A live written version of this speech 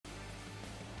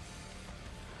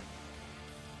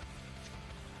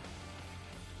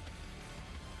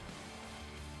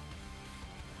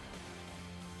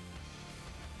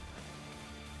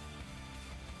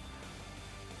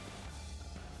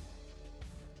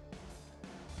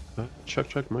Check,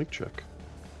 check, mic check.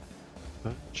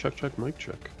 Check, check, mic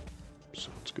check.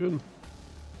 Sounds good.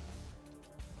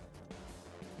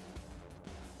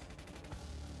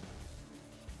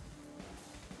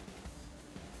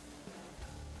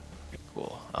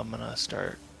 Cool. I'm gonna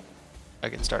start. I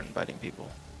can start inviting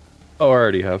people. Oh, I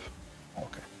already have.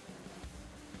 Okay.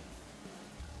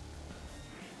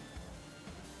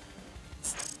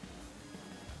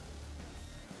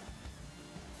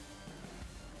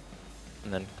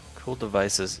 And then cool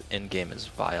devices in game is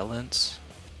violence.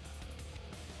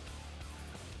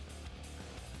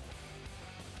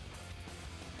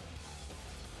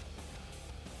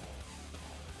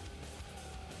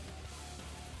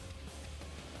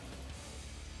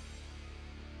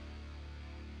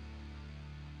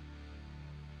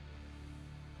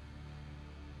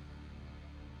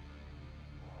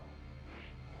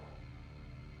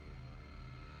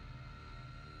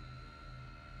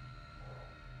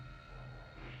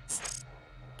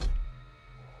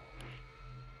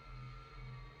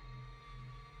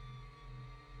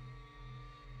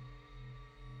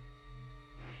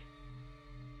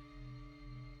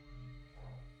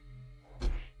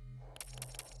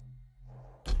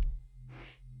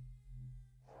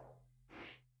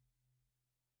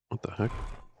 What the heck?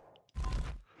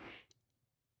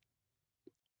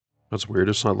 That's weird.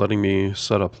 It's not letting me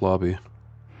set up lobby.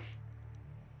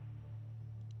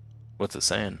 What's it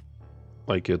saying?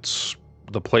 Like it's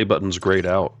the play button's grayed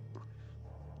out.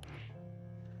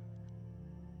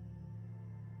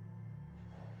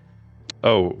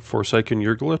 Oh, Forsaken,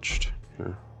 you're glitched?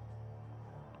 Here.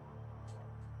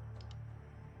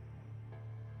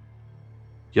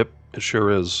 Yep, it sure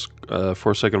is.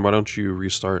 Forsaken, why don't you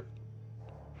restart?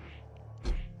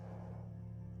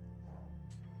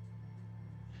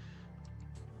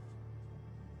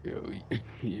 Yo,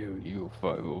 you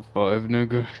 505,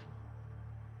 nigga.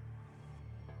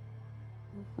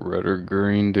 Red or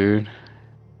green, dude?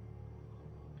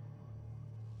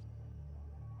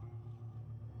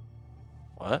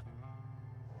 What?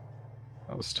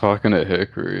 I was talking to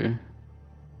Hickory.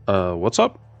 What's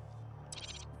up?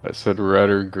 I said red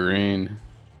or green.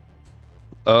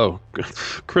 Oh,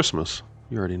 Christmas.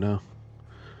 You already know.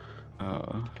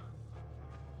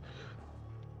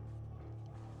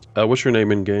 What's your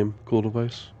name in game, cool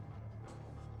device?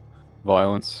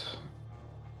 Violence.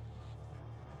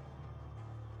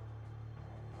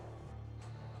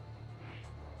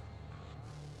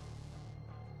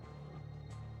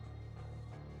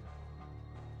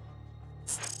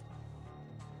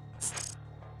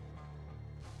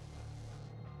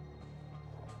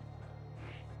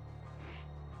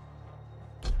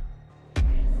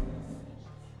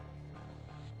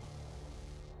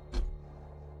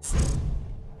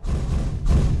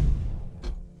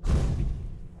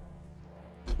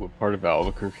 What part of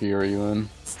Albuquerque are you in?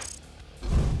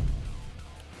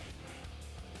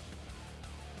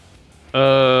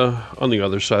 On the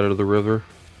other side of the river.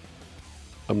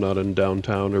 I'm not in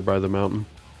downtown or by the mountain.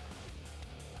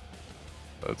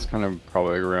 That's kind of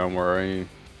probably around where I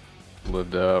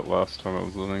lived at last time I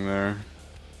was living there.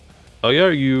 Oh yeah,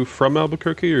 are you from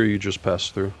Albuquerque or you just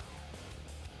passed through?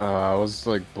 I was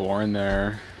like born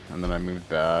there, and then I moved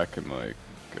back in like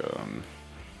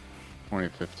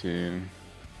 2015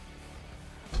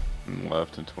 and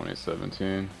left in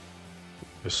 2017.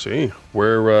 I see.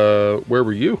 Where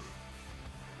were you?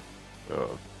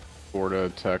 Florida,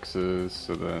 Texas.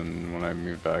 So then when I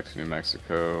moved back to New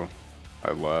Mexico,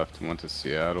 I left and went to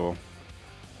Seattle.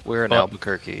 We're in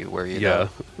Albuquerque. Where are you? Yeah,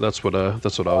 that's what I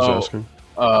was asking.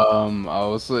 I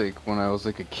was like, when I was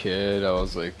like a kid, I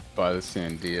was like by the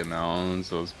Sandia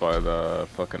Mountains. I was by the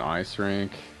fucking ice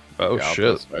rink. Oh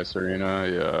shit! Ice arena.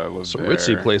 Yeah, I lived Some there.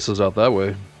 ritzy places out that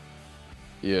way.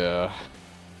 Yeah,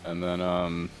 and then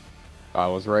I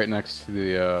was right next to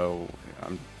the.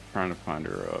 I'm trying to find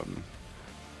her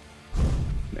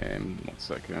name. 1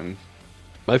 second.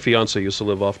 My fiance used to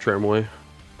live off Tramway.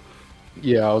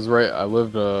 Yeah, I was right. I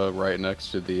lived right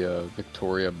next to the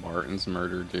Victoria Martins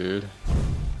murder, dude.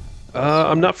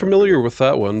 I'm not familiar with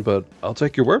that one, but I'll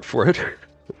take your word for it.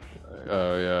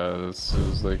 Oh yeah, this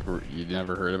is like you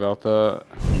never heard about that?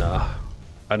 Nah,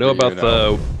 I know about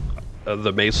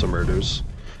the Mesa murders.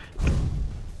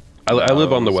 I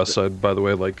live on the west side, by the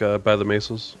way, like by the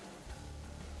Mesas.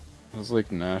 It was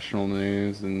like national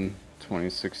news in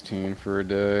 2016 for a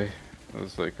day. It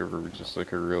was like just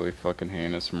like a really fucking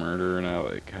heinous murder, and I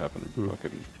like happened to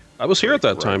fucking. I was here at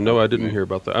that time. No, I didn't me. hear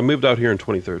about that. I moved out here in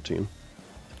 2013.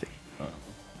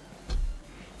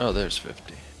 Oh, there's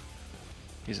 50.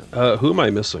 He's in Who am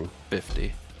I missing?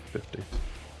 50. 50.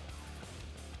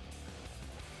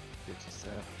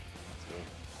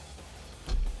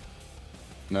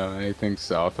 No, anything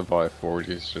south of I-40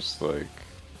 is just like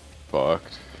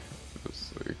fucked.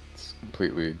 It's a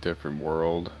completely different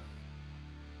world.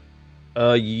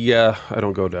 Yeah, I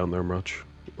don't go down there much.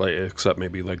 Like, except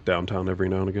maybe like downtown every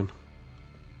now and again.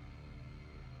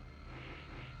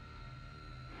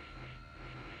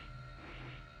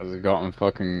 Has it gotten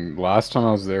fucking... Last time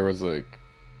I was there was like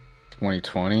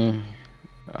 2020.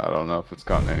 I don't know if it's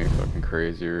gotten any fucking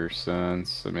crazier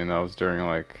since. I mean, that was during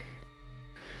like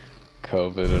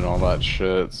COVID and all that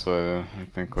shit, so I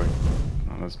think like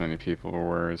not as many people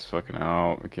were as fucking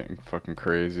out, getting fucking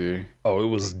crazy. Oh, it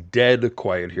was dead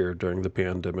quiet here during the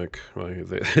pandemic. Like,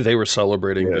 they were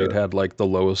celebrating. Yeah. They'd had like the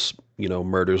lowest, you know,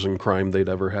 murders and crime they'd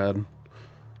ever had.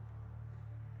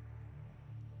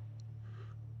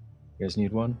 You guys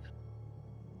need one?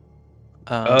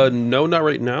 No, not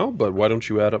right now, but why don't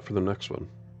you add up for the next one?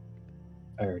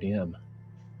 I already am.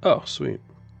 Oh, sweet.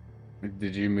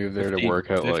 Did you move there to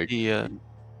work at like see,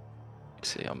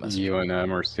 I'll mess with you.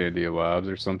 UNM or Sandia Labs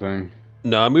or something?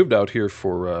 No, I moved out here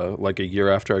for like a year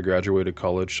after I graduated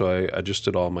college, so I just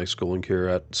did all my schooling here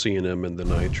at CNM, and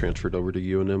then I transferred over to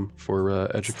UNM for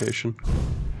education.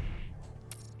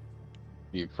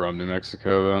 You from New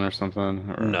Mexico then or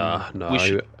something? Or... Nah,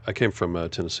 I came from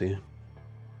Tennessee.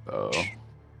 Oh.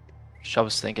 I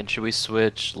was thinking, should we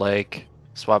switch, like,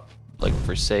 swap, like,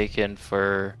 Forsaken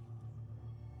for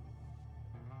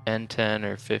N10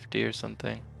 or 50 or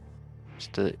something?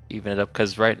 Just to even it up,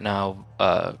 because right now,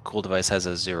 Cool Device has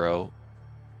a 0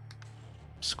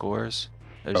 scores.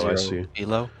 A Oh, I 0 see.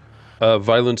 elo.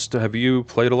 Violence, have you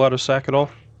played a lot of SAC at all?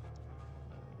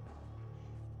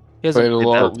 He hasn't Played a played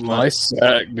lot that of my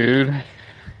sack, dude.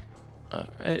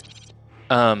 Alright.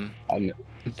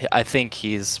 I think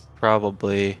he's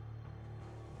probably,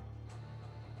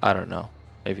 I don't know,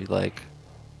 maybe like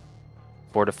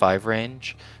 4 to 5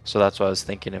 range. So that's why I was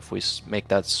thinking if we make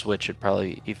that switch, it'd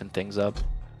probably even things up.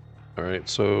 Alright,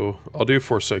 so I'll do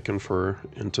Forsaken for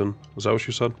Inton. Is that what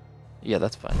you said? Yeah,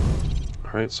 that's fine.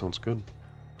 Alright, sounds good.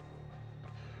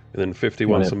 And then 50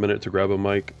 wants a minute to grab a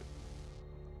mic.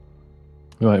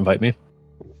 You want to invite me?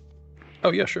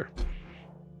 Oh, yeah, sure.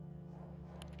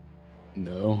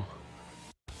 No.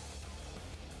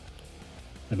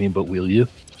 I mean, but will you?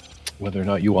 Whether or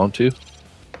not you want to?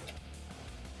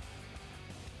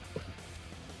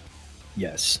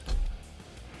 Yes.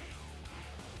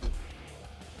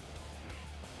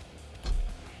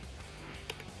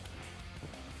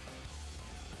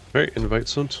 Alright, invite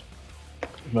sent.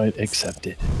 Invite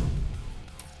accepted.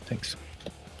 Thanks.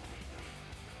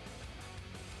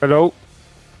 Hello.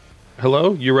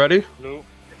 Hello, you ready? Hello.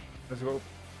 Let's go.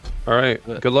 Alright,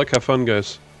 good luck, have fun,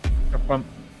 guys. Have fun.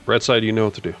 Red side, you know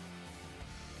what to do.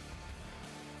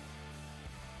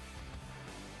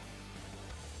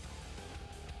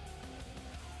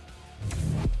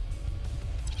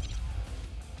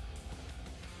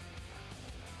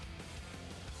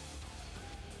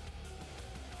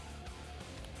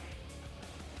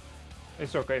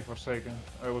 It's okay for Forsaken.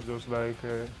 I was just like...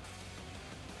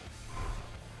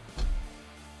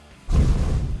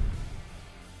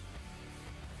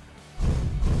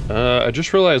 I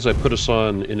just realized I put us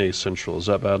on in a central. Is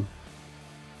that bad?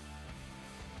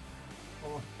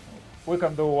 we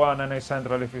can do one NA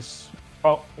Central if it's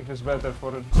better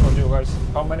for you guys.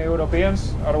 How many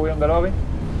Europeans are we on the lobby?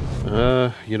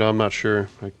 You know, I'm not sure.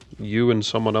 Like, you and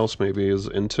someone else maybe. Is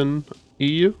Inton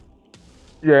EU?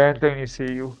 Yeah, then is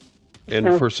EU.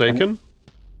 And Forsaken?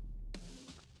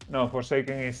 No,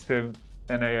 Forsaken is the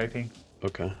NA, I think.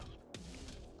 Okay.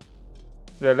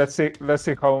 Yeah, let's see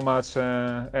how much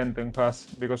Enten has,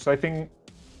 because I think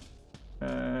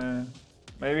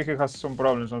maybe he has some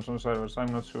problems on some servers.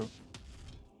 I'm not sure.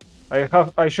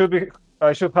 I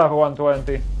should have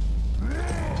 120.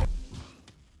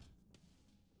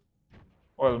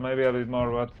 Well, maybe a bit more,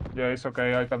 but yeah, it's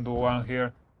okay. I can do one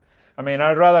here. I mean,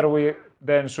 I'd rather we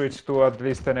then switch to at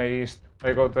least NA East.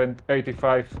 I got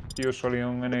 85 usually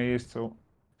on NA East, so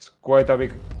it's quite a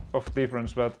big of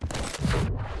difference, but.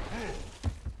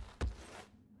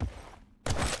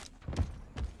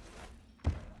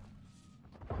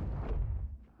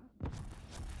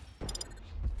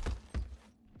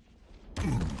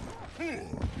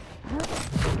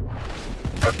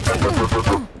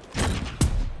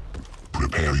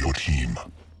 Prepare your team.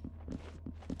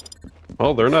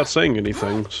 Well, they're not saying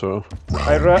anything, so...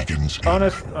 Okay, let's go.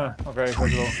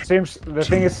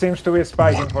 Seems to be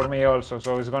spiking for me also,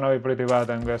 so it's gonna be pretty bad,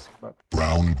 I'm guessing. But...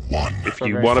 Round 1. If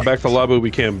you want to back the lobby,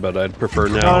 we can, but I'd prefer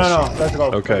now. No, let's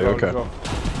go. Okay, let's okay. Go.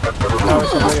 Now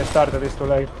it's already started, it's too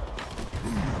late.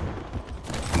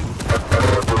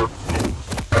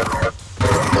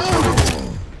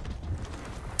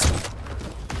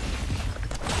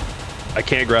 I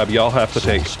can't grab. Y'all have to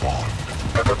Soul take. spawn.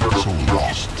 Soul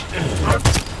lost.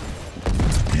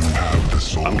 You have the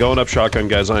soul. I'm going up shotgun,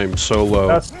 guys. I am so low.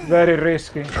 That's very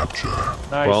risky. Capture.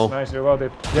 Nice, Well- nice, you got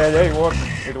it. Yeah, it worked.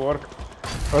 It worked.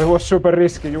 But it was super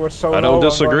risky. You were so I don't low and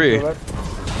disagree. going to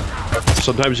that.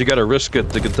 Sometimes you gotta risk it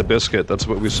to get the biscuit. That's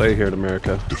what we say here in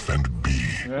America. Defend B.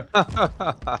 Yeah.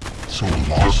 Soul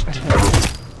lost.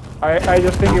 I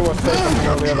just think it was safe to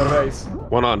go the other race.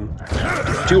 1 on.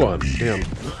 2 on. Damn.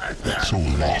 Soul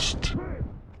lost.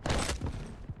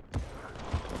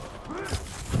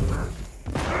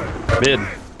 Mid.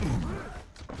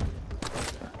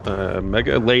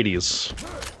 Mega ladies.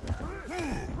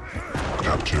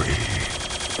 Capture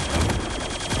A.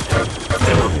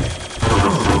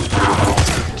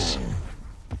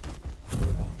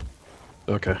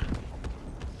 Okay.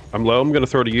 I'm low. I'm gonna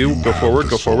throw to you. Go forward.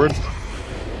 Go forward.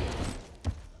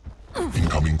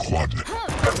 Incoming quad.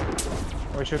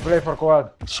 We should play for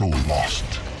quad. Soul lost.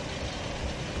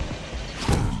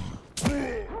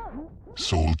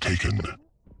 Soul taken.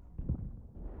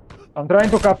 I'm trying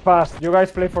to cap fast. You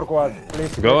guys play for quad.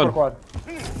 Please play Going. for quad.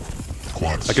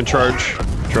 Quad I can spawn. charge.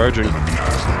 Charging. Enemy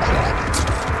has the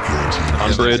quad. Your team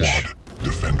has the bridge. quad.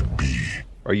 Defend B.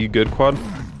 Are you good, Quad?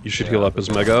 You should heal up his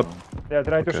mega up. Yeah,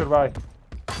 try to Okay. survive.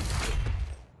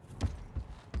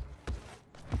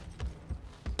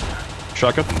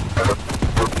 Shotgun.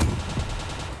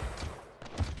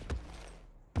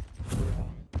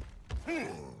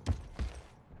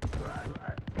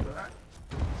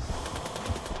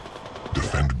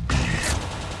 Defend B.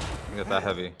 Get that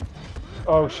heavy.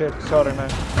 Oh shit, sorry man.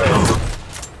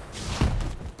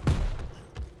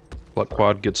 Let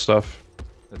Quad get stuff.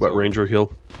 It's Let over. Ranger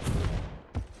heal.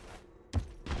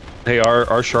 Hey,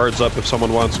 our shard's up if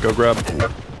someone wants. Go grab.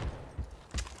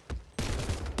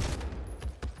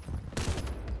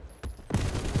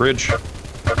 Bridge.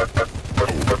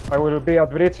 I will be at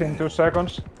bridge in 2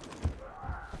 seconds.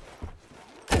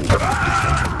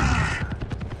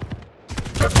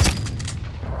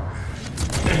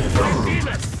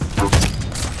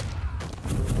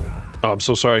 Oh, I'm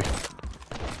so sorry.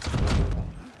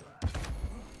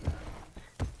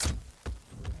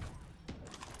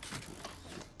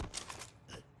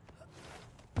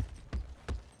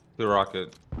 The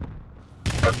rocket.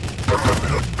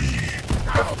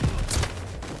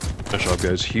 Nice job,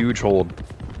 guys. Huge hold.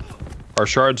 Our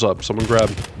shard's up. Someone grab.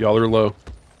 Y'all are low.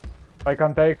 I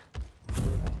can take.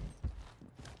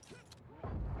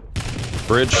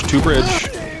 Bridge. 2 bridge.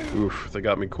 Oof, they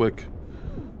got me quick.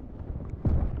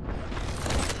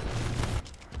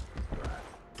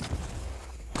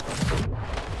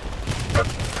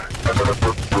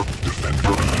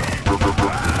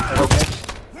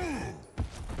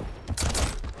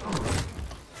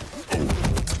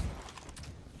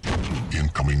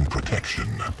 Incoming protection.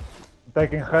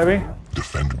 Taking heavy.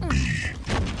 Defend B.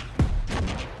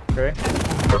 Okay.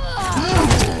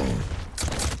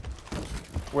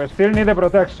 We still need a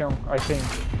protection, I think.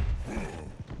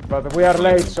 But we are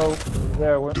late, so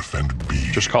yeah. Defend B.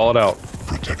 Just call it out.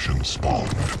 Protection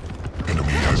spawned.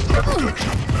 Enemy has the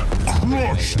protection.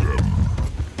 Crush them.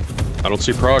 I don't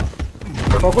see prog.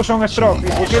 Focus on stroke.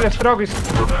 If we kill a stroke,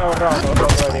 it's our round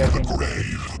already, I think.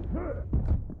 Grave.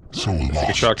 Soul Take a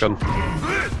lost. shotgun.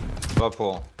 Butt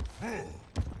pull.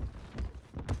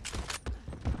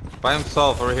 By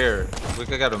himself over here. We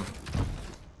could get him.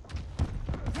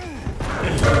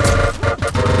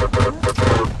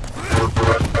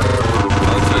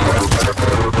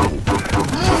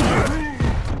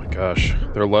 Oh my gosh.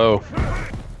 They're low.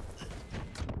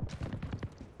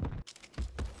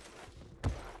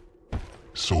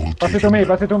 Soul Pass it to taken. me,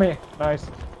 pass it to me. Nice.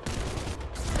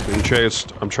 Being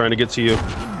chased. I'm trying to get to you.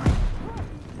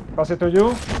 Pass it to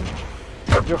you.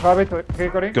 You have it,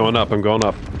 Hickory. Going up. I'm going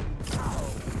up.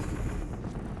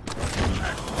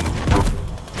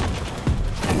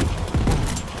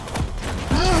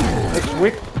 It's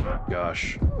weak.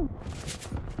 Gosh.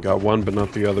 Got one, but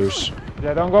not the others.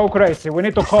 Yeah, don't go crazy. We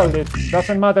need to hold it.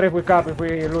 Doesn't matter if we cap, if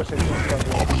we lose it.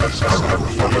 Obelisk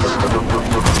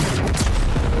sacrifice.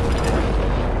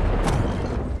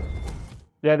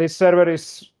 Yeah, this server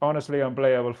is honestly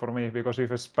unplayable for me because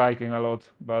it's spiking a lot.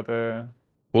 But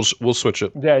We'll switch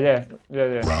it. yeah.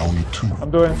 Round 2.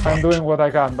 I'm doing what I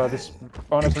can, but it's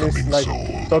honestly it's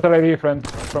like totally different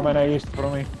from NA East for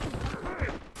me.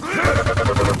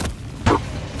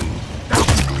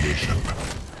 Humiliation.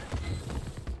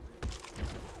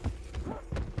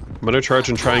 I'm gonna charge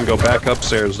and try and go back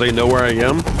upstairs. They know where I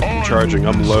am. I'm charging.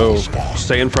 I'm low.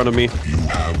 Stay in front of me. You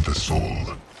have the soul.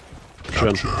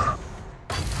 Shin. Capture.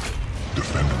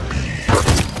 Defend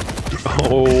B.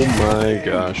 Oh my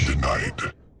gosh. Denied.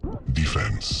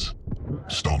 Defense.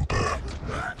 Stomper.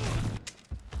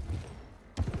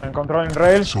 I'm controlling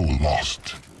rails. So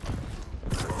lost.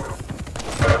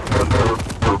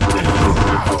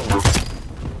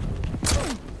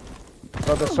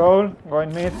 Got the soul,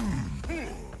 going mid.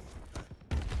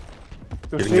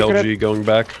 To Getting secret. LG going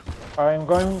back. I'm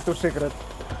going to secret.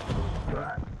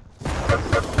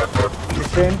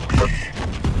 He's in.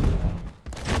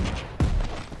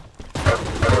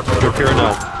 They're here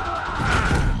now.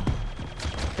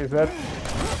 Is that?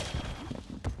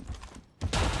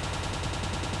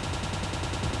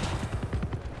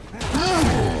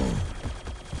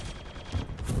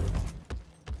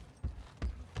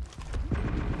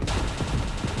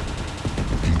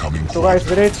 Incoming Two guys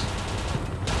bridge.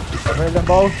 Rail them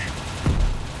both.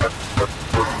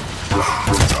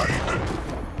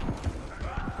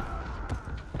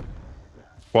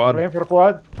 Quad. Playing for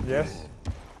quad. Yes.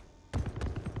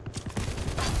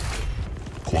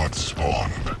 Quad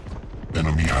spawned.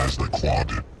 Enemy has the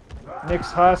quad.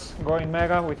 Nix has going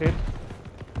mega with it.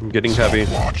 I'm getting heavy.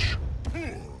 Watch.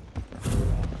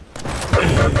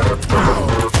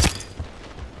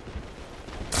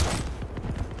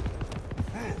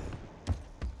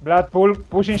 Blood pull,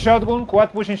 pushing shotgun,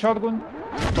 quad pushing shotgun.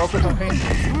 Focus on him.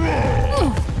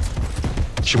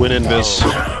 She went in this.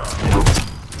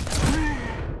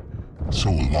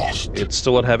 So lost. It's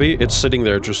still at heavy. It's sitting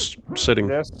there, just sitting.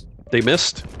 Yes. They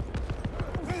missed.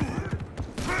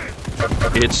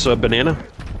 It's a banana.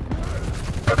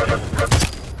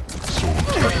 So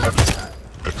taken.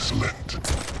 Excellent.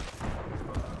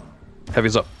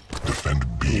 Heavy's up. Defend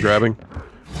I'm B. grabbing.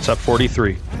 It's at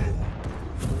 43.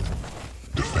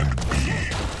 Defend B.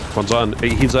 One's on. Hey,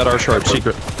 he's at our sharp.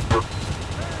 Secret.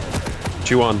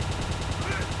 2 on.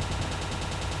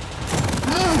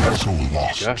 So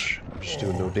lost. Gosh, just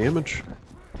doing no damage.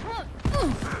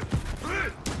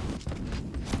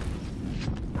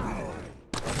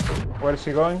 Where is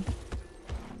he going?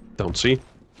 Don't see.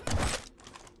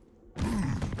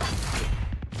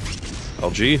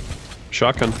 LG.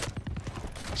 Shotgun.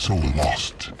 So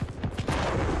lost.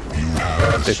 You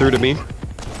have They threw to me.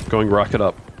 Going rocket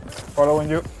up. Following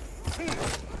you.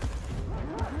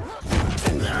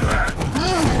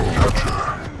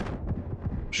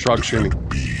 Shrug shooting.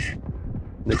 B.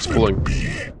 Nick's pulling. B.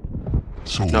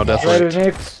 So Now death Ready, right.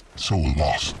 Nix. So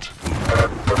lost.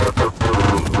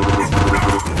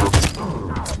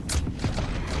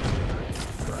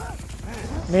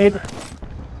 Mid.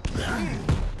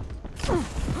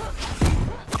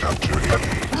 Capture A.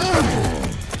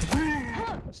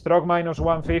 Stroke minus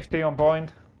 150 on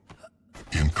point.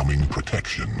 Incoming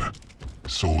protection.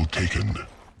 Soul taken.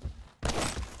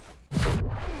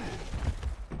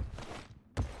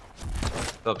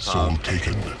 Up Soul top.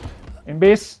 taken. In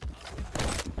bis.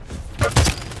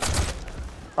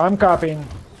 I'm capping.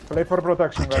 Play for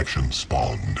protection, guys. Protection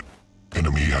spawned.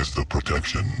 Enemy has the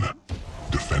protection.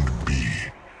 Defend B.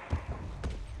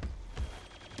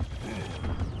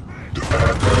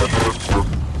 Defend B.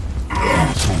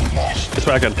 So lost. It's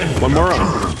back in. One more on.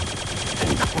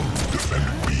 Defend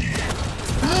B.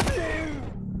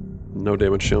 No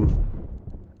damage to him.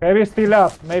 Heavy still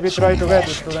up. Maybe try to get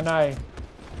it to the 9.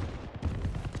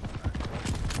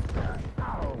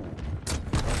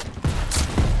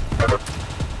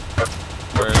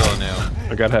 Very low now.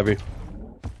 I got heavy.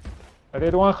 I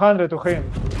did 100 to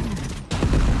him.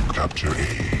 Capture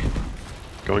A.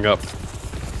 Going up.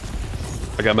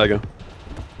 I got mega.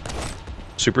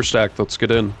 Super stacked. Let's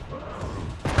get in.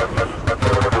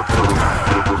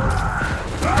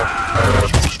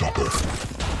 Showstopper.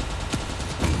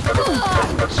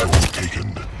 Soul taken.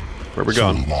 Where we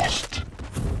Soul going? lost.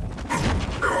 You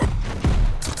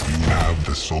have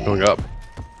the soul. Going up.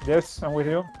 Yes, I'm with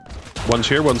you. One's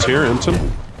here. Ensign.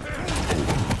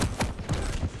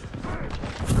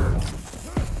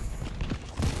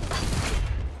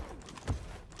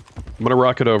 I'm gonna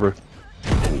rocket over.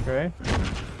 Okay.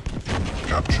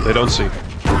 Capture. They don't see.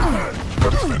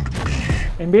 Defend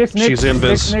B. In bis, Nix. She's in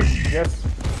bis. Nix. Yes.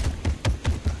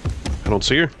 I don't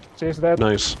see her. She's dead.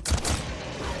 Nice.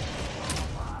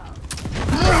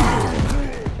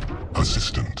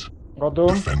 Assistant. Got Doom.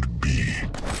 Defend B.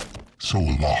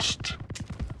 Soul lost.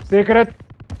 Secret.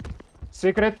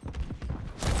 Secret.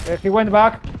 He went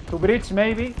back to bridge,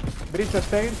 maybe. Bridge the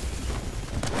stairs.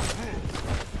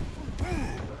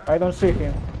 I don't see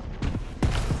him.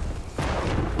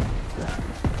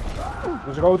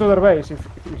 Just go to their base if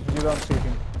you don't see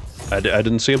him. I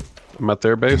didn't see him. I'm at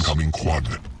their base. Incoming quad.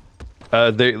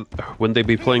 Wouldn't they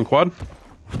be playing quad?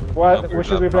 Quad, we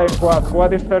should be playing quad.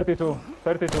 Quad is 32.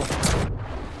 32.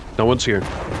 No one's here.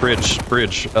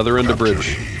 Bridge. Other end of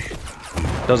bridge.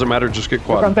 Doesn't matter, just get You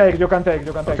quad. can take, you can take.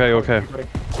 Okay.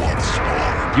 Quad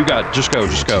spawn. You got, just go.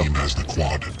 Team has the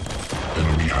quad.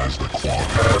 Enemy has the quad.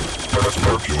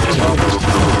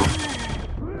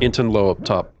 Int and low up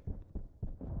top.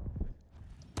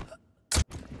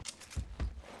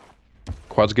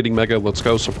 Quad's getting mega. Let's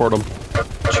go support him.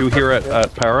 2 here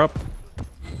at power up.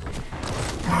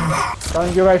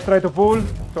 Can you guys try to pull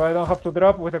so I don't have to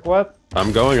drop with a quad?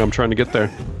 I'm going. I'm trying to get there.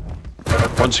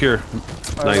 One's here.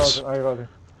 Nice. I got it.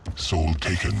 Soul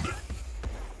taken.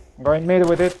 Going mid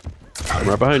with it. I'm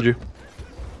right behind you.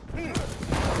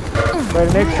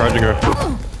 Very next. Charging her.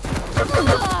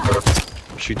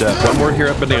 She dead. One more here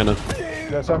at banana.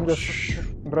 Yes, I'm just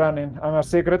running. I'm a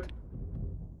secret.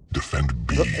 Defend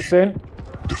B. Sin.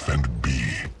 Defend B.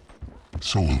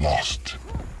 Soul lost.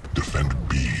 Defend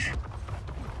B.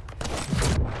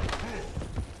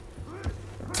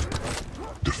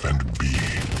 Defend B.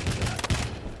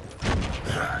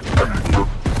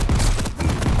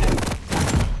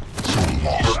 Soul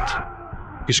lost.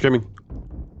 He's screaming.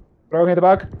 Throwing in the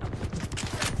back.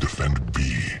 Defend B.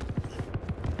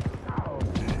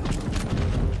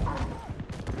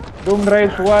 Doom rail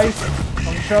twice.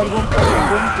 On shotgun.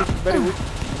 Boom. It's very weak.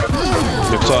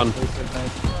 It's on.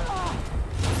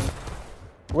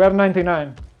 We are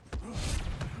 99.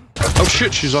 Oh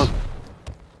shit, she's on. I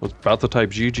was about to type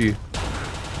GG.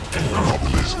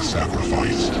 Obelisk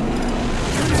sacrificed.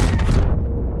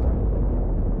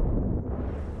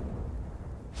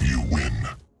 You win.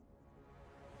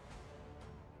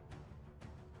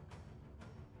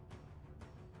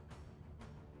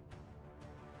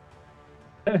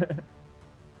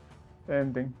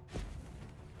 Ending.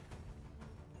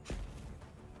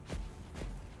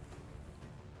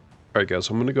 Alright guys,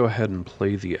 I'm gonna go ahead and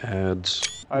play the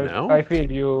ads now. I feel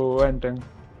you ending.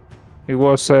 It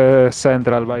was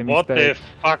central by mistake. What the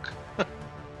fuck?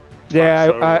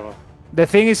 Yeah, the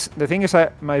thing is,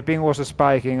 my ping was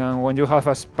spiking, and when you have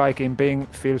a spiking ping,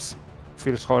 feels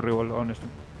horrible, honestly.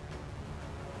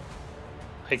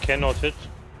 I cannot hit.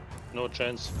 No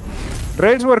chance.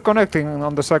 Rails were connecting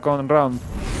on the second round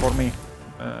for me,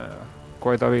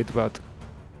 quite a bit, but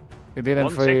it didn't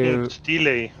 1 feel. second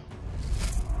delay.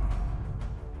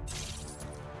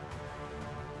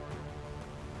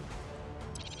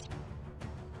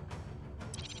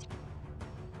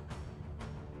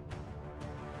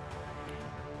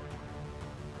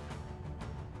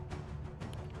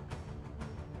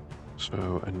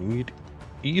 So I need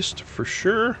east for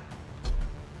sure.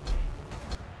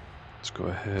 Let's go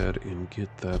ahead and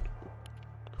get that.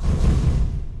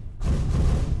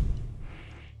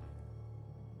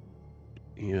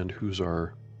 And who's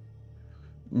our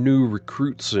new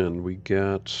recruits in? We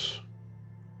got...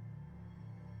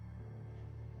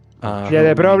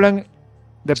 Yeah, the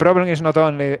problem is not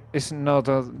only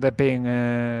the ping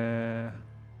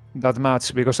that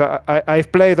much, because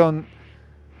I've played on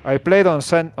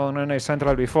NA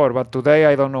Central before, but today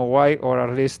I don't know why, or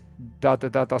at least that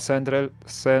data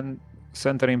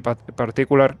center in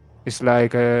particular is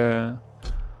like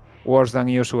worse than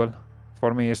usual.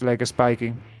 For me, it's like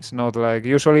spiking. It's not like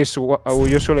usually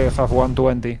we usually have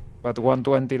 120, but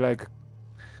 120 like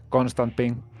constant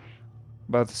ping.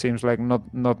 But seems like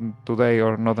not today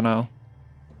or not now.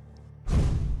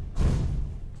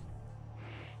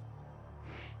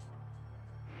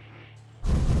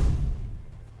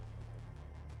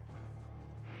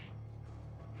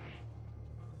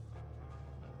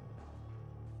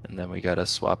 And then we gotta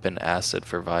swap in acid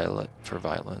for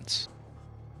violence.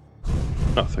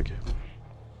 Oh, thank you.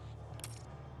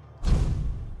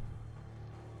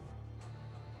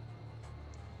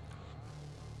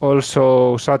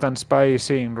 Also, Satan Spy is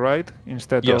in, right?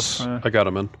 Instead Yes, of... I got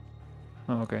him in.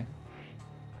 Oh, okay.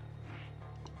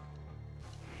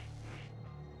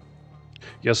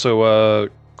 Yeah, so,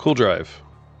 Cool Drive.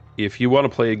 If you want to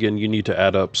play again, you need to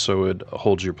add up so it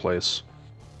holds your place.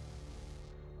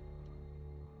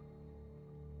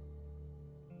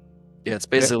 Yeah, it's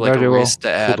basically like a race to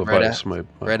add Cool right, device, my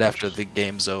right after the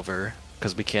game's over,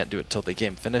 because we can't do it till the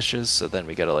game finishes, so then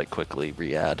we gotta like quickly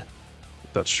re-add.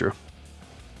 That's true.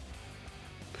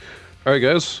 Alright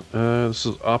guys, this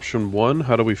is option 1.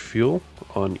 How do we feel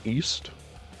on East?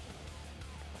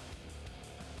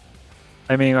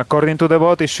 I mean, according to the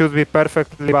bot, it should be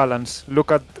perfectly balanced.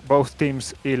 Look at both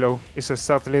teams' elo. It's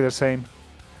exactly the same.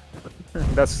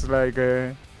 That's like...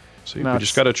 See, we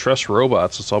just gotta trust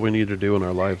robots. That's all we need to do in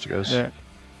our lives, guys. Yeah.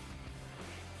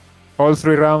 All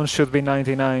 3 rounds should be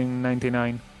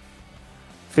 99-99.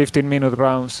 15-minute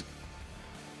rounds.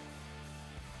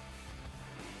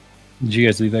 Did you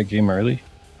guys leave that game early?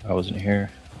 I wasn't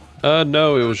here.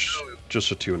 No, it was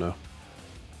just a 2-0.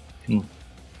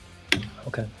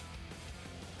 Okay.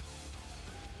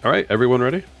 Alright, everyone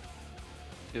ready?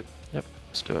 Yep,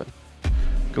 let's do it.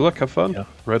 Good luck, have fun. Yeah.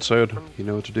 Right side, you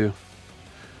know what to do.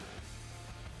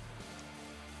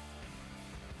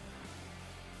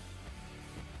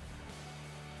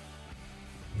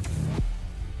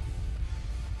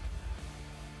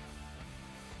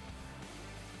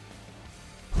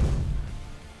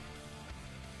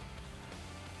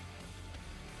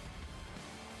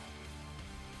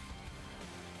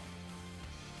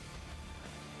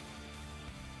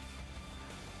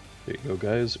 There you go,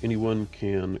 guys. Anyone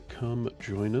can come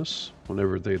join us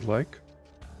whenever they'd like.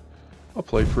 I'll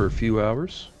play for a few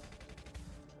hours.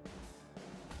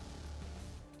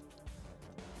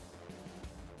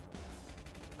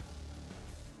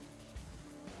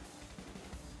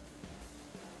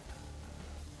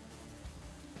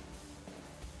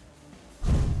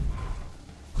 I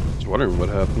was wondering what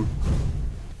happened.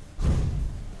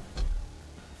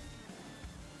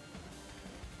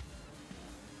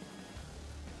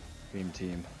 Dream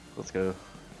team. Let's go.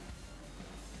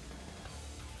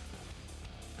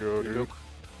 Go, dude.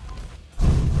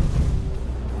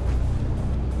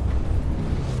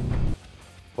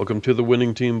 Welcome to the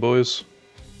winning team, boys.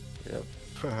 Yep.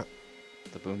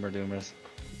 The Boomer Doomers.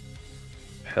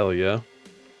 Hell yeah.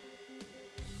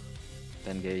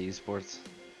 Then gay Esports.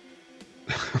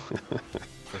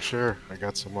 For sure. I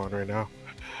got some on right now.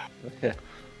 Yeah.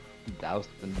 Doused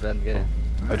and Ben gay.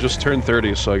 I just turned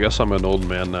 30, so I guess I'm an old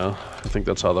man now. I think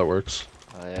that's how that works.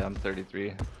 Yeah, I'm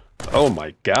 33. Oh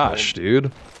my gosh,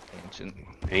 dude. Ancient.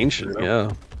 Ancient, yeah.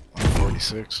 I'm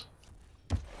 46.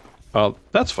 Oh,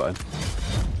 that's fine.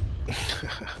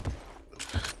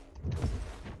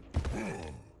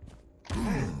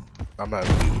 I'm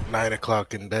at 9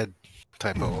 o'clock in bed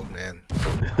type of old man.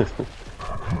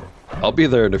 I'll be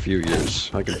there in a few years.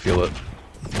 I can feel it.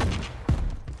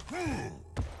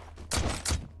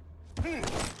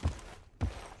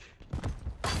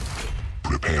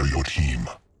 Prepare your team.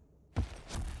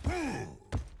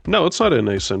 No, it's not in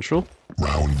A Central.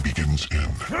 Round begins in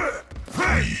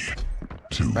 3,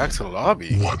 2, Back to the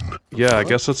lobby. 1. Yeah, I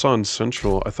guess it's on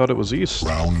Central. I thought it was East.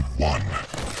 Round 1.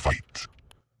 Fight.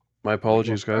 My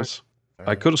apologies, guys.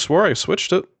 I could have swore I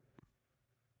switched it.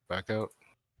 Back out.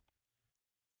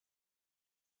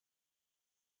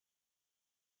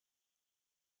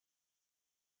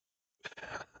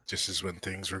 Just as when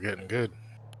things were getting good.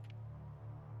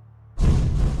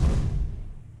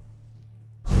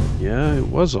 Yeah, it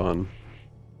was on.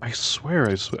 I swear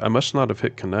I must not have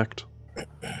hit connect.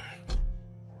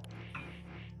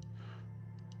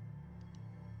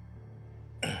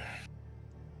 You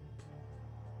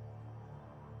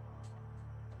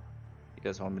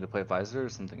guys want me to play Visor or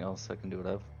something else? I can do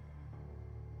whatever.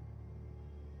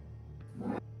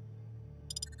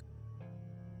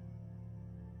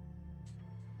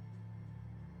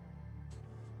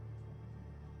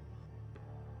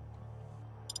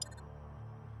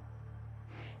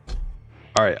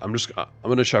 All right, I'm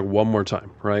gonna check one more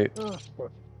time, right?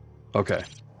 Okay.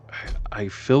 I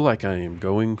feel like I am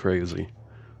going crazy.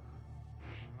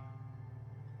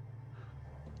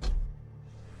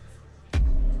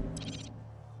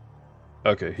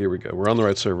 Okay, here we go. We're on the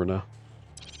right server now.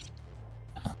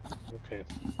 Okay.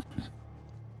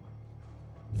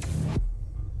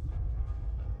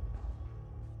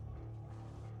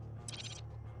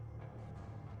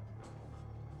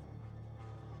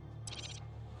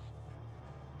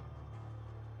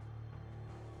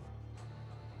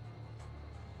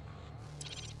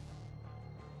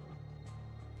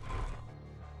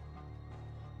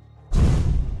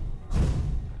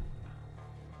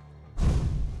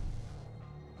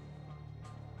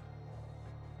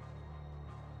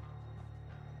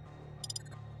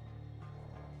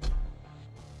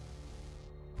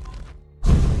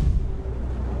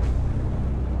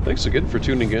 Thanks again for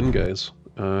tuning in, guys.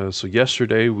 So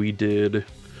yesterday we did... You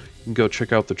can go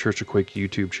check out the Church of Quake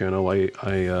YouTube channel. I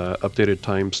updated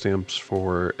timestamps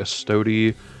for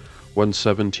Estodi,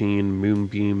 117,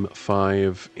 Moonbeam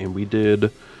 5, and we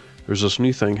did... There's this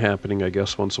new thing happening, I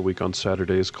guess, once a week on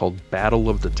Saturdays called Battle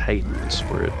of the Titans,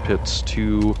 where it pits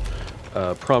two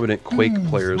prominent Quake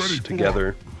players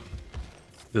together.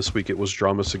 This week it was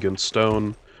Dramas against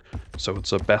Stone, so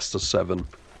it's a best of 7.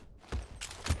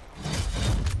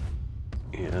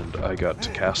 And I got to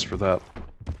cast for that.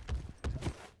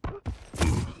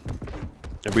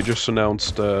 And we just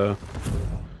announced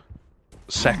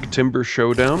Sac-Timber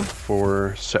Showdown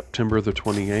for September the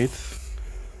 28th.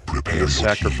 The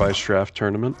Sacrifice Draft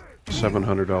Tournament.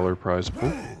 $700 prize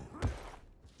pool.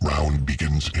 Round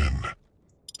begins in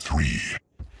 3,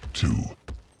 2,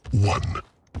 1.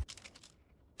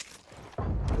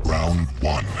 Round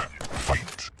 1.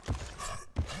 Fight.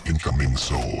 Incoming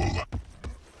soul.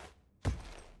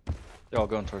 They're all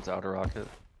going towards outer rocket.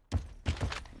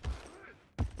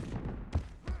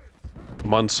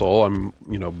 I'm on Soul. I'm,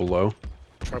 below.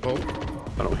 Trouble.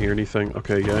 I don't hear anything.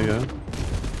 Okay, yeah.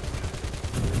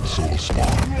 Soul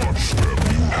spawn. You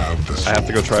have the I have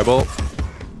to go tribal.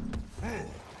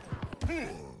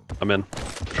 I'm in.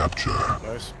 capture.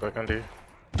 Nice. Back on D.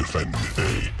 Defend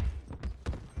A.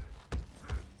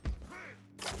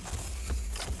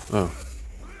 Oh.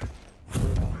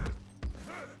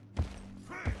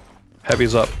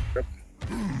 Heavy's up.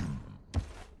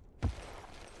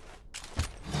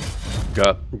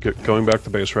 Going back to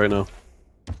base right now.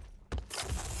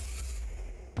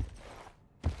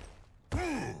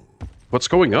 What's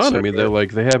going on? I mean,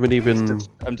 they haven't even.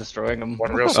 I'm destroying them.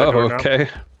 One rail side Oh, door now. okay.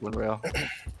 One rail.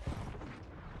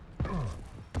 I'm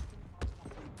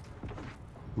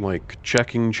like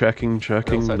checking,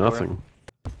 side nothing.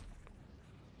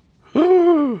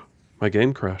 My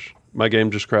game crashed. My game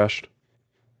just crashed.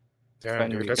 Damn, Trying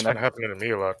to dude, that's been reconnect. happening to me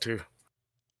a lot too.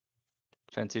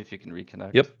 Trying to see if you can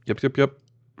reconnect. Yep.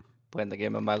 Playing the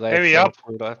game of my life. Heavy so up.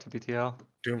 We don't have to BTL.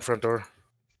 Doom front door.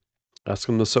 Ask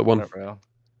him to set one. Front rail.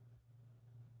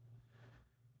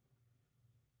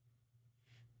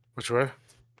 Which way?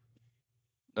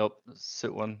 Nope.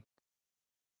 Sit one.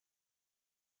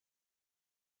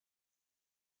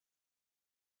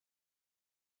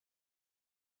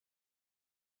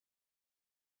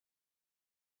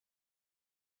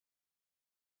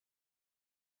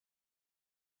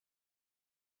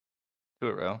 Do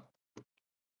it rail.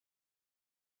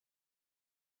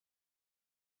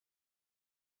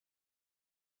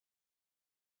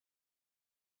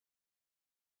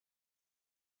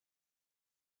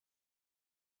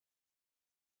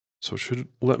 So it should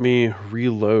let me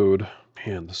reload.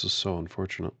 Man, this is so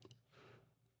unfortunate.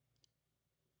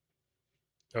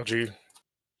 LG.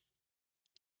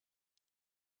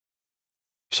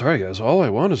 Sorry, guys. All I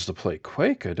want is to play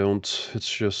Quake. I don't.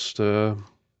 It's just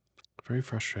very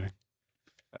frustrating.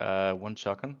 One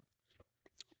shotgun.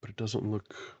 But it doesn't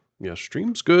look. Yeah,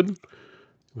 stream's good.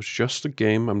 It was just a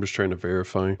game. I'm just trying to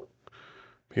verify.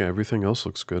 Yeah, everything else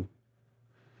looks good.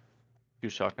 2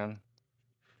 shotgun.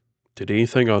 Did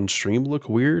anything on stream look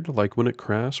weird? Like when it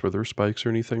crashed? Were there spikes or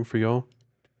anything for y'all?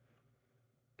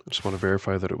 I just want to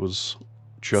verify that it was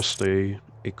just a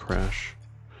crash.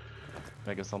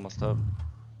 Mega's almost up.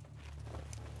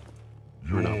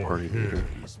 We're not party leader.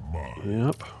 Is mine.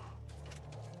 Yep.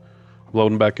 I'm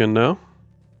loading back in now.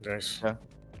 Nice. Yeah.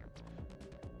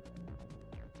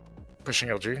 Pushing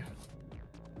LG.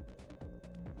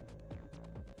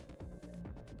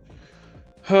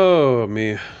 Oh,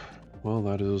 me. Well,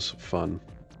 that is fun.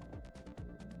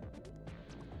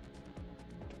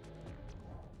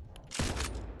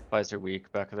 Flies are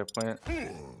weak. Back of their plant.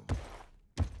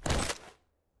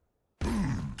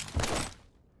 I'm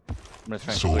gonna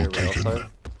try and Soul clear rail taken. side.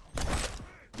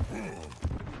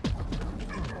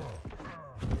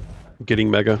 Getting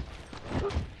mega.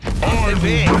 I will Rail.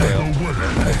 lead the way.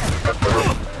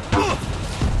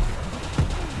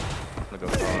 I'm gonna go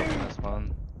crawl up in this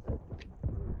spawn.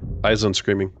 Eyes on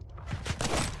screaming.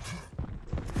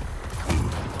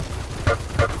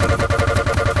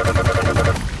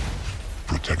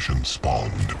 Protection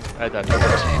spawned. I died. Your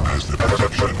team has the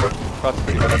protection. Cross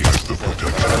pretty Enemy good. has the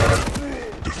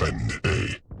protection. Defend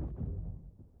A.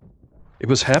 It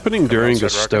was happening during the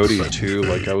outside rockets. Stody too.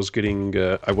 Like I was getting,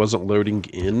 I wasn't loading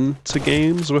into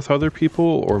games with other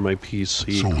people, or my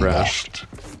PC So crashed.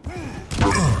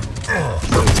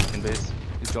 lost. In base.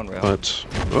 He's going rail. But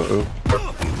In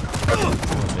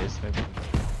base maybe.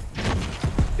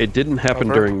 it didn't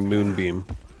happen Over. during Moonbeam.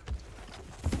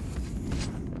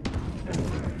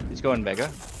 He's going mega.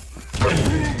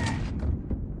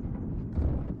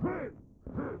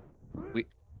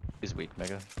 He's weak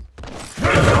mega.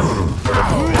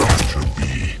 Capture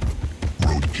B.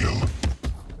 Roadkill.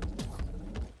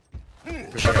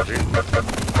 Pushing LG.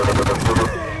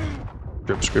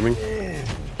 Drip screaming.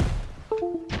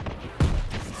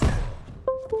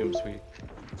 Doom's weak.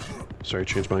 Sorry,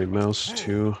 changed my mouse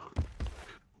to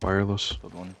wireless.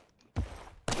 Good one.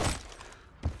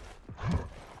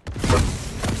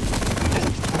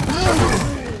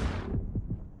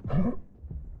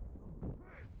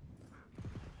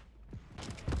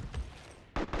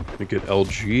 Let me get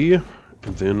LG,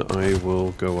 and then I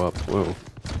will go up. Whoa.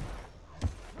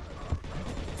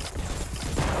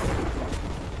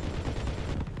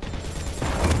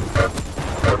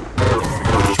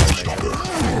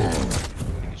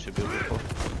 He should be able to pull.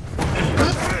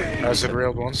 Acid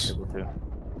railed once. Able to.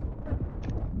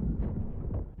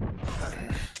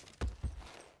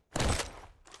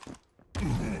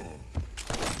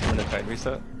 I'm gonna try and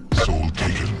reset. Soul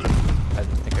taken. I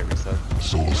think I reset.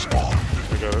 Soul spawned.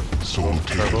 got it. Soul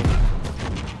Turbo. taken.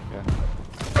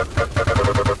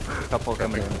 Couple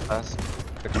coming in fast.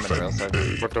 They're coming rail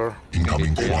side. What door?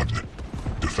 Incoming quad.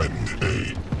 Defend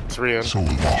A. 3 in. Soul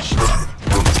lost.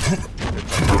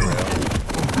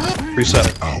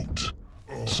 Reset. Out.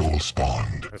 Soul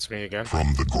spawned That's me again.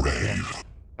 from the grave.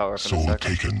 Power up in a Soul sec.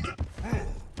 taken.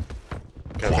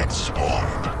 Okay. Quad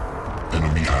spawned.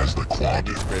 Enemy has the quad.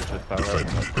 He's bridge with power up.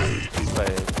 Defend A. He's by,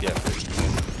 yeah, bridge.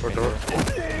 What door?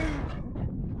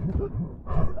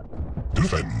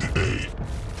 Defend A.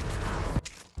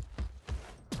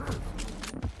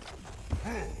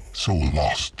 Soul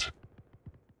lost.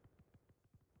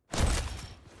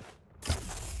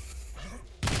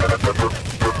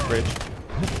 Bridge.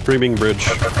 Screaming bridge.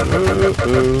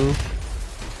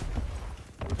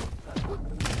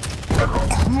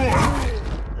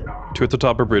 Two at the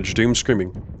top of bridge. Doom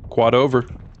screaming. Quad over.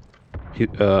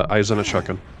 Eyes on a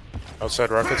shotgun. Outside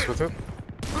rockets with it.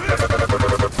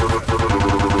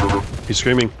 He's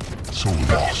screaming. Soul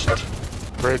lost.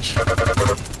 Bridge.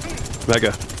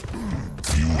 Mega.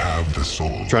 You have the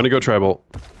soul. Trying to go tribal.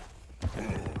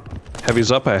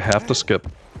 Heavy's up. I have to skip.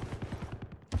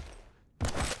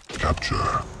 Capture.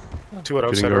 2 at Getting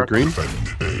outside to our rocket. green.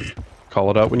 Defend A. Call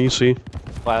it out when you see.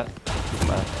 Flat.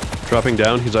 Flat. Dropping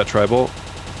down. He's at tribal.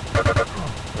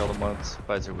 Roll him once.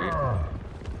 Visor weird.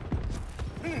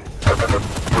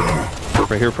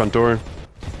 Right here, front door.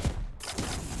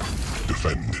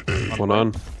 Defend A. One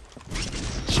on.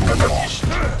 Soul lost.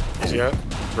 Is he at?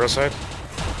 Rail side.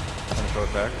 I'm gonna throw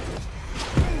it back.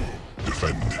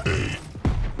 Defend A.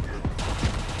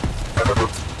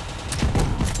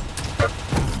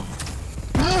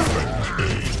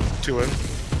 2 in.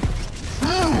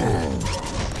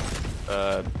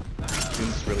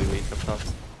 Doom's really weak up top.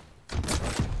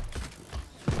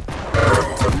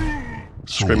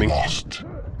 Soul Screaming. lost.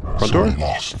 Front Soul door?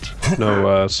 lost.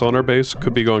 No, sonar base.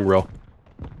 Could be going rail.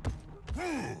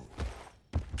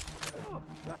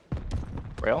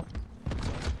 Rail?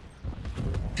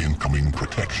 Incoming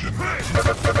protection.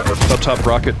 Up top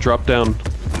rocket. Drop down.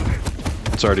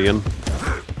 It's already in.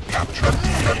 Capture B.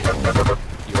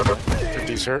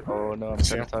 50 cert. Oh no, I'm Yes,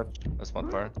 trying yeah. to touch. That's one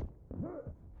fire.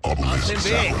 Obelisk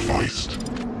sacrificed.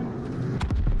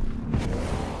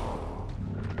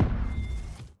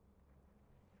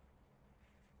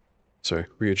 Sorry,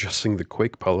 readjusting the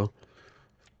Quake Polo.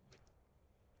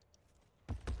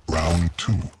 Round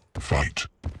 2. Fight.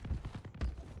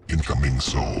 Incoming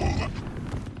soul.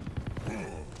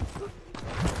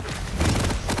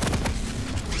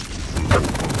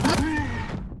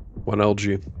 One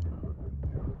LG.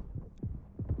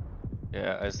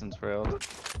 Yeah, Eisen's railed.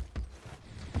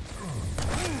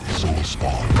 Soul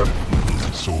spawned.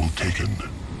 Soul taken.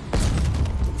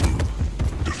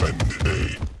 Defend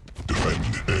A.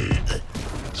 Defend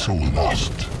A. Soul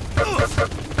lost.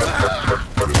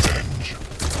 Revenge.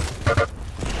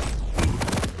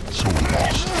 Soul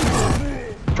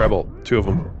lost. Tribal. Two of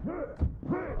them.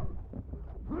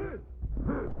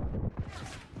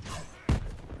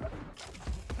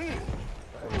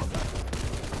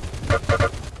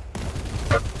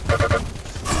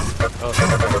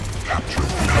 Capture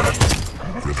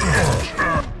B. Revenge.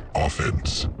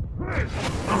 Offense.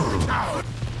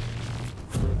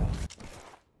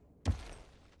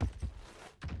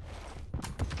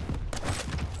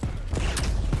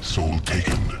 Soul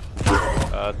taken.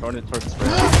 Throwing it towards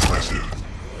rail. Impressive.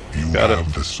 You Got it.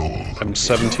 have the soul. I'm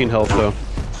 17 health though.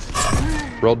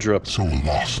 Roll drip. Soul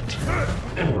lost.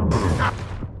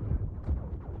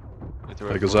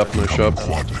 That goes up. Nice job.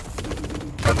 Quad.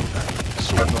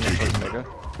 Soul taken. Mega.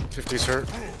 50 cert.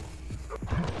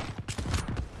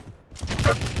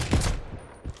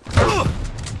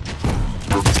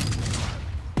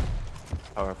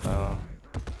 Power up now.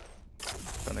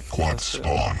 Gonna Quad contest it.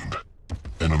 spawned.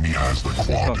 Enemy has the Going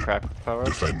quad. crack with power up.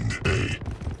 Defend A.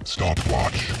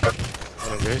 Stopwatch.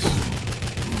 On our base.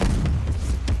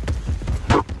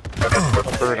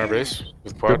 Upper in our base.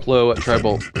 With quad. Grip low at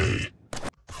tribal. Defend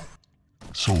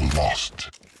A. Soul lost.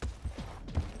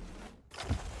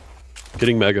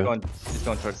 Getting mega. He's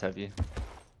going towards heavy.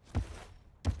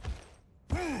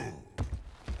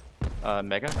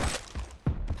 Mega?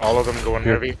 All of them going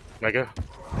Here. heavy. Mega.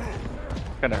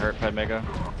 Kinda hurt by Mega.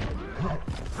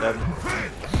 Dead.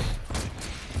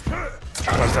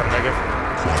 Last time Mega.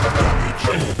 Quad damage.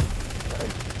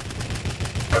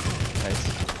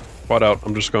 Nice. Quad out.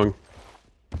 I'm just going.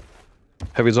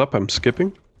 Heavy's up. I'm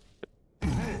skipping.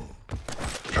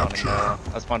 Capture.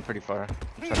 I spawned pretty far.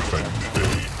 I'm trying to get Defend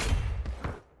there.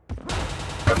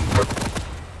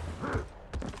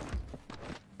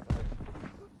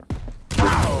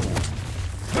 A.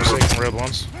 Forsaken red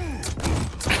ones.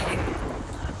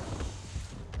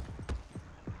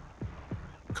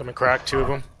 Coming crack, 2 of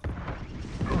them.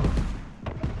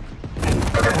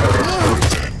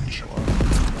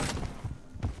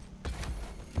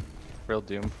 Real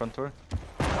Doom front door.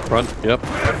 Front, yep.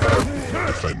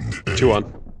 Defend A. 2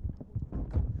 on.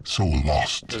 So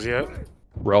lost. Is he out?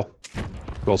 Rel.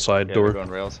 Well side Yeah, door. we're going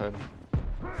rail side.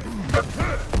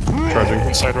 Charging.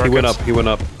 Inside He went rockets. up, he went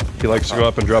up. He likes to go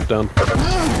up and drop down.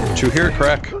 2 here,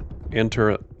 crack. And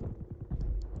turret.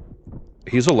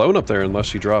 He's alone up there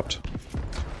unless he dropped.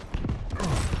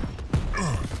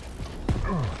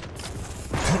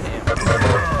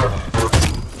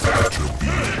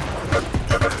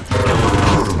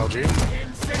 LG.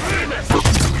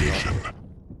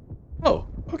 Oh,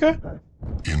 okay.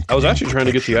 I was actually trying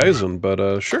to get the Ryzen,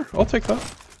 but sure, I'll take that.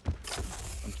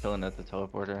 I'm chilling at the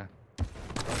teleporter.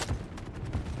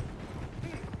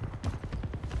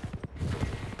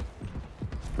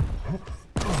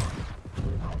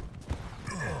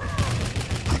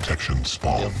 Protection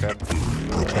spawn.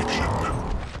 Protection.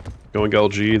 Going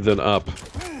LG, then up.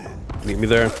 Meet me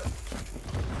there.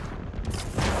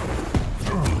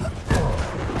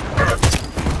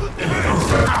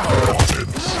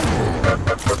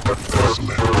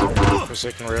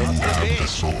 Forsaken rail. The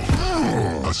soul.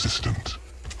 Assistant.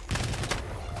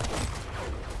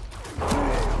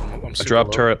 I'm I super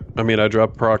dropped low. turret. I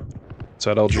dropped proc. It's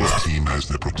at LG. Your team has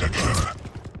the protection.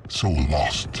 So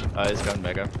lost. He's got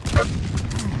mega.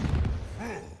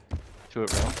 2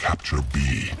 at rail. Capture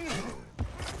B.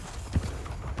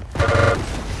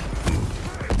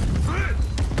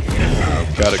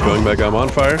 Got it, going back. I'm on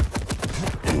fire.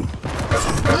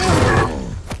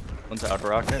 One's out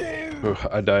rocket. Ugh,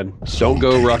 I died. Don't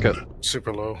go rocket.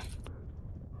 Super low.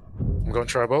 I'm going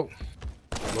tri-boat.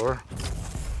 Lower.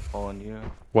 Following you.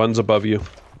 One's above you.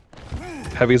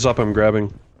 Heavy's up, I'm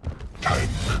grabbing.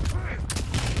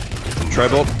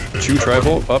 Tri-bolt. 2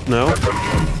 tri-bolt. Up now.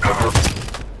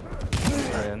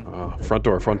 Ryan. Front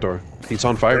door, front door. He's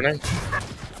on fire. Burning.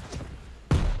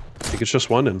 I think it's just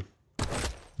one in.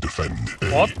 Defend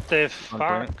A. What the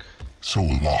fuck? So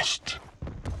lost.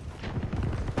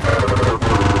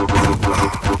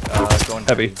 Going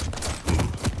Heavy.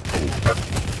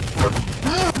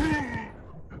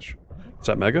 Is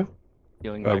that Mega?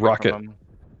 Healing mega rocket. from him.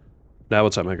 Now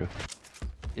it's at Mega.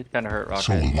 It kind of hurt rocket.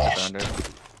 So He's lost. under.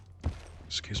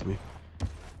 Excuse me.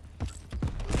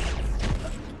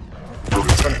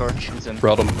 Front door. He's in.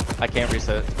 Relled him. I can't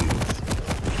reset.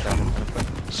 Down in front of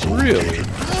him. So Really?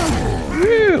 taken.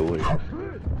 Really?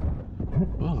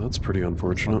 Oh, that's pretty On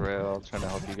unfortunate. rail, trying to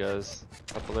help you guys.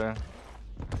 Couple there.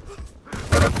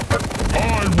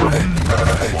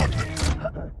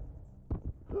 One.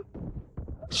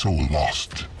 So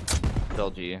lost. It's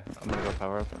LG. I'm gonna go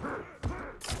power up.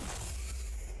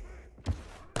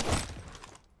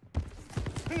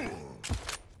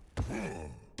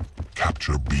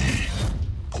 Capture B.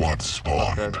 Quad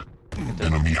spawn. Dead.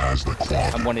 Enemy has the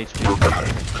quad. I'm 1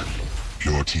 HP.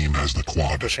 Your team has the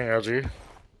quad. Pushing LG.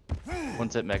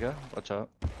 One's at mega. Watch out.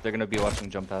 They're gonna be watching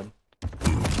jump pad.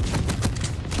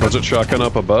 Was it shotgun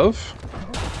up above?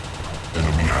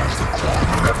 Enemy has the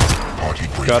quad. Party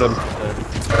breaker. Got him.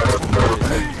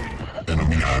 Dead.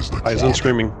 Enemy has the Ryzen quad.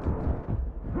 screaming.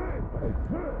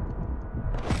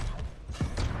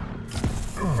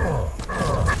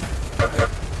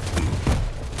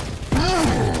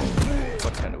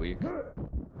 What's kind of weak?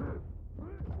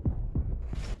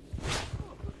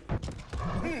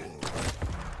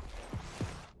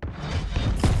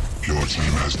 Your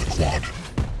team has the quad.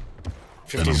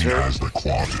 50's Enemy here. has the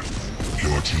quad.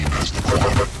 Your team has the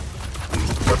quad.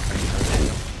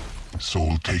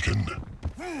 Soul taken.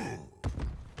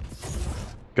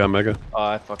 Got Mega. Oh,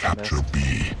 I fucking Capture missed.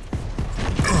 B.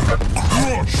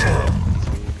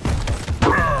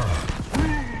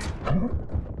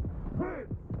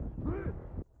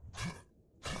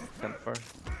 Kind of far.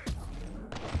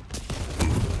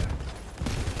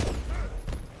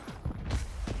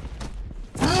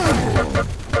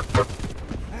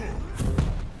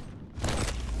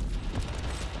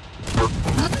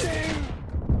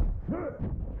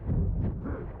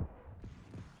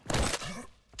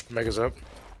 Mega's up.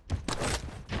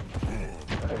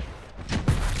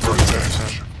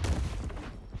 Revenge.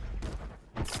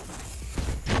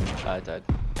 I died.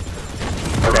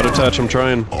 Got attach, I'm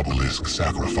trying. Obelisk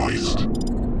sacrificed.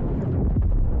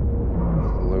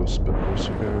 Low spit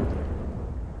also go.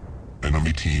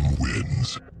 Enemy team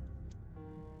wins.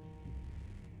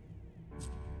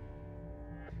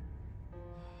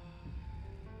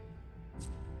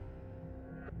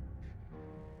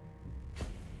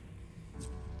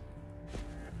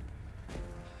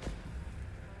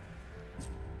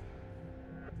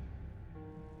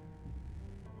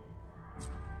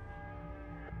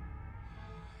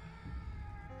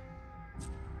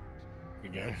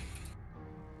 again.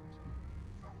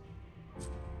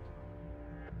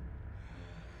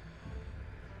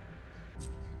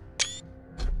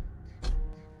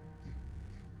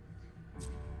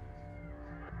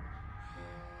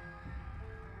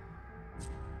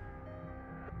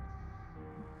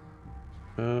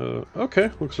 Okay,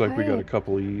 looks like we got a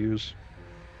couple of EUs.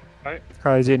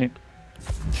 Hi, Ginny.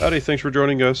 Howdy, thanks for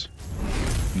joining, guys.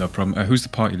 No problem. Who's the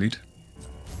party lead?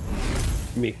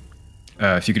 Me.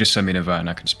 If you could just send me an invite and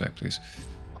I can spec, please.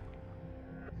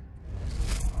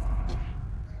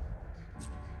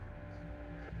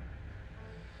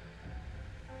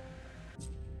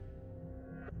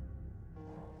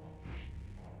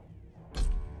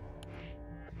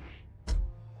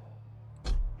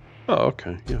 Oh,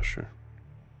 okay. Yeah, sure.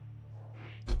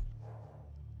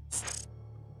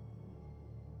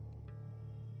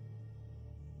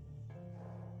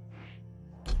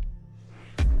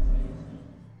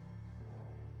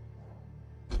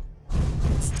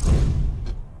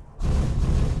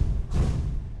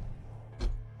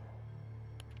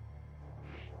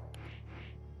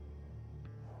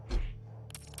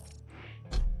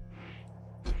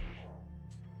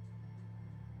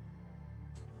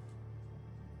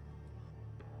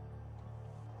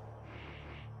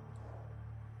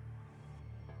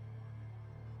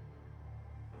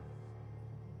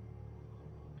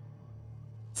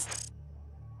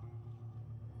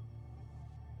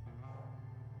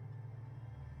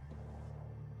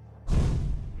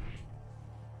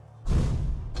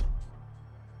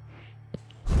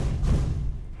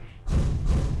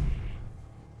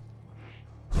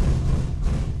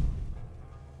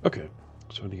 Okay,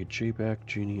 so I need JBack,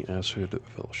 Genie, Acid,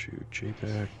 Fellowshoe,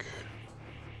 JBack.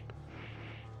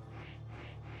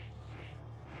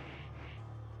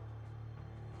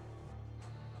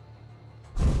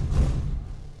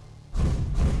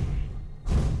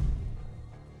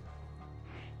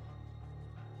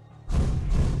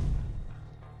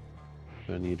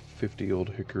 I need 50 Old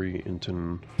Hickory,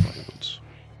 Inton, Violence.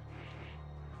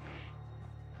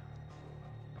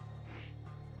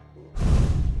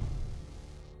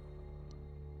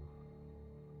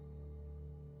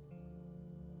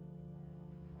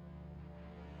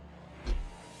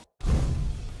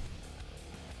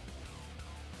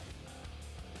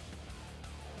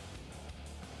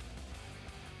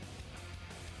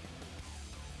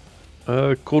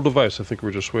 Cool device. I think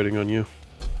we're just waiting on you.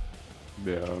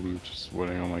 Yeah, I'm just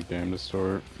waiting on my game to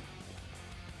start.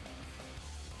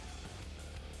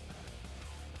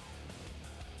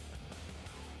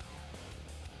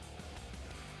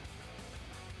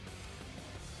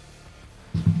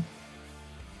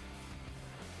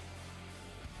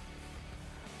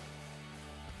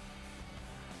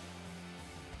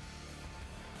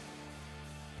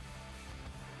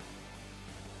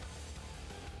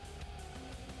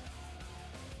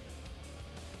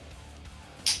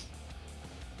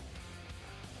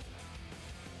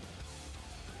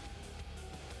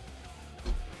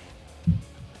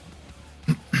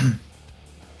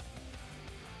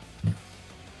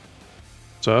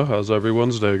 So, how's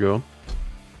everyone's day going?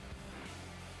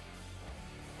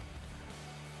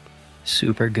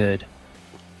 Super good.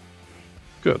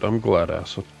 Good, I'm glad,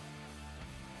 Acid.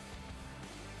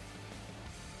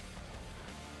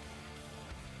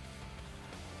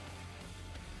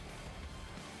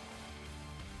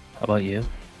 How about you?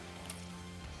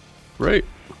 Great.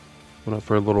 Went out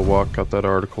for a little walk, got that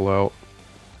article out.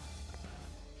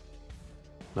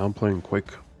 Now I'm playing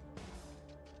Quake.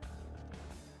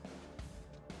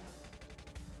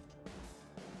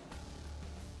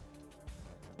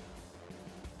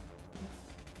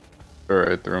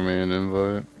 Alright, throw me an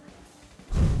invite.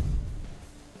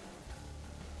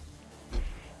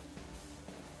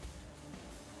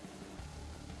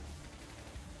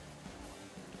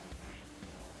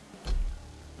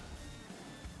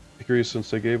 Agree, since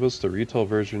they gave us the retail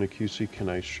version of QC, can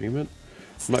I stream it?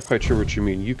 I'm not quite sure what you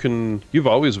mean. You've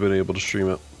always been able to stream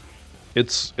it.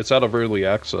 It's out of early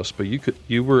access, but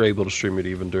you were able to stream it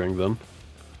even during then.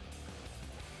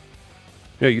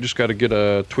 Yeah, you just got to get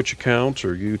a Twitch account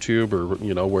or YouTube or,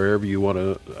 you know, wherever you want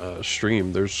to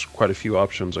stream. There's quite a few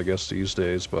options, I guess, these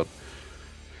days, but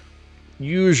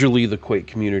usually the Quake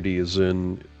community is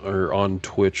on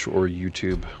Twitch or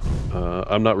YouTube.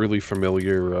 I'm not really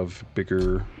familiar of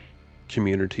bigger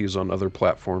communities on other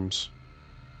platforms.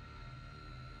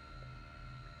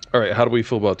 All right, how do we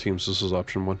feel about teams? This is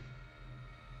option 1.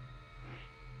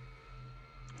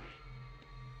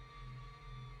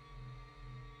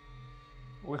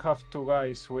 We have 2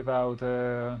 guys without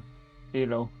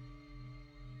Elo.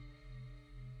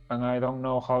 And I don't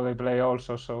know how they play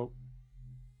also, so...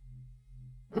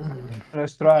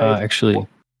 Let's try it. Actually,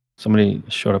 Somebody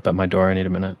showed up at my door. I need a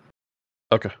minute.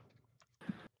 Okay.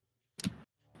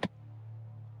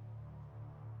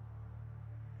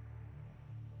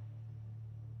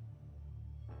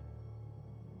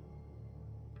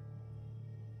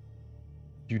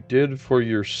 You did for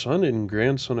your son and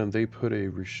grandson, and they put a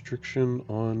restriction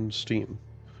on Steam.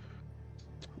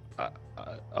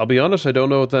 I'll be honest, I don't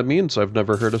know what that means. I've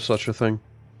never heard of such a thing.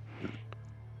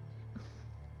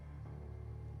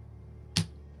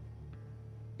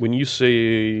 When you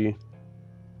say...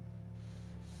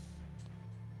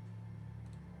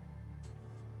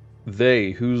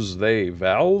 they, who's they?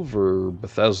 Valve or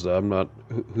Bethesda? I'm not...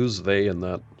 Who's they in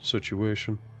that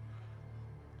situation?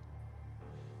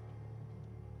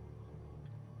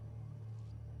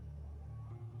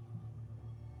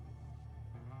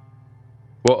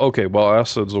 Well, okay, well,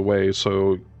 Acid's away,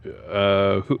 so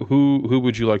who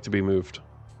would you like to be moved?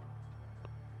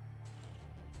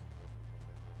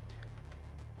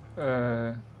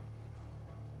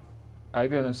 I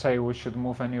didn't say we should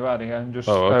move anybody. I'm just.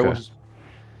 Oh, okay.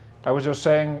 I was just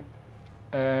saying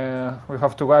we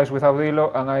have two guys without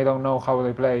Dilo, and I don't know how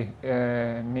they play.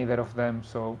 Neither of them,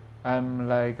 so I'm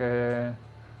like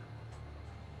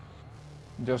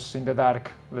just in the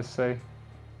dark, let's say.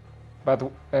 But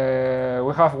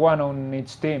we have one on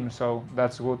each team, so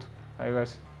that's good, I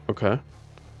guess. Okay.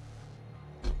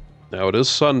 Now it is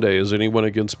Sunday. Is anyone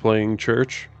against playing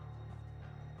church?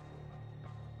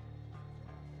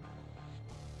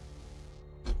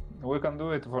 We can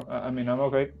do it. I mean, I'm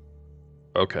okay.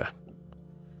 Okay.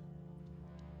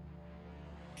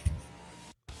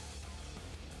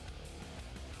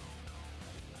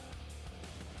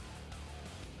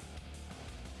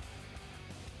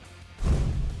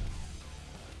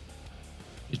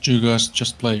 Did you guys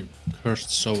just play Cursed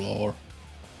Soul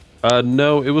or?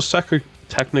 No, it was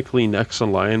technically next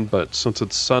in line, but since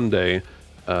it's Sunday,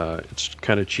 it's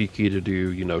kind of cheeky to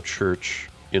do, you know, church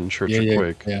of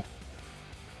Quake. Yeah.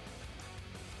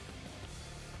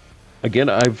 Again,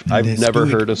 I've never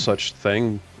heard of such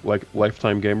thing like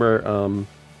Lifetime Gamer.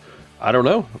 I don't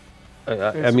know.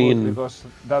 I mean, because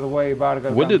that way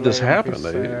when did this happen?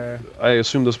 I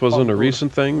assume this wasn't a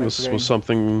recent thing. This was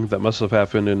something that must have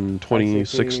happened in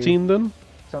 2016 then?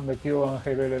 It's on the queue and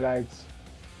he really likes.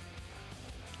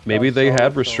 Maybe they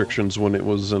had restrictions when it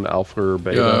was in alpha or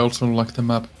beta. Yeah, I also like the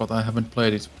map, but I haven't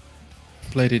played it.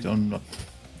 Played it on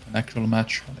an actual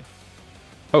match.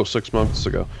 Oh, 6 months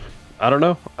ago. I don't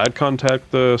know. I'd contact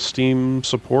the Steam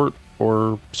support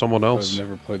or someone else. I've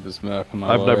never played this map in my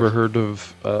life. I've never heard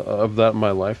of that in my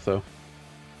life, though.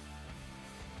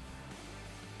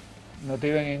 Not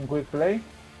even in quick play?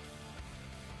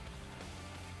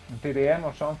 In TDM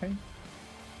or something?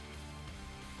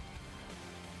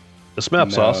 This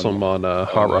map's awesome on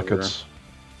Hot Rockets.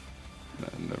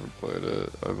 I never played it.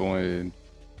 I've only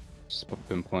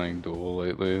been playing Duel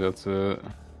lately, that's it.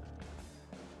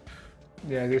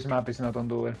 Yeah, this map is not on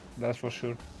Duel, that's for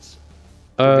sure.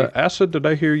 Acid, did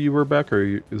I hear you were back,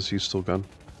 or is he still gone?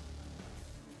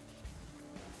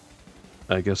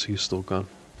 I guess he's still gone.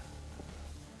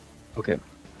 Okay,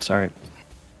 sorry.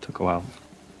 Took a while.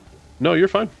 No, you're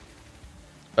fine.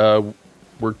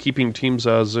 We're keeping teams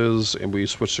as is, and we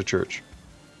switched to church.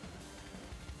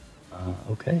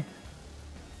 Okay.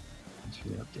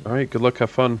 All right, good luck,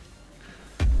 have fun.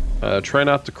 Try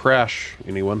not to crash,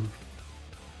 anyone.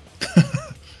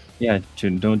 Yeah,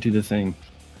 don't do the thing.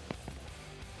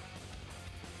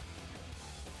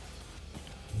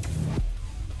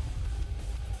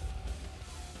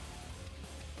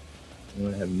 You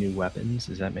want to have new weapons?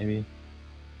 Is that maybe?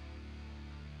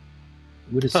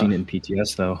 Would have seen it in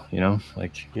PTS though, you know,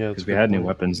 like because we had new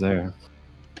weapons there.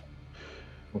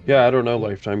 Yeah, I don't know,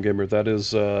 Lifetime Gamer. That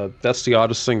is that's the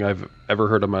oddest thing I've ever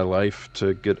heard in my life,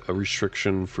 to get a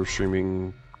restriction for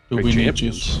streaming. Do we need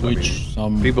to switch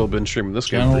some people have been streaming this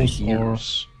game for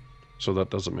years, so that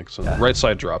doesn't make sense. Right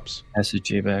side drops.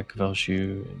 SG back,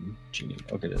 Velshu, and Genie.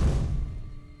 Okay.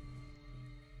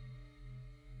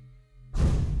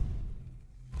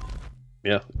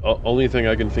 Yeah, only thing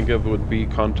I can think of would be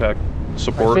contact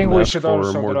support and ask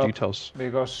for more details.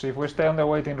 Because if we stay on the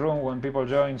waiting room when people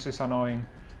join, it's annoying.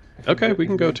 Okay, we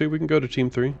can go to team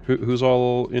 3. Who's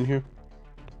all in here?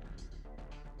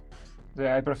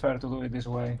 Yeah, I prefer to do it this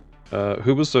way.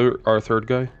 Who was our third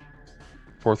guy?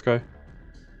 Fourth guy?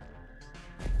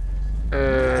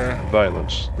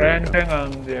 Violence.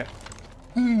 And yeah.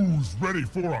 Who's ready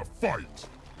for a fight?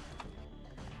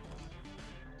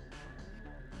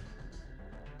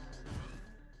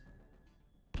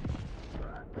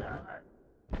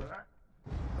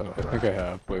 I think I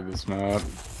have played this map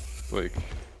like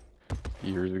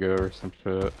years ago or some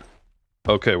shit.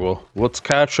 Okay, well, let's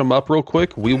catch them up real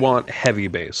quick. We want heavy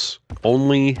base.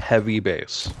 Only heavy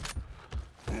base.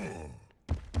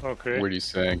 Okay. What are you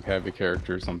saying? Heavy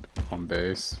characters on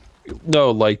base?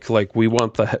 No, like we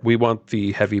want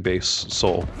the heavy base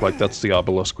soul. Like that's the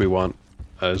obelisk we want.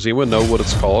 Does anyone know what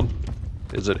it's called?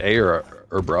 Is it A or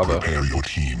Bravo? Prepare your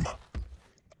team.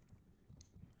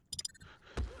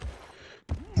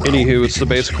 Anywho, it's the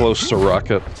base close to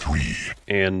Rocket. 3,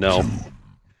 and Nell. 2,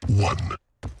 1.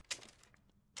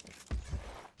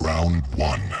 Round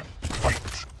 1.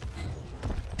 Fight.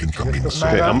 Incoming.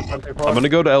 Okay, I'm gonna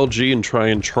go to LG and try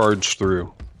and charge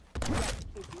through.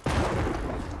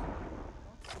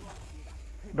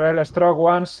 Rel stroke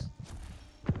once.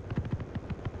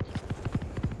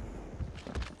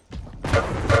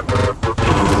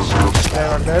 They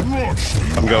are dead.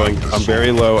 I'm going. I'm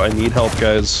very low. I need help,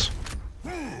 guys.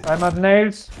 I'm at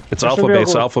nails. It's alpha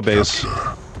base, alpha base.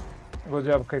 Good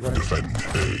job,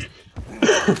 QuakeCon.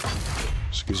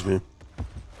 Excuse me.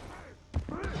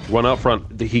 One out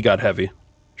front. He got heavy.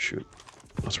 Shoot.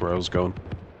 That's where I was going.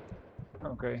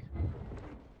 Okay.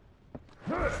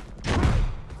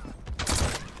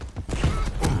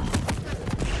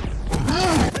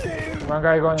 One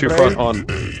guy going 2 rail. front on.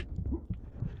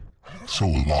 So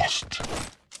lost.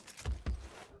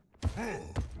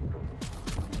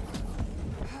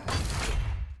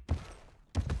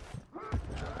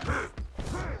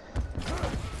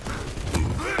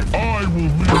 I will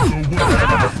lead the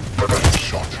way.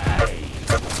 Shot.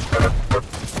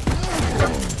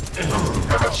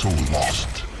 So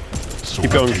lost. So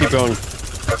Keep going, keep going.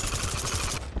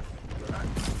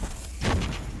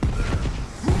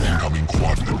 Incoming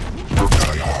quad.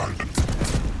 Die hard.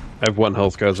 I have 1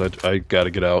 health, guys. I gotta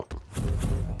get out.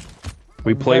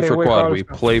 We play Very for weak quad. also. We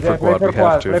play Yeah, for quad. We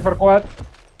have Play to. for quad.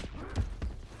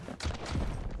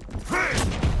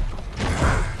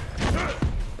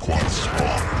 Quad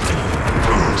spawn.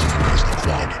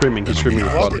 Screaming, he's screaming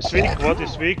with Quad quad. is weak, quad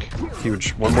is weak.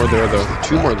 Huge. 1 more there, though.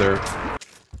 2 more there.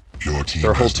 Your team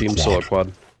Their whole has the team's still at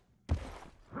quad.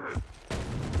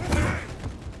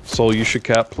 Soul, you should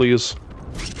cap, please.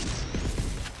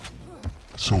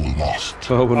 So lost.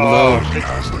 Oh no. He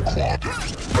has the quad.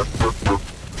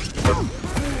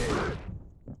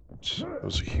 That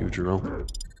was a huge roll.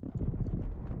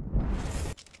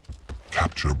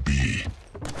 Capture B.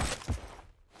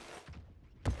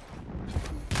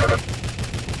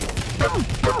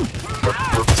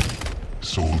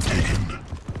 Soul taken.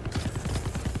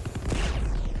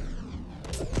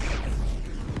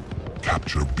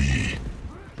 Capture B.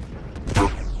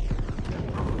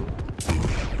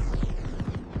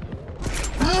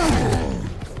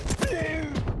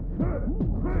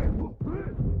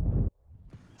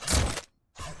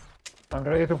 I'm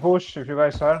ready to push if you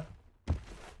guys are.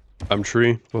 I'm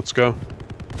tree. Let's go.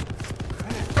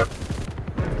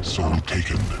 Soul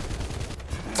taken.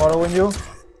 Following you.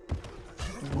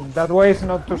 That way is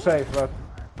not too safe, but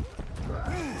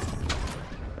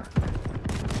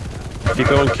Keep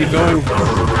going, keep going.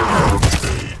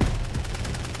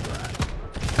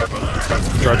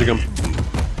 Charging him.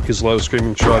 He's low,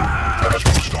 screaming shrug.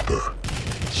 Showstopper.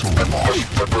 Soul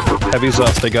lost. Heavy's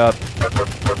up, they got.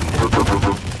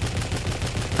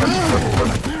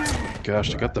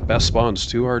 Gosh, they got the best spawns,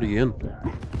 2 already in.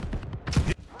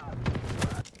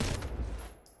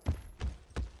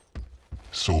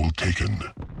 Soul taken.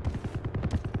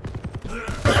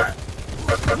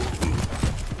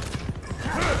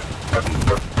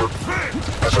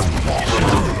 Soul lost.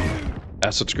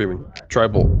 Acid screaming.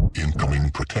 Tribal. Incoming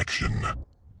protection.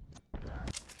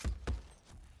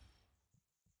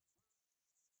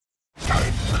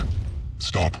 Time.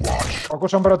 Stopwatch.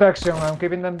 focus on protection. I'm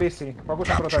keeping them busy. Focus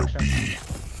on Capture protection. B.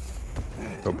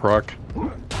 Go proc.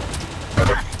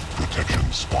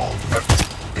 Protection spawn.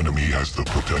 Enemy has the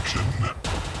protection.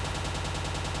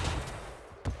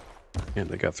 And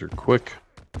they got through quick.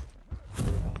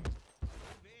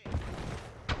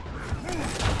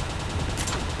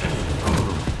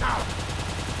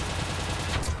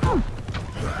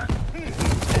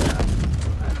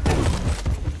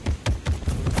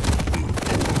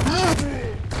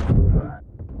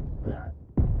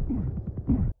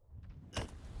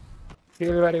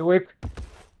 Still very weak.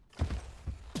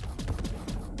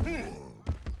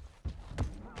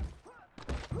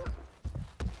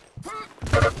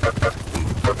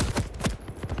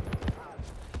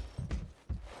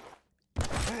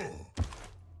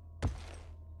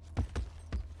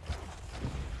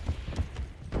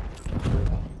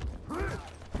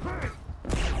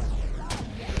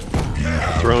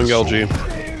 Throwing LG.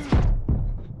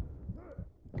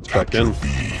 It's back in.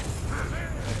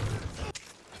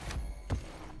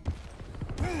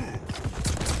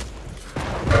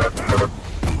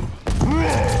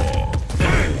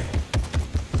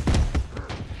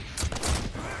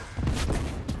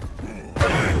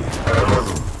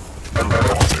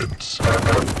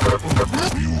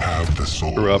 the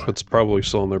soul. Grew up, it's probably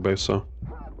still in their base, so.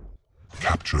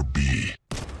 Capture B.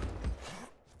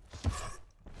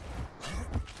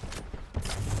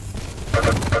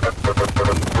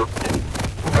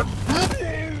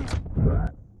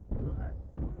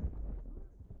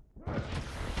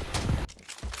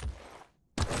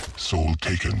 Soul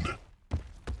taken.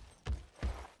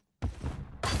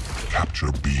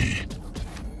 Capture B.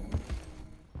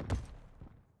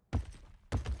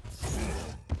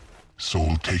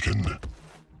 Soul taken.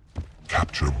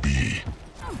 Capture B.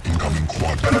 Incoming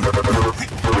quad.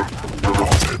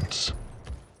 Offense.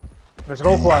 Let's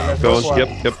go quad, let's go quad.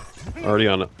 Yep. Already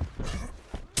on it.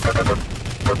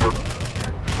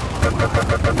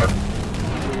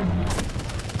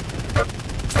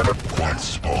 Quad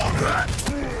spawn.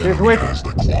 He's weak. Has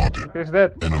the quad. He's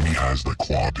dead. Enemy has the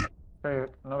quad.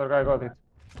 Okay, another guy got it.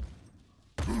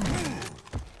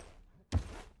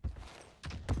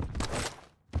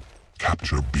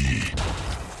 Capture B.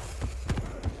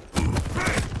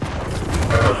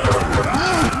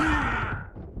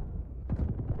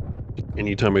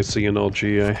 Anytime I see an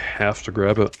LG, I have to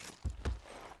grab it.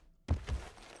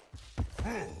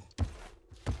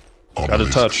 Got a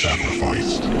touch.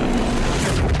 Sacrificed.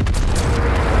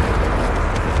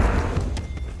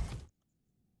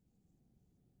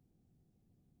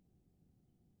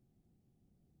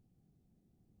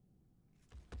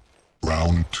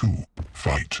 Round 2.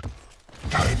 Fight.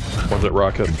 Time. Was it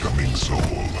rocket? Incoming soul.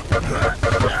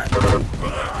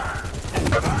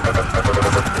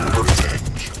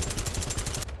 Revenge.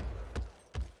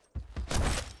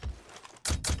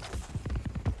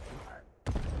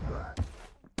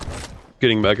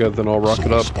 Getting mega, then I'll rock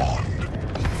it up. Spawned.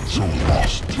 Soul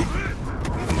lost.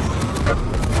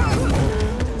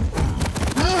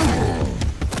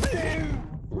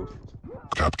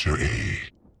 Capture A.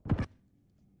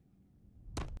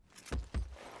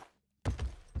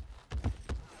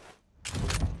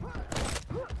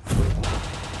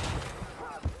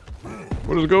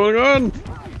 What is going on?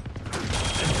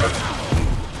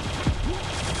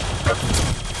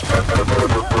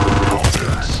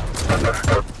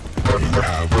 You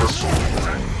have the soul.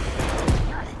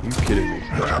 You kidding me?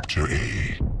 Capture A.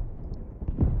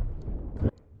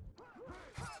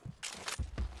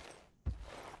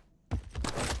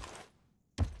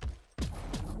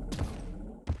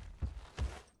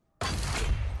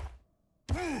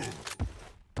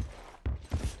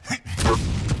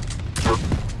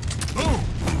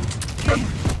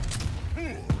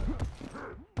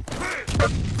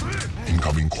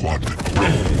 Incoming quad.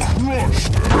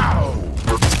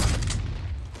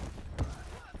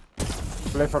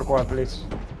 Play for quad, please.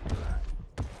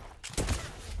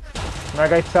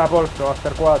 Mega is up also after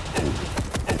quad.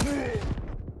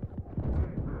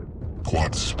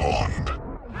 Quad spawned.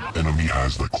 Enemy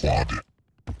has the quad.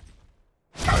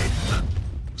 Time.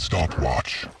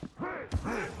 Stopwatch.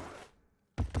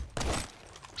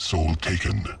 Soul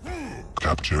taken.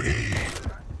 Capture A.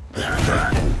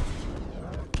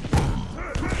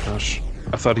 Gosh,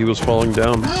 I thought he was falling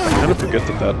down. I kind of forget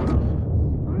that that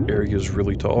area is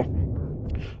really tall.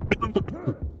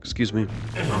 Excuse me.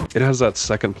 It has that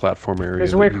second platform area.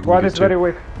 It's weak, quad is very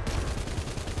weak.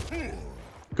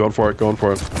 Going for it, going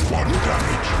for it. Quad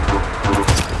damage.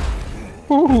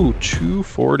 Ooh,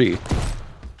 240.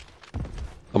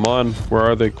 Come on, where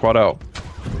are they? Quad out.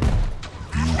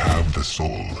 You have the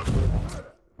soul.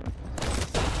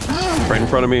 Right in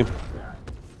front of me.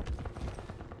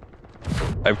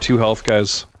 I have 2 health,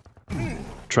 guys.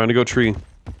 Trying to go tree.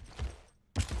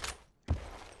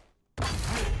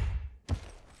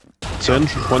 It's in.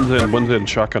 One's in.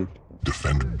 Shotgun.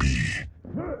 Defend B.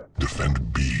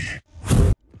 Defend B.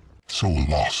 Soul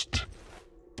lost.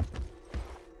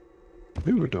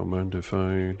 Ooh, don't mind if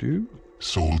I do.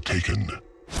 Soul taken.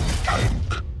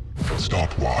 Tank.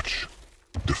 Stopwatch.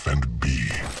 Defend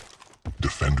B.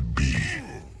 Defend B.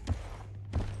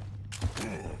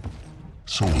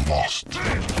 Soul lost.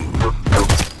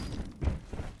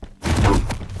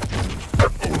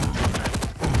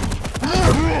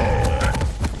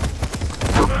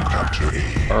 Capture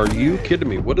A. Are you kidding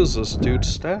me? What is this dude's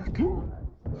stack?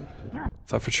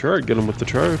 Thought for sure I'd get him with the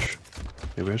charge.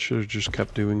 Maybe I should have just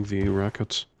kept doing the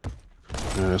rockets.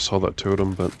 Yeah, I saw that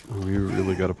totem, but we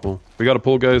really gotta pull. We gotta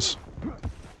pull, guys.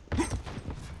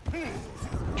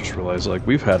 Just realized, like,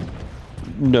 we've had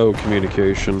no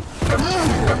communication.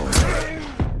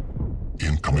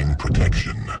 Incoming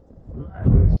protection.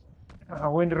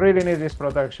 We really need this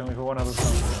protection if we want to do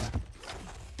something.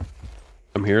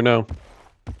 I'm here now.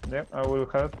 Yep, I will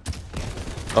help.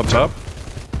 Up top.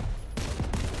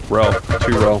 Rel.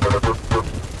 2 rel.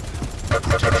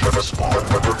 Protection spawn.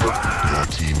 Your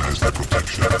team has the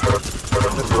protection.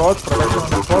 Let's go spot, protection on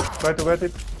the spot, try to get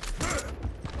it.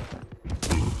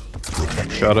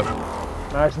 Shot it.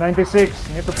 Nice, 96.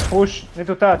 Need to push, need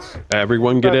to touch.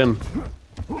 Everyone get in.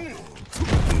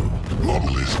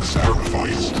 Obelisk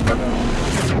sacrificed.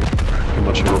 Too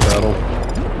much of a battle.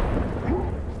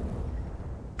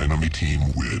 Enemy team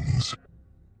wins.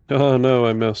 Oh no,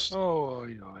 I missed. Oh,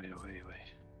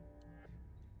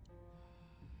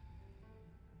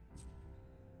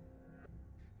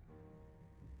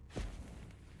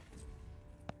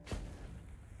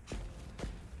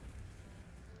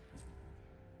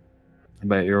 I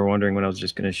bet you were wondering when I was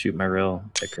just gonna shoot my rail,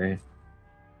 Hickory.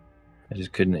 I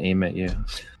just couldn't aim at you.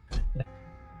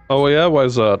 Oh yeah, why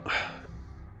is that?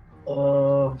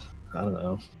 Oh, I don't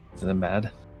know. Is it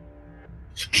bad?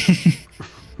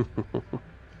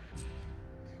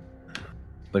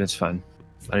 But it's fun.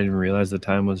 I didn't realize the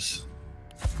time was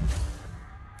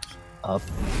up.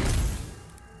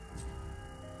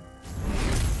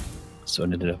 So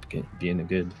it ended up being a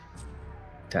good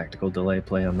tactical delay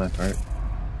play on my part.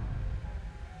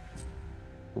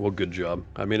 Well, good job.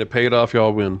 I mean, it paid off.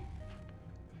 Y'all win.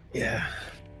 Yeah.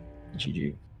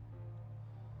 GG.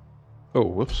 Oh,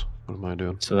 whoops. What am I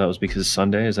doing? So that was because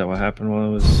Sunday? Is that what happened while I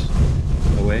was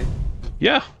away?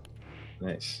 Yeah.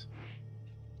 Nice.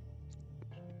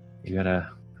 You gotta,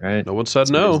 right? No one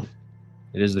said no.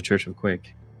 It is the Church of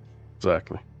Quake.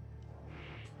 Exactly.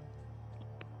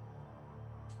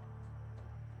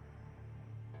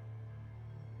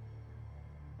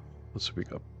 Let's see, we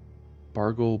got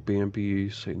Bargle, Bambi,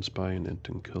 Satan Spy, and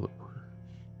Enton Killer.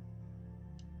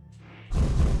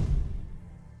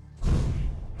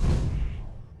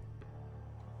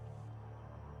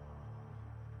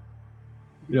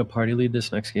 You gonna party lead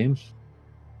this next game?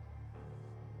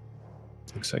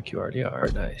 Looks like you already are.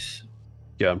 Nice.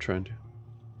 Yeah, I'm trying to.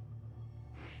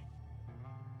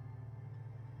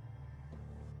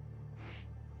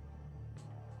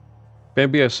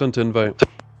 Bambi, I sent invite.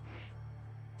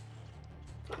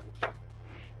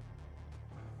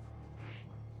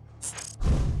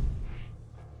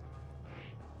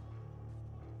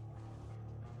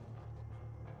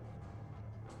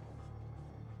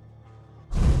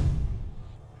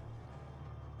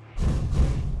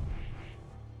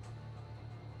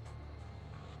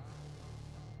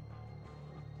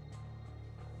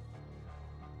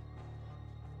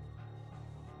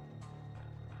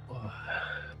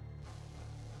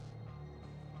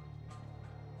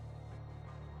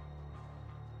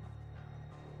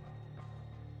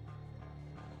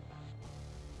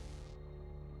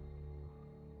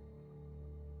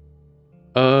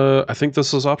 I think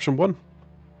this is option 1.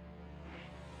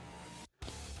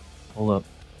 Hold up.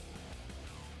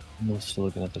 I'm still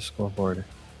looking at the scoreboard.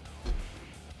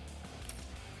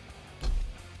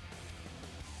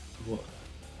 What?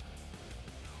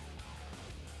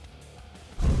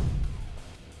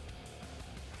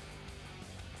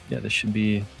 Yeah, this should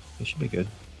be good.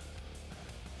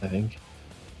 I think.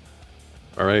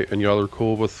 All right, and y'all are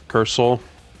cool with Curse Soul?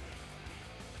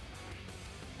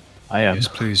 I am. Yes,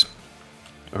 please.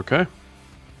 Okay.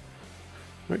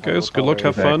 All right, guys. Good luck.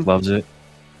 Have fun. Loves it.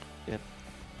 Yep.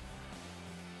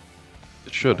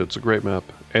 It should. It's a great map,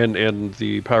 and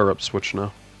the power-up switch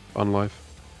now on live.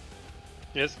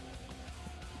 Yes.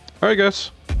 All right,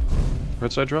 guys.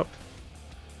 Right side drop.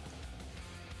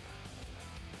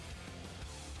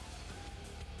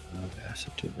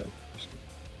 Acid too bad.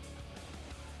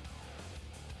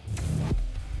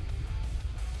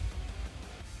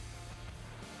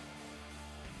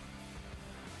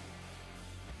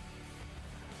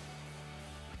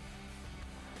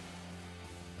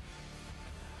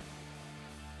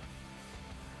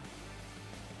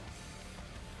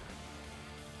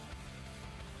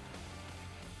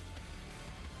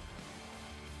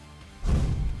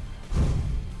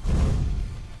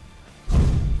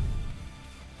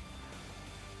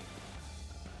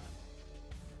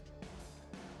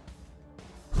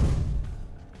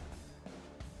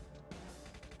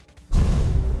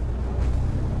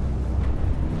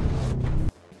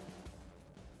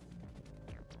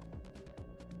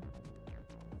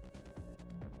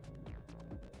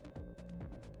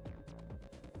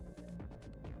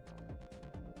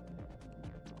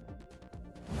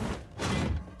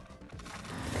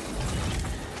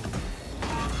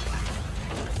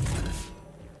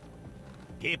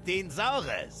 Gebt ihn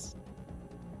Saures!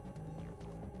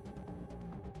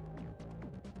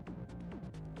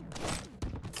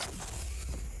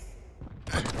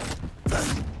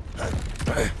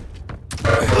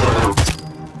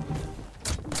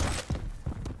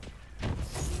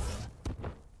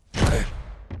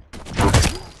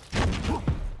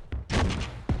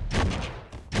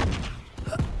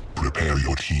 Prepare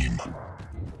your team.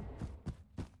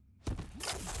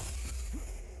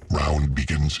 Round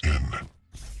begins in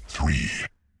 3,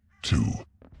 2,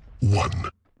 1.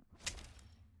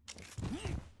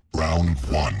 Round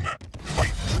 1.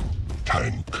 Fight.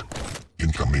 Tank.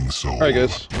 Incoming soul. Alright,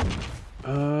 guys.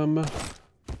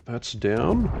 That's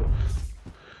down.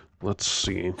 Let's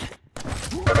see.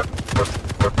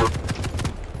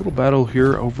 Little battle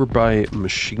here over by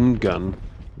Machine Gun.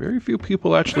 Very few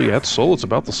people actually at Soul. It's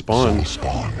about to spawn.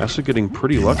 Actually getting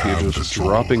pretty lucky, just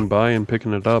dropping by and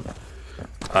picking it up.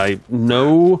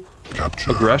 No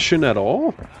aggression at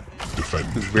all.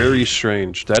 Very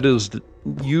strange. That is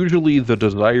usually the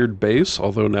desired base,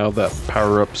 although now that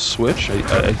power-up switch,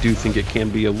 I do think it can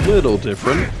be a little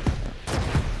different.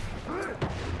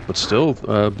 But still,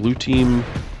 blue team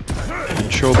didn't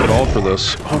show up at all for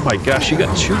this. Oh my gosh, you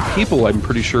got 2 people, I'm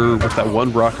pretty sure, with that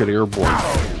 1 rocket airborne.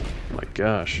 Oh my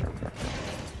gosh.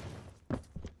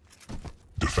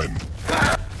 Defend.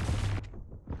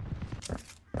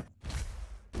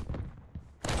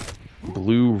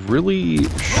 Blue really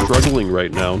struggling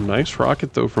right now. Nice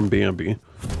rocket though from Bambi.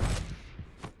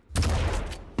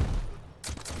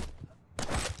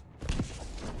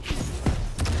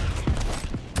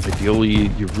 Ideally,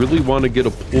 you really want to get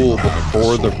a pull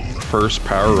before the first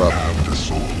power-up.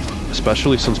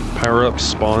 Especially since power-ups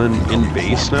spawn in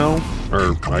base now.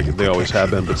 Or, they always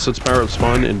have been, but since power-ups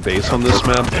spawn in base on this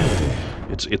map,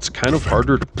 it's kind of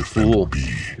harder to pull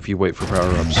if you wait for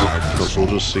power-ups. But we'll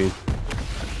just see.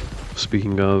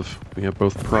 Speaking of, we have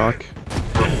both Proc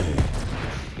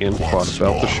and Quad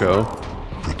about the show.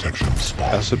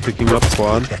 Acid picking up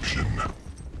Quad. Switch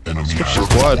to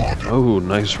Quad. Oh,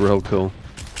 nice rail kill.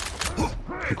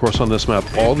 Of course, on this map,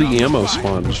 all the ammo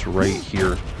spawns right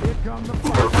here.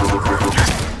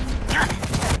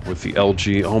 With the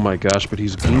LG. Oh my gosh, but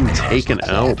he's being taken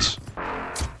out.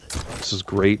 This is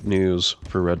great news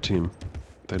for Red Team.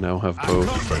 They now have both.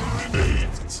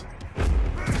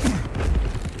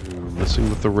 Missing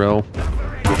with the rel.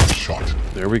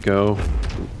 There we go.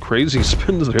 Crazy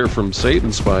spins there from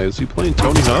Satan Spy. Is he playing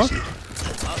Tony Hawk?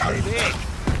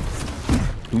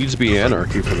 He needs to be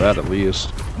Anarchy for that at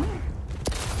least.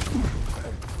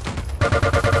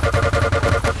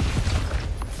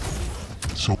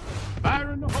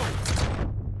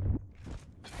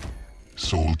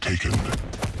 Soul taken.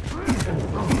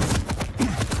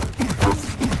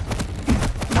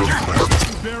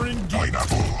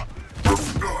 Pineapple.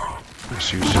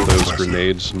 Just using those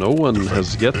grenades. No one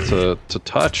has yet to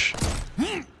touch.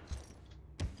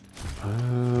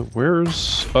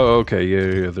 Where's... Oh, okay,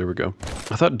 yeah, there we go.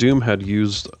 I thought Doom had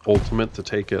used ultimate to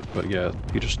take it, but yeah,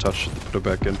 he just touched it to put it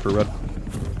back in for red.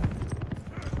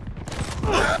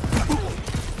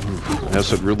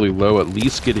 Acid really low, at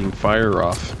least getting fire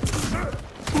off.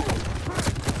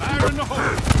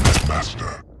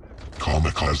 Master.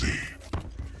 Kamikaze.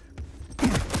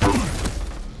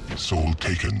 Soul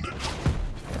taken.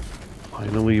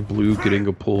 Finally, blue getting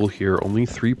a pull here. Only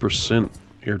 3%.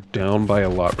 You're down by a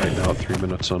lot right now at 3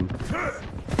 minutes on.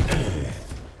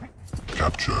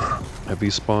 Capture.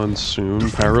 Heavy spawn soon.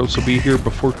 Pyros will be here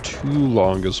before too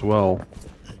long as well.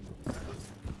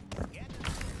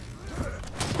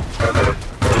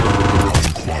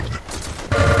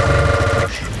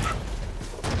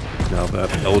 Now that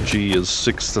LG is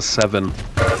 6 to 7.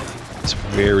 It's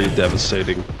very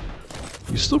devastating.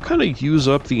 You still kind of use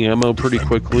up the ammo pretty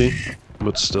quickly,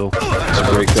 but still, it's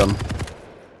a great gun.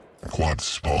 Quad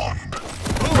spawned.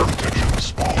 Protection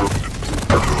spawned.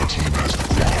 Your team has the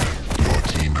quad. Your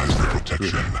team has the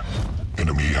protection.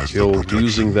 Enemy has Still the protection.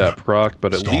 losing that proc,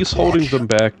 but at least holding them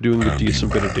back, doing a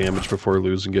decent bit of damage before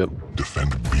losing it.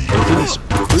 He's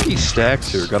pretty stacked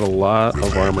here, got a lot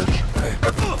of armor.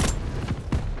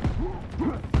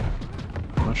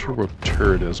 I'm not sure what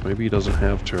turret is. Maybe he doesn't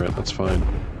have turret, that's fine.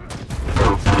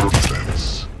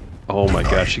 Oh my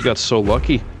gosh, he got so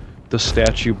lucky. The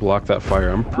statue blocked that fire.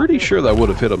 I'm pretty sure that would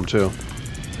have hit him too.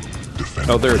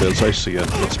 Oh, there it is. I see it.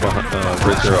 It's behind,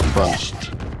 right there up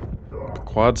front.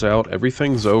 Quad's out.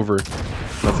 Everything's over.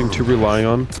 Nothing to rely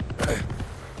on.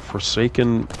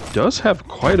 Forsaken does have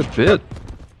quite a bit.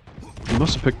 He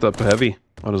must have picked up heavy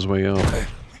on his way out.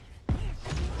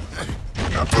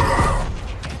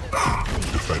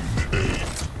 Defend A.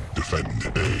 Defend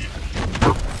A.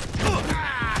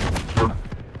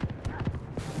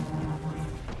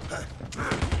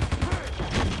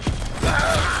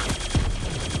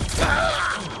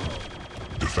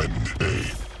 Defend A.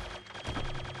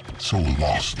 So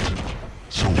lost.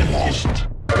 So lost.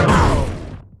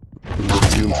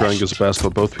 Doom trying his best,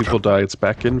 but both people die. It's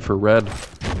back in for red.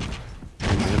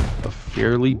 A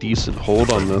fairly decent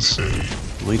hold on this.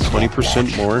 Only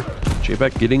 20% more.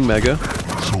 J-Back getting mega.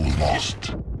 So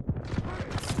lost.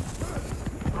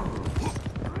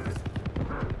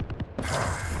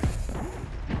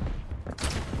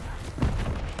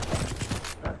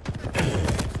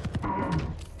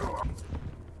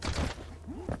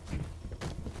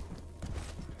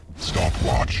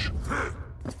 Stopwatch.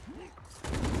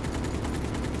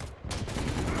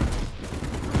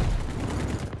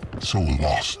 Soul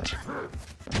lost.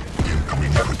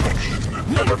 Incoming protection.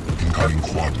 Incoming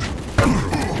quad.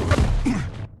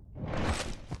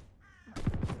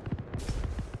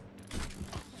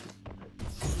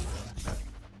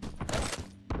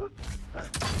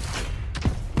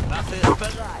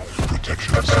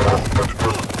 Protection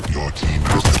spawned. Your team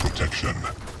has the protection.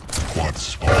 Quad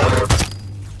spawned.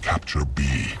 Capture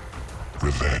B.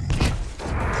 Revenge.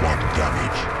 Quad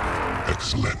damage.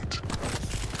 Excellent.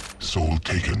 Soul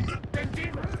taken.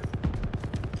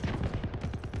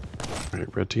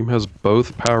 Alright, red team has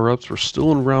both power-ups. We're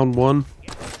still in round 1.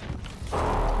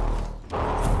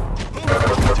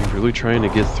 They're really trying to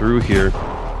get through here.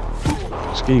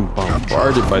 He's getting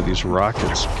bombarded by these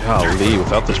rockets. Golly,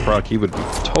 without this proc, he would be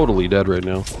totally dead right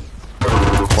now.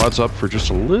 Quad's up for just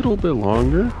a little bit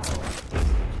longer.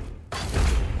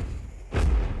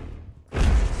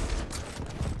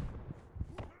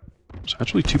 There's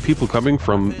actually 2 people coming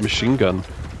from machine gun.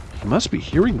 He must be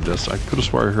hearing this. I could have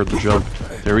swore I heard the jump.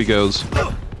 There he goes.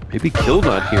 Maybe Kill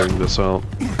not hearing this out.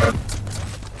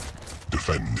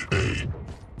 Defend A.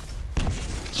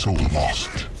 Soul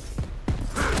lost.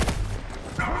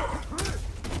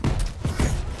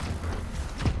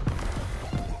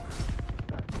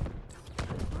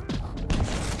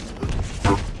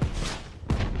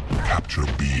 Capture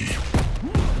B.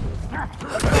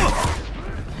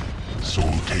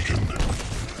 Soul taken.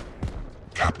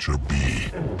 Capture B.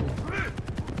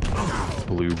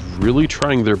 Blue really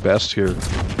trying their best here.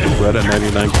 Red at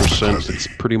 99%. It's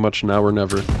pretty much now or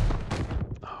never.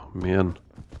 Oh, man.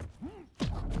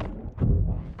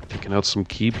 Taking out some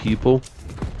key people.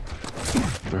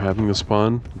 They're having a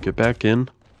spawn. Get back in.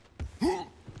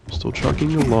 Still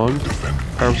chugging along.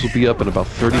 Powers will be up in about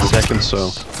 30 seconds,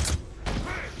 so.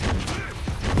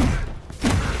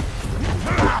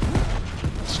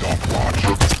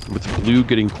 With blue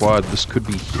getting quad, this could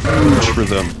be huge for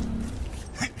them.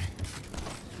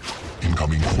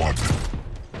 Incoming quad.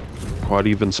 Quad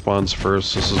even spawns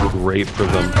first. This is great for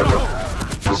them.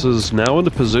 This is now in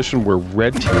a position where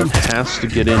red team has to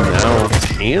get in now,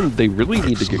 and they really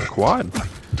need to get quad.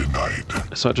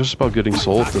 It's not just about getting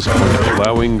soul at this point.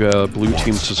 Allowing blue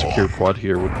teams to secure quad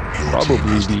here would probably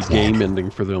be game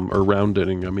ending for them, or round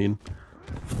ending, I mean.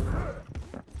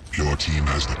 Your team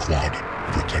has the quad.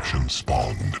 Protection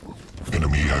spawned.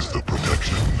 Enemy has the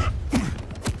protection.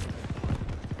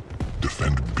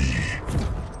 Defend B.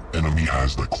 Enemy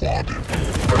has the quad.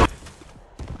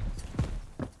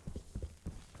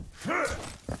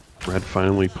 Red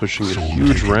finally pushing a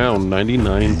huge round,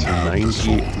 99 to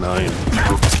 99.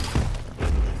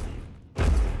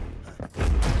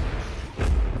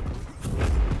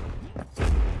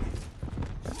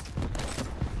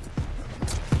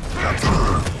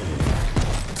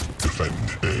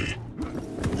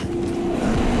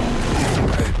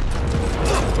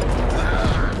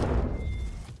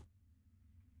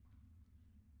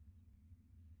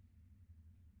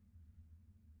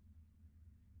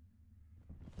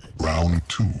 Round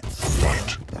 2,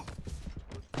 fight.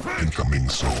 Incoming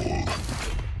soul.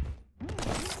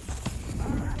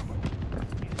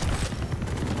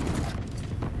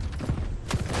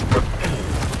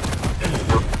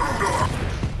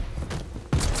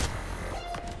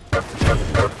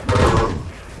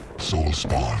 Soul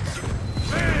spawned.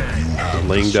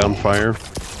 Laying down fire.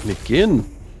 And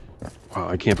again, wow,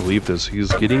 I can't believe this.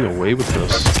 He's getting away with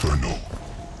this.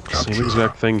 Same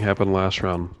exact thing happened last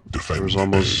round. There was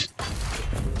almost...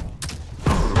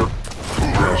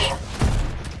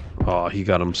 Oh, he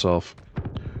got himself.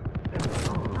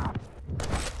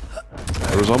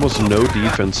 There was almost no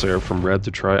defense there from red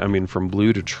to try, from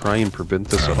blue to try and prevent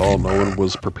this at all. No one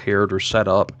was prepared or set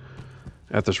up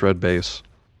at this red base.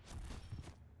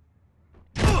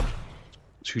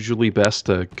 It's usually best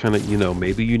to kind of,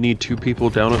 maybe you need 2 people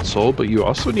down at soul, but you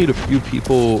also need a few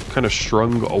people kind of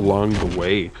strung along the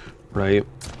way, right?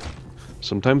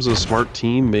 Sometimes a smart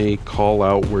team may call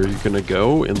out where you're going to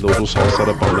go, and they'll just all set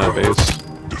up on that base.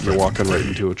 You're walking right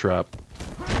into a trap.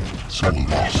 Soul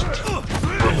lost.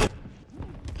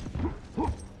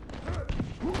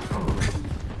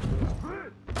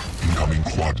 Incoming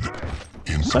quad.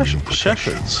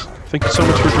 Sessions, thank you so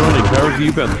much for joining. How have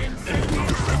you been?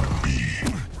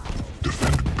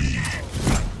 Defend B.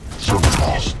 Soul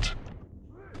lost.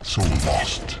 Soul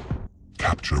lost.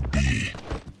 Capture B.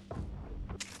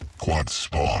 Quad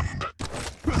spawned.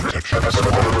 Protection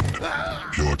spawned.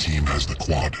 Your team has the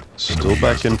quad. Still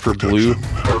back in for blue.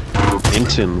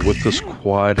 Hinton with this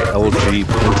quad LG.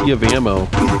 Plenty of ammo.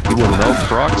 He will melt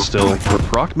Proc still. But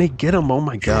Proc may get him. Oh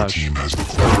my gosh. Your team has the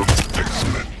quad.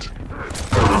 Excellent.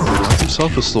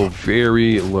 himself is still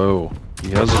very low.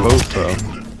 He has both though.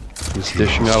 He's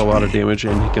dishing out a lot of damage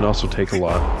and he can also take a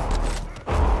lot.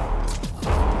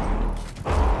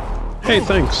 Hey,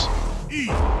 thanks.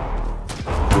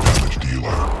 Damage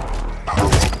dealer. Power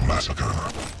up massacre.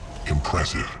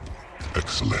 Impressive.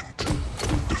 Excellent.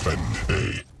 Defend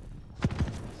A.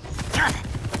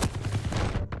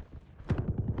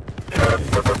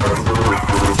 Defend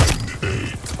A.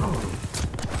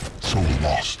 Soul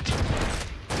lost.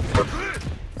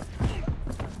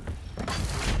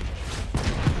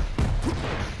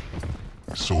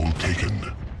 Soul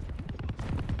taken.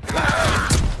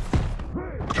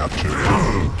 Capture.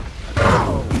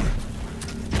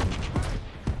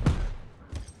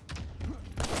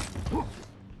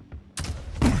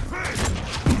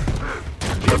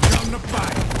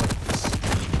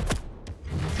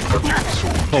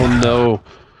 Oh no.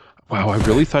 Wow, I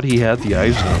really thought he had the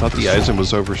Eisen. I thought the Eisen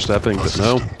was overstepping, but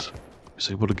no.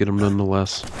 He's able to get him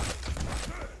nonetheless.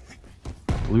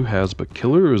 Blue has, but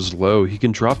Killer is low. He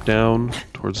can drop down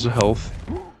towards the health.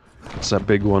 It's that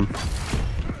big one.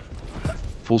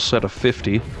 Full set of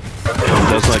 50. And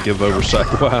does not give oversight.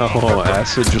 Wow,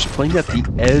 Acid just playing at the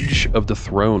edge of the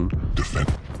throne.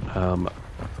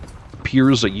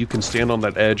 Appears that you can stand on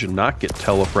that edge and not get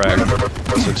telefragged.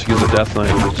 Since he's a Death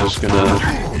Knight, he's just gonna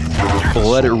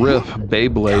let it rip.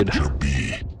 Beyblade.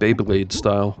 Beyblade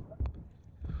style.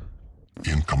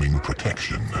 Incoming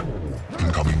protection.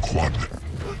 Incoming quad.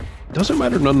 Doesn't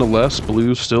matter nonetheless.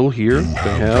 Blue's still here.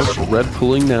 They have red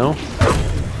pulling now.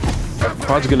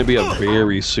 Quad's gonna be up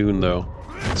very soon though.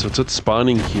 Since it's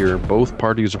spawning here, both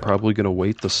parties are probably gonna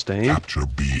wait to stay to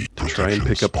try and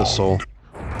pick up the soul.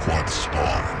 Quad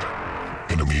spawned.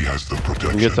 Enemy has the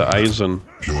protection. And get the Eisen,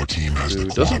 Your team has who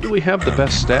the doesn't really have the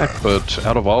best stack, but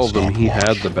out of all of them, he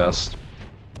had the best.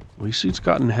 At least he's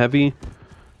gotten heavy.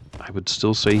 I would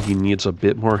still say he needs a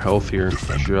bit more health here,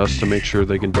 just to make sure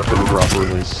they can defend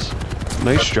properly.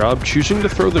 Nice job choosing to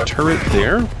throw the turret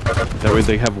there. That way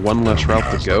they have one less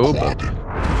route to go, but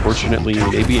unfortunately,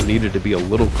 maybe it needed to be a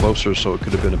little closer so it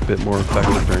could have been a bit more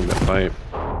effective during that fight.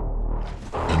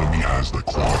 Enemy has the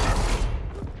quad.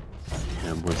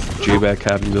 And with J-Back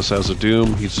having this as a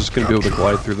Doom, he's just going to be able to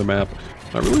glide through the map.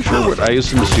 Not really sure what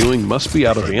Eisen's doing. Must be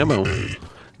out of ammo.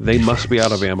 They must be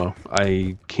out of ammo.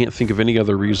 I can't think of any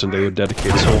other reason they would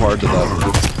dedicate so hard to that.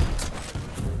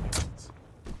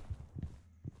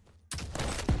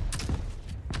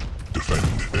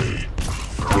 Defend A.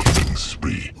 Killing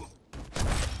spree.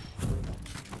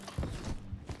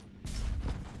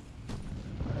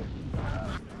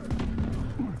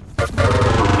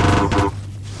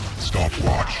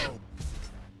 Stopwatch.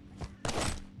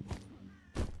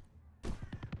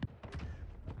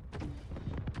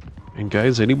 And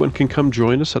guys, anyone can come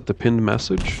join us at the pinned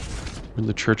message. In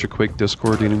the Church of Quake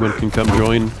Discord, anyone can come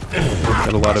join.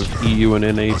 Got a lot of EU and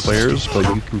NA players, but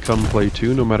you can come play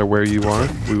too, no matter where you are.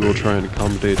 We will try and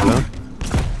accommodate that.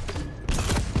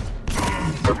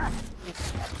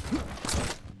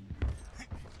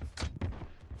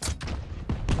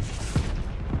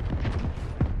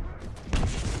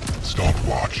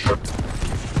 Stopwatch.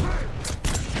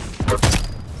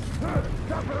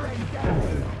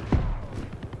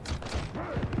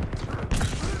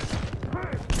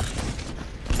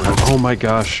 Oh my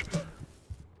gosh.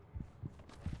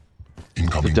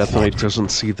 The Death Knight doesn't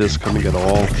see this coming at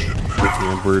all.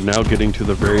 And we're now getting to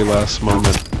the very last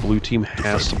moment. Blue team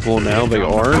has to pull now. They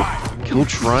are. Kill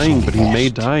trying, but he may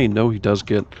die. No, he does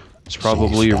get... It's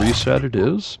probably a reset. It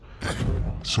is.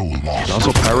 And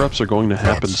also, power-ups are going to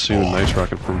happen soon. Nice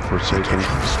rocket from Forsaken.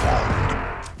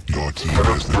 Your team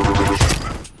has the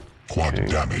protection. Quad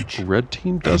damage. Red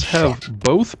team does have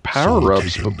both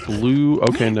power-ups, but blue...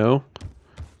 Okay, no.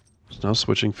 He's now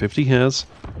switching. 50 has.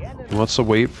 He wants to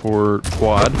wait for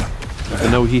quad.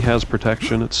 Even though he has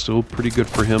protection, it's still pretty good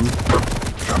for him.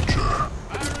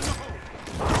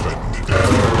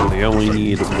 They only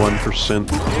need 1%.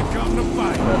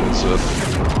 That is it.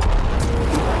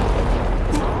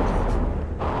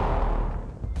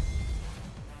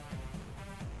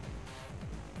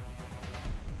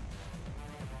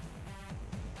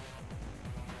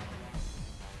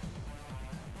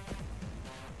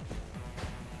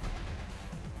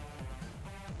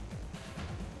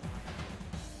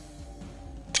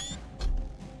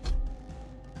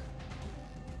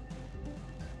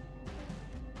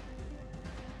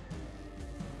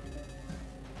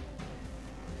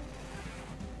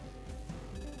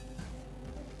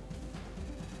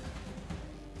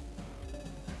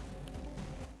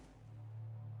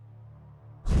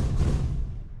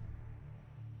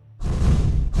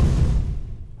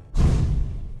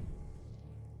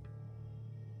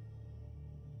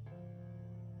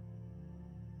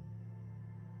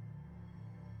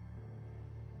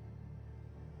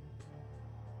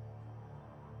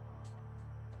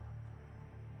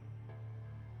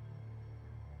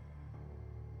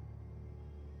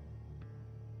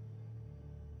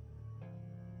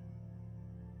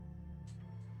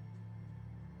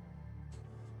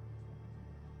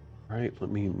 Alright, let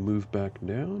me move back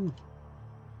down.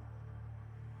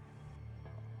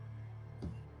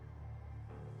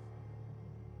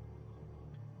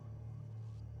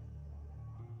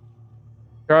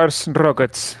 Cars,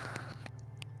 rockets.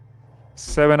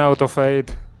 7 out of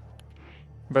 8.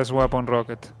 Best weapon,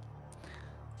 rocket.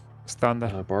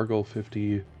 Standard. Bargle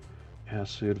 50,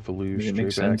 Acid, Volush, It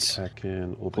makes Jayback, sense.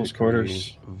 Akin, Close Albuquerque,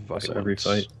 quarters. Violence. Also every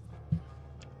fight.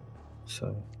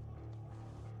 So.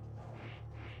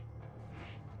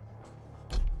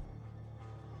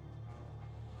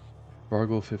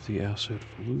 Bargle 50, Acid,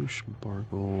 Volush,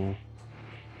 Bargle.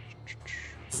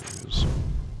 There's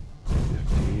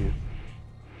 50.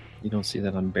 You don't see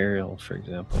that on Burial, for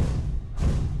example.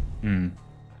 Hmm.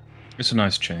 It's a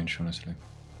nice change, honestly.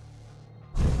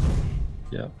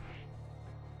 Yeah.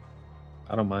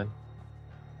 I don't mind.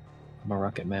 I'm a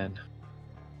rocket man.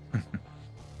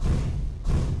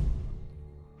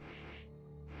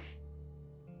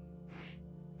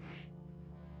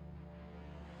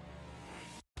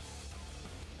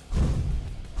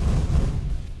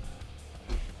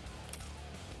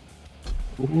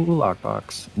 Ooh,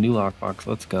 lockbox. New lockbox.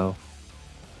 Let's go.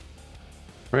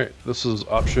 Right, this is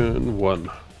option 1.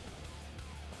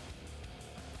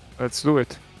 Let's do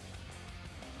it.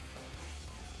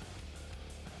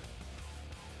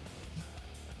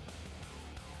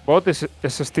 Bot is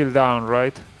still down,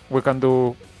 right? We can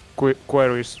do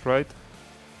queries, right?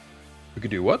 We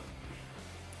could do what?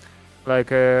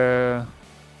 Like a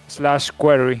slash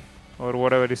query or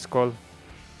whatever it's called.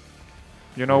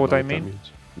 You know what I mean?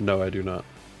 No, I do not.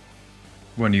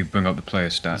 When you bring up the player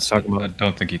stats, Let's talk about- I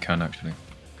don't think you can actually,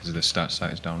 because the stat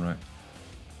site is down, right?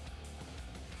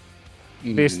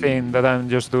 This thing that I'm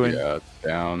just doing. Yeah, it's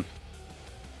down.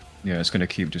 Yeah, it's going to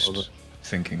keep just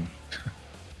thinking.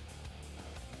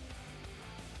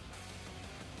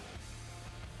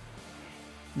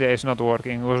 Yeah, it's not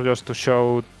working. It was just to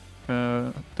show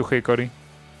to Hickory.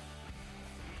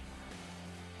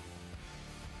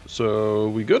 So,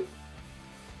 we good?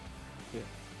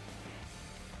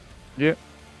 Yeah,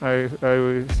 I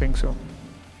think so.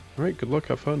 Alright, good luck,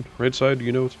 have fun. Right side,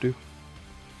 you know what to do.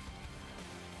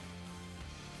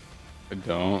 I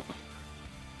don't.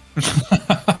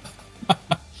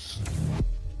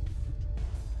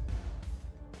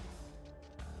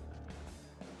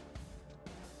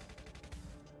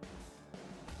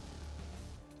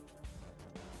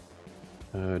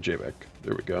 Jayback.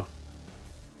 There we go.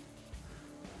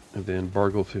 And then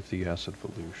Bargle 50, Acid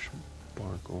Volush.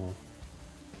 Bargle.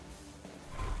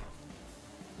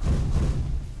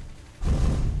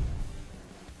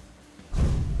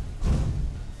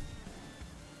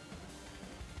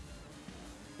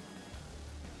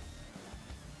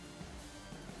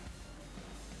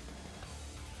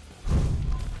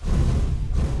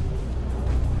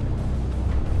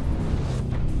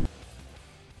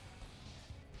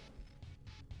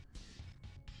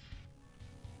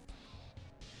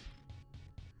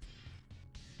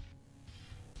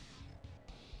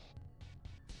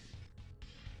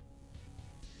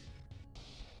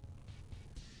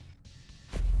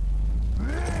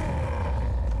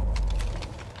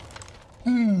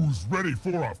 Who's ready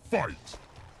for a fight?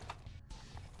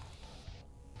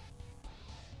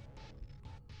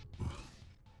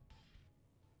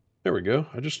 There we go.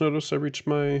 I just noticed I reached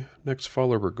my next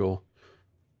follower goal.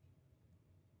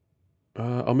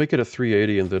 I'll make it a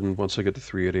 380, and then once I get to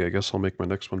 380, I guess I'll make my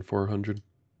next one 400.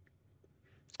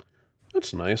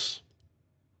 That's nice.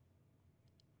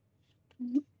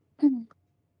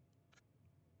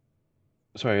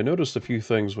 Sorry, I noticed a few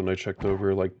things when I checked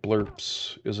over, like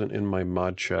Blurps isn't in my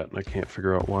mod chat, and I can't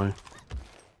figure out why.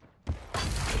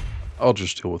 I'll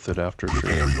just deal with it after.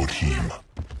 Prepare your team.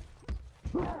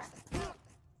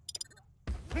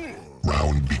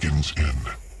 Round begins in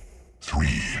 3,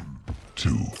 2,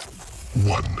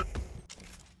 1.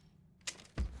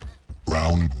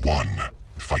 Round 1.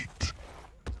 Fight.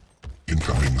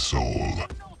 Incoming soul.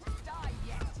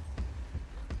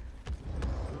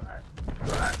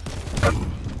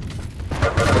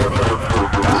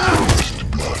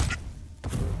 First blood.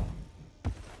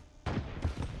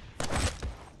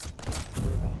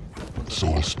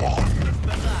 Soul spawned. You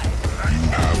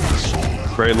have the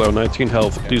soul. Very low, 19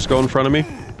 health. Please go in front of me.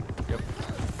 Yep.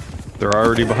 They're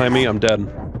already behind me. I'm dead.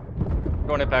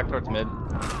 Going it back towards mid.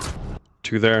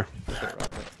 2 there.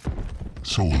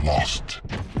 Soul lost.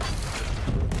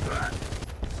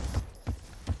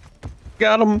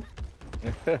 Got him.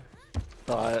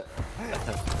 Thought.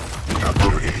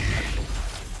 Capture A.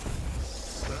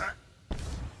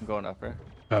 I'm going upper.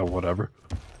 Oh, whatever.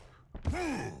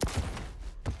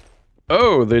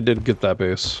 Oh, they did get that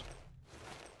base.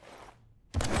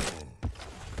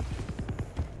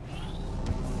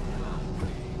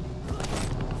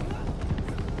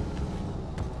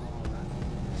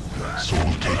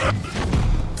 Soul taken.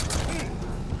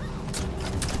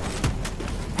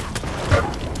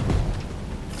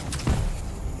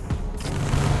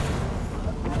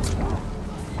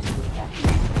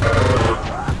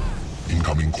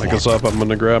 Incoming quad. Pick us up, I'm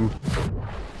gonna grab.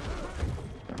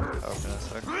 Open a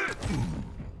sec.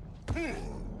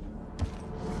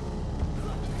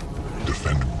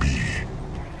 Defend B.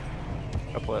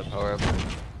 Couple of power up.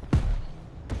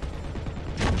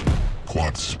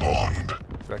 Quad spawned.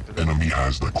 Directed it. Enemy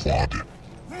has the quad.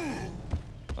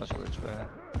 Not sure which way.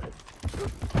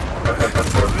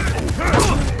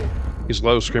 He's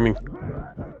low, screaming.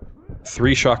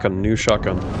 3 shotgun, new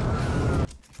shotgun.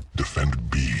 Defend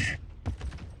B.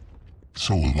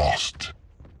 Soul lost.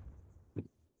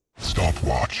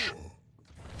 Stopwatch.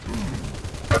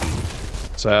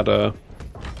 Is that,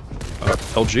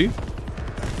 LG?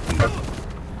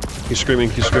 He's screaming,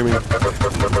 he's screaming.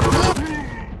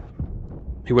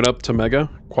 He went up to Mega,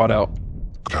 quad out.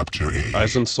 Capture A.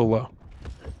 Ryzen still low.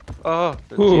 Oh,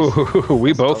 Ooh,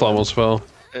 we both almost fell.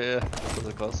 Yeah, that was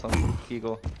a close one.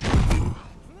 Eagle.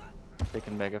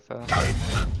 Taking mega fast.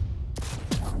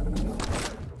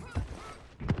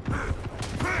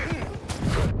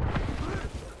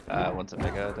 Once a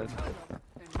mega, I did.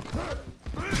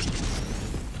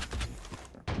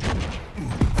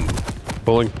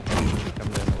 Pulling.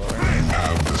 Coming in lower. You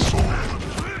have the soul.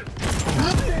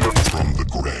 From the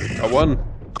grave. Got one.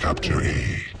 Capture A.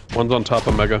 One's on top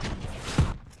of Mega.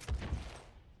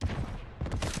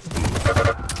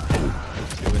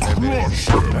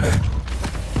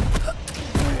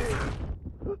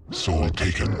 Soul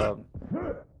taken.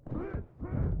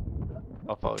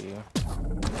 I'll follow you.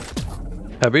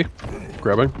 Heavy.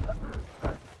 Grabbing.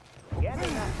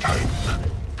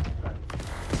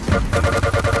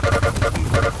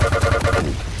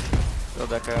 Throw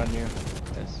that guy on you.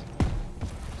 Yes.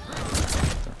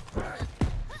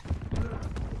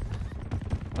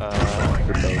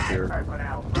 Good both here.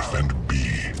 Defend B.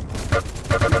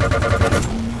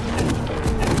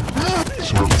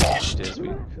 Soul lost.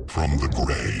 From the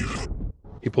grave.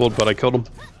 He pulled, but I killed him.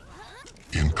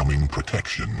 Incoming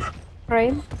protection.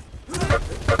 Right.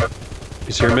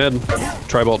 He's here mid.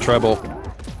 Tri-bolt, tri-bolt.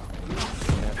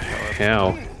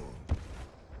 Ow.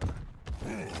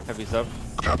 Heavy's up.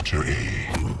 Capture A.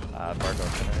 Bargo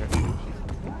generator.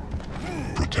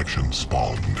 Protection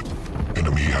spawned.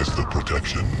 Enemy has the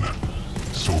protection.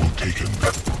 Soul taken.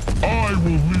 I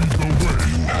will lead the way.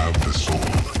 You have the soul.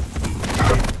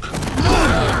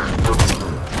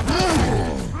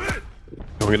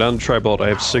 Going down to tri-bolt. I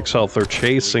have 6 health. They're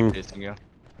chasing. You.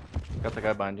 Got the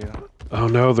guy behind you. Oh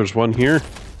no, there's one here.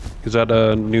 He's at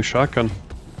a new shotgun.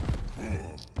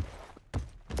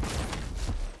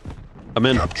 I'm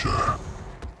in. Capture.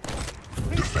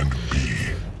 Defend B.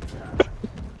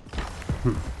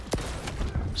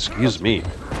 Excuse me.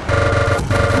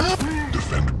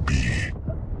 Defend B.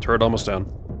 Turret almost down.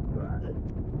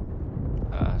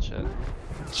 Shit.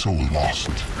 Soul lost.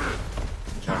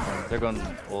 They're going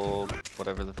old,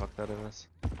 whatever the fuck that is.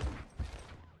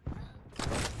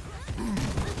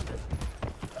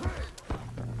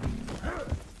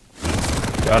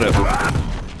 Got it. Got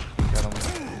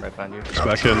him. Right behind you. He's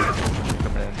back in.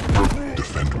 Coming in.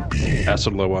 Defend B.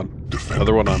 Acid low on. Defend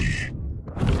Another one on.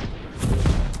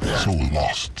 Soul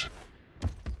lost.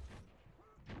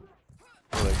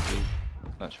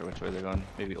 Not sure which way they're going.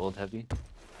 Maybe old heavy.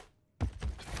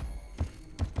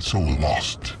 Soul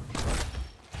lost.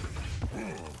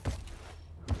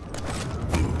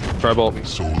 Tri-bolt.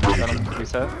 Soul Got taken. him.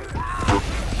 Reset.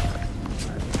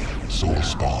 Soul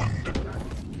spawned.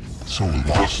 Soul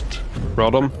lost.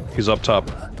 Brought him. He's up top.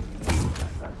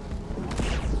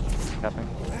 Tapping.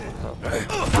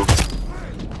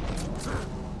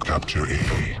 Capture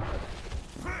A.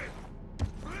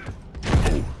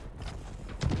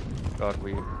 God,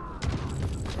 we. You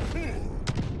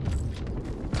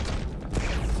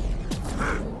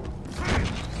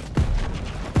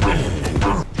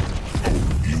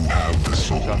have the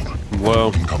soul.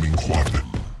 Low. Incoming quad.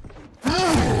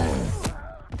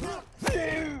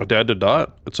 My dad did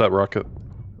dot. It's that rocket.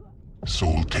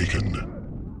 Soul taken.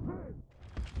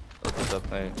 What's up,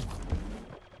 mate?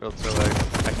 Built so like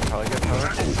I can probably get power.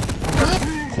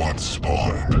 Quad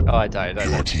spawned. Oh, I died.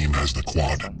 Your team has the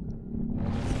quad.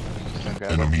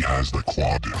 Enemy has the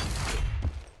quad.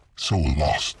 Soul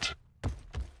lost.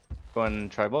 Going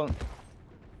tribal.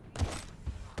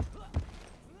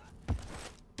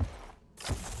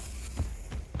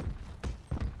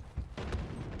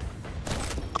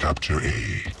 Capture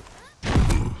A.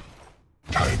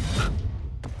 Time.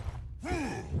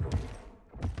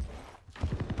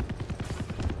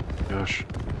 Gosh.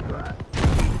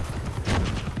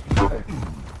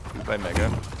 By Mega.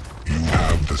 You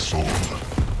have the soul.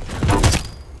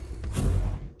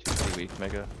 Too weak,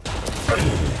 Mega.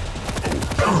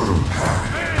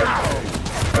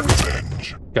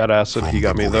 Revenge. Got acid, he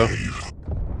got me though.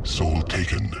 Soul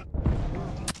taken.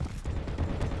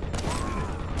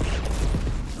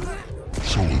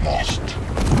 Soul lost.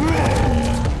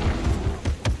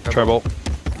 Treble.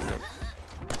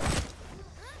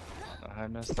 I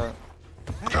messed up.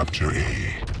 Capture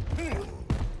A.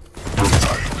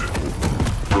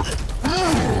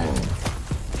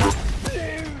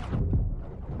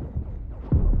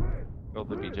 Build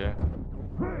the BJ.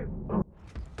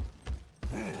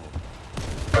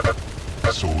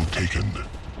 Soul taken.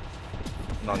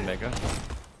 Non-Mega.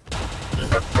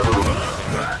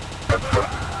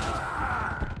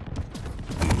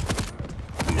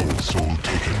 Soul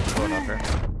taken. Going up here.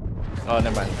 Oh,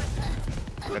 never mind.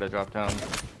 Gotta drop down.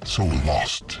 Soul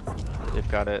lost. They've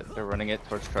got it. They're running it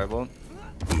towards tribal.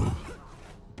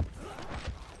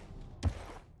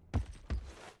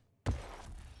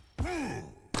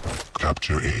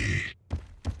 Capture A.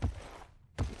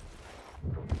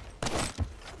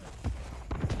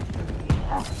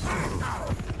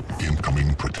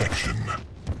 Incoming protection.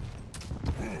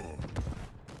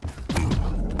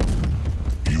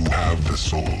 You have the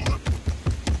soul.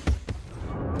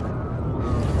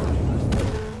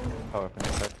 Power up in a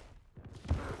sec.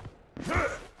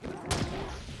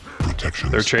 Protection.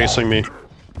 They're chasing me.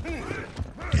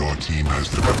 Your team has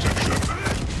the protection.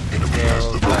 Enemy has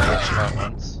the protection.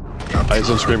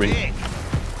 Ryzen screaming.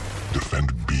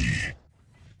 Defend B.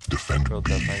 Defend B.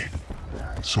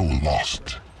 Soul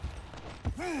lost.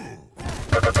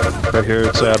 Right here,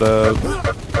 it's at a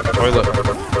toilet.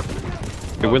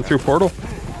 It went through portal.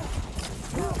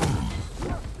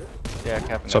 Yeah,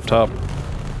 Captain. It's up top.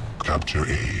 Capture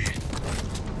A.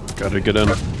 Gotta get in.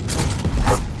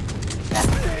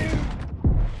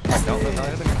 Don't let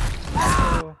either.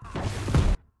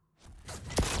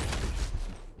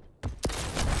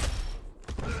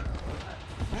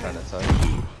 Trying to touch.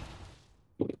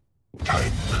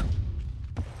 Time.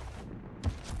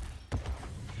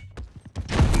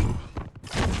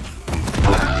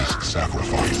 Risk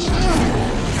sacrifice.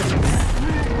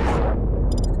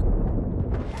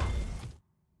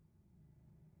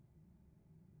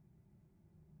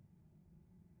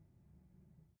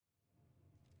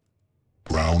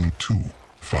 Round 2.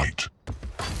 Fight.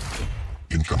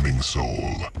 Incoming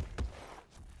soul.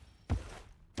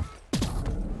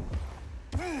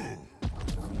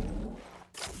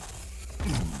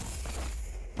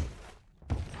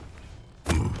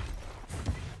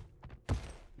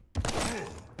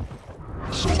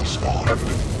 Soul spawned.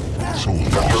 Soul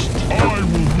lost. I will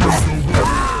lead the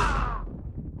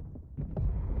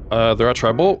way. They're at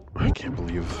tribal. I can't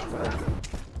believe.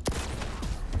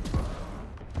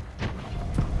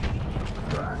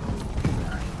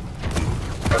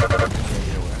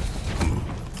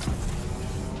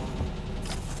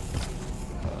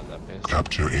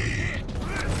 Capture A.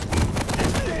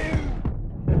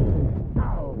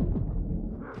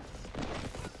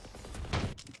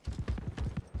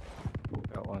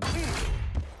 Got one.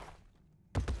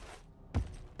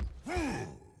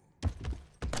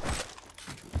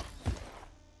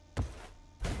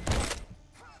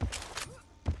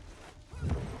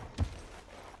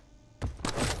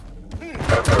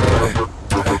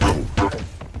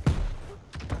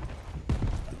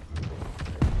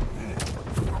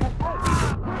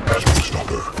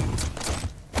 Showstopper.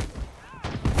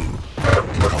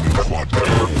 Incoming quad.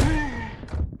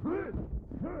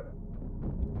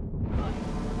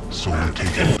 Soul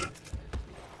taken.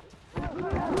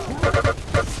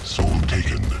 Soul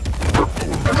taken.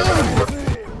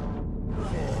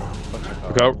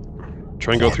 Look out.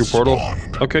 Try and go through portal.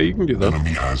 Okay, you can do that.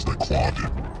 Enemy has the quad.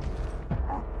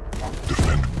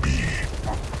 Defend B.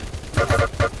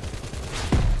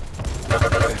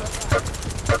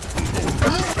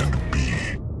 Defend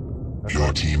B.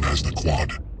 Your team has the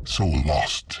quad. Soul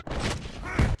lost.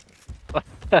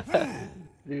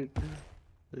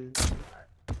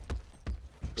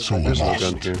 Soul There's no lost.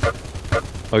 gun here.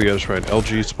 Oh yeah, that's right.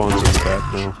 LG spawns in the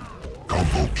back now.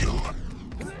 Combo kill.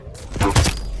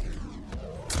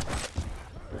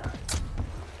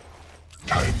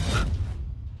 Time.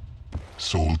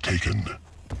 Soul taken.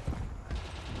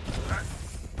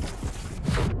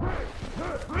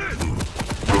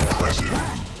 Impressive.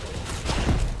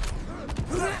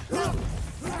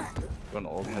 Going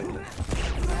old heavy.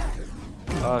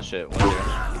 Oh shit, one here.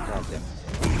 God damn.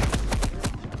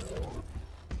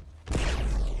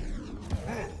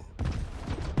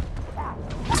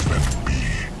 Defend B.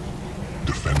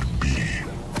 Defend B.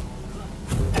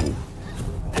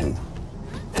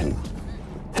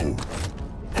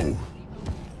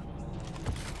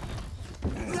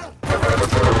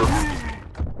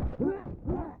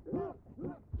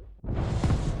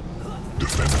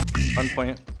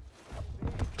 point.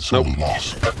 So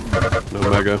lost. No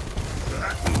mega.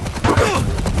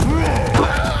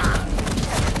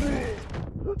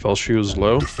 Fell shoes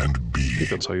low. Defend B. I think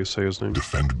that's how you say his name.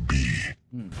 Defend B.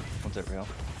 What's it real?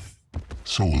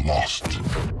 So lost.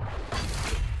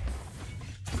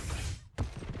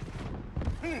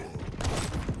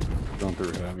 Going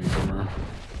through heavy armor.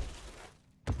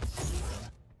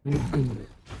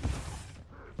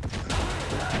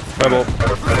 Rebel.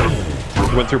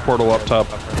 Went through portal up top.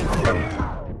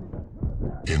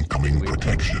 Incoming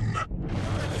protection.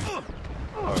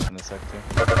 Oh, in the sector.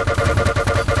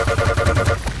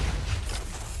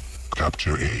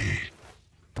 Capture A.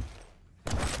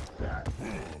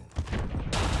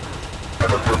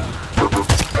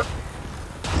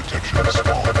 Protection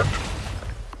spawned.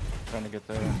 Trying to get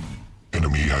there.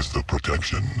 Enemy has the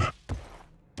protection.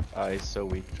 He's so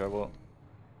weak, Trouble.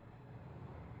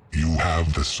 You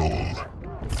have the soul.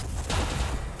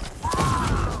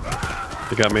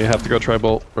 They got me. Have to go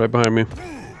tri-bolt. Right behind me.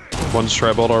 One's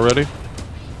tri-bolt already.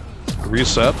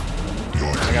 Reset.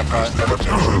 Your team has the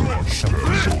protection.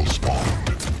 Soul spawned.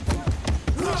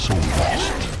 Soul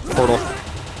lost. Portal.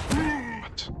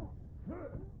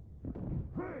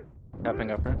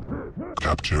 Tapping upper.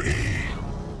 Capture A.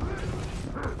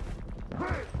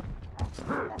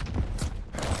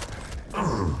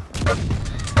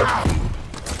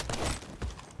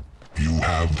 You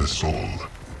have the soul.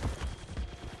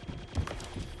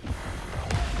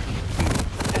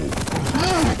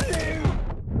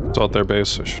 It's out their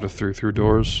base. I should have through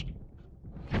doors.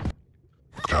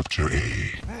 Capture A.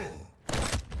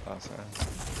 Oh, sorry.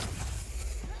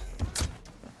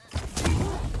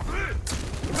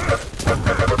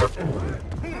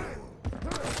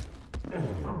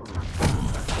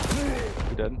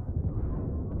 You dead?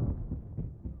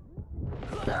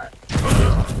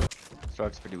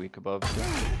 Stroke's pretty weak above, so.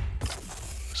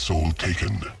 Soul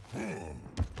taken.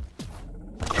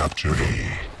 Capture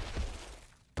A.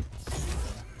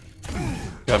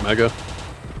 Got mega.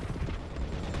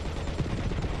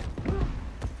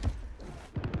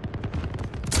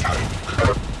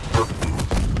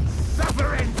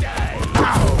 Suffer and die!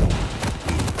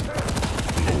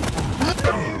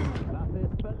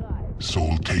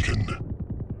 Soul taken.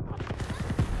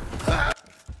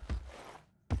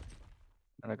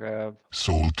 Gonna grab.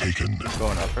 Soul taken.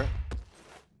 Going upper.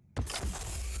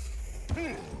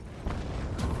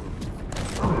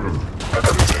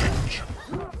 Revenge.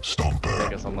 Stomper. I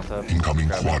guess almost have. Incoming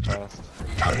grab quad. fast.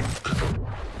 Tank.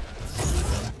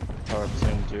 Power up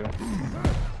soon too.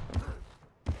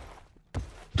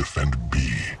 Defend B.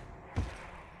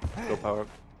 Go power up.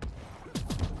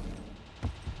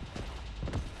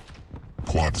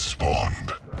 Quad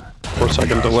spawned.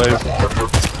 4-second delay.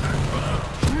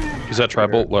 He's at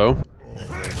tri-bolt low.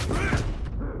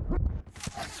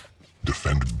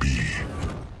 Defend B.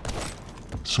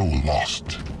 Soul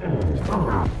lost.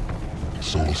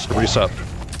 Soul spawned. Reset.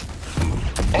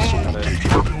 Soul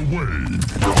taken. Away.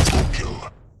 Double kill.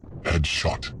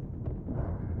 Headshot.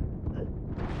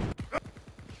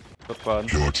 Go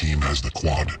quad. Your team has the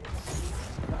quad.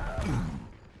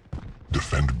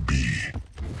 Defend B.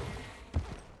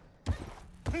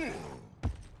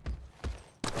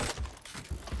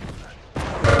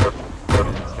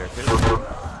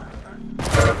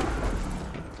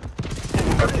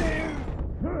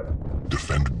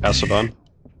 Defend B. Asaban.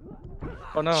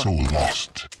 Oh no. Soul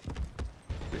lost.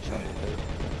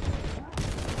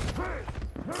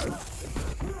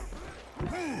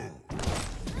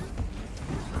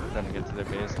 Trying to get to their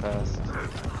base fast.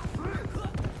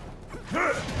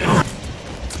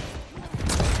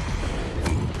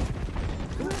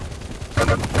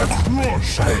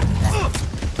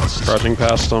 Crouching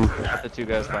past them. The two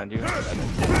guys behind you.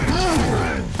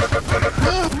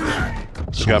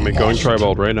 He got me going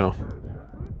tri-bolt right now.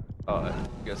 Oh, you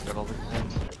guys got all the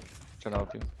hands. Trying to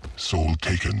help you. Soul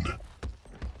taken.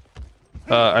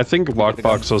 I think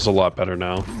Lockbox is a lot better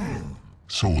now.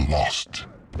 Soul lost.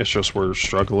 It's just we're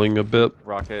struggling a bit.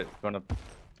 Rocket going up.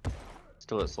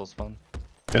 Still at soul spawn.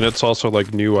 And it's also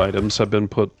like new items have been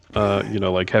put, you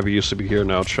know, like heavy used to be here,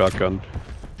 now it's shotgun.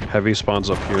 Heavy spawns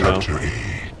up here now.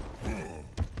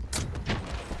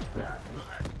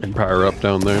 And power up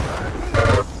down there.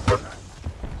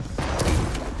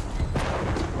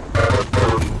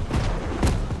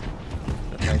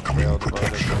 Incoming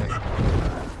protection.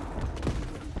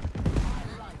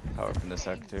 Power from the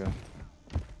sec too.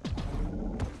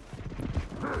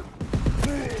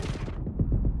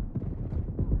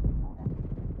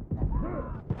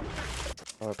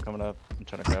 Power up coming up. I'm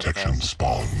trying to grab Protection fast.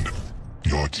 spawned.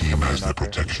 Your team has the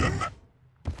protection.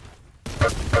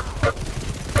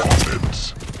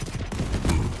 Confidence.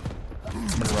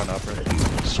 run upper.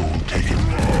 Soul taken.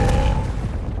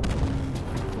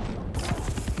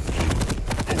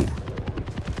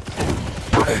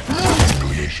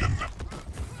 Humiliation.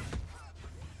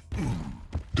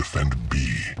 Defend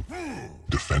B.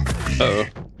 Defend B. Uh-oh.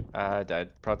 I died.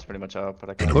 Prod's pretty much out, but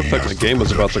I It can't. looked like my game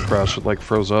was about to crash. It like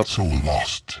froze up. Soul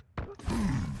lost.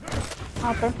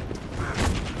 Okay.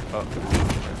 Oh.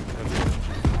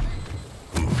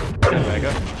 Yeah,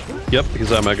 Mega. Yep,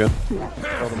 he's at Mega.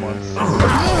 Killed him once.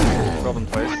 Killed him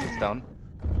twice. It's down.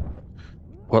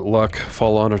 What luck.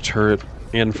 Fall on a turret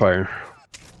and fire.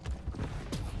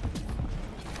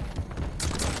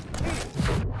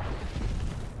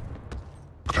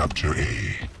 Capture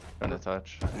A. Trying to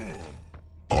touch.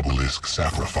 Obelisk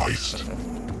sacrificed.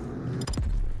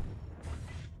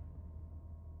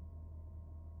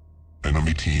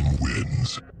 Enemy team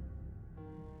wins.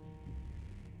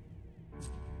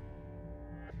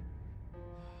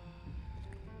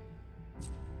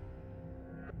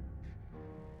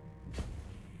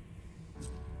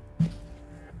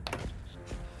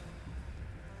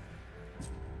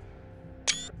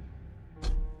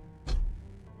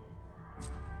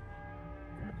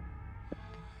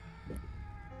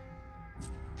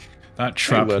 That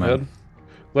trap, hey, man.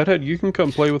 Leadhead, you can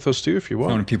come play with us too if you How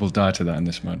want. many people died to that in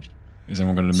this match? Is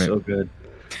anyone going to admit? So good.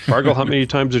 Bargle, how many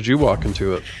times did you walk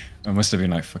into it? I must have been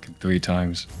like fucking 3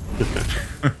 times.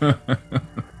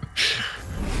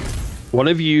 One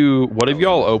of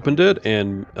y'all opened it,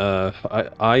 and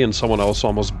I and someone else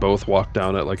almost both walked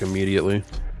down it like immediately.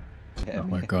 Oh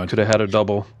my god. Could have had a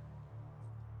double.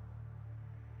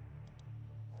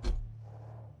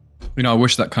 You know, I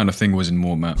wish that kind of thing was in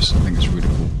more maps. I think it's really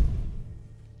cool.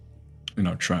 You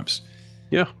know, traps.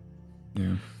 Yeah.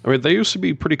 Yeah. I mean, they used to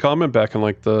be pretty common back in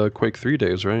like the Quake 3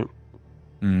 days, right?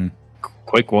 Mm.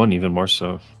 Quake 1 even more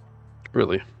so.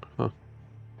 Really? Huh.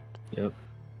 Yep.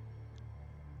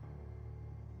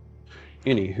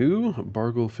 Anywho,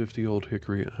 Bargle 50 Old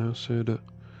Hickory Acid,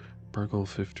 Bargle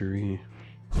 50.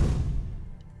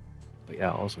 But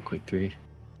yeah, also Quake 3.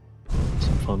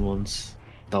 Some fun ones.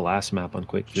 The last map on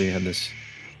Quake 3 had this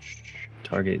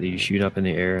target that you shoot up in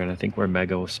the air, and I think where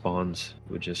Mega spawns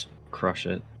would just crush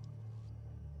it.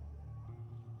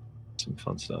 Some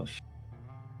fun stuff.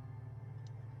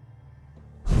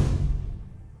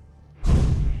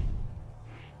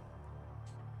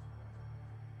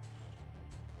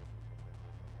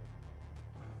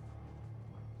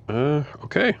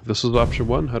 Okay, this is option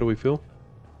 1. How do we feel?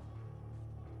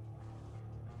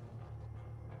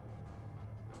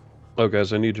 Oh,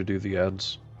 guys, I need to do the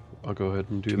ads. I'll go ahead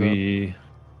and do that.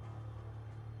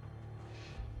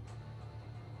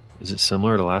 Is it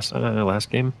similar to last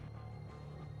game?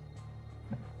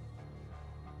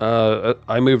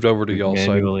 I moved over to y'all's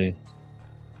Manually.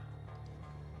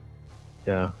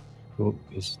 Yeah. Oh,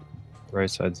 is the right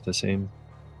side's the same?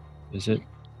 Is it?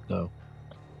 No.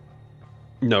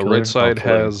 No, Killer? right side Oh,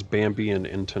 Killer. has Bambi and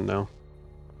Inton now.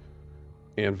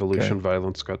 And Volution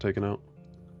Violence got taken out.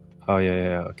 Oh,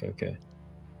 yeah. Okay.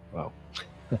 Wow.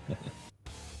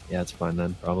 Yeah, it's fine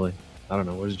then, probably. I don't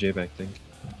know. What does J-Back think?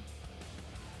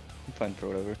 I'm fine for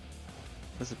whatever.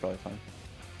 This is probably fine.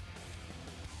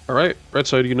 Alright, right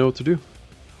side, you know what to do.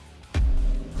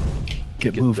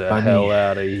 Get moved the by hell me.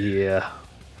 out of here.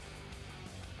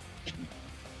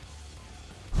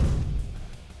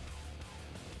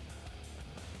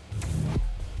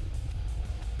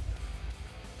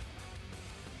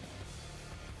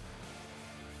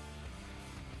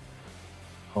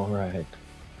 All right.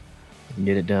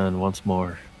 Get it done once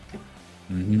more.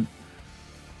 Mm-hmm.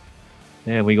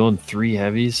 Yeah, we going 3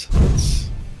 heavies. That's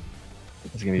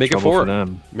gonna be Make it trouble 4. for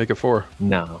them. Make it 4.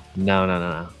 No.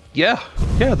 Yeah,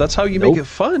 that's how you make it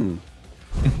fun.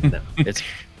 No, it's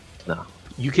no.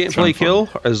 You can't play kill?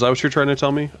 Is that what you're trying to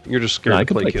tell me? You're just scared No, I to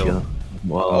can play play kill.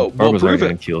 Well, well, was prove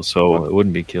already it. kill, so it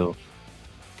wouldn't be kill.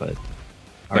 But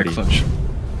Clutch.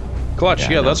 Clutch,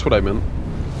 yeah, that's what I meant.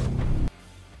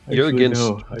 You're Actually, against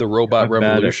no. the robot I'm bad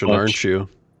at revolution, clutch. aren't you?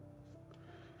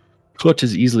 Clutch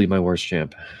is easily my worst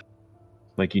champ.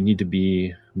 Like, you need to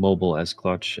be mobile as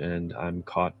Clutch, and I'm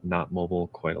caught not mobile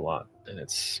quite a lot, and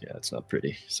it's not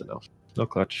pretty. So no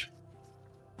Clutch.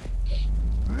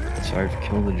 Sorry for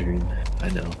killing the dream. I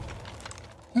know.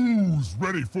 Who's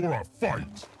ready for a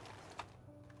fight?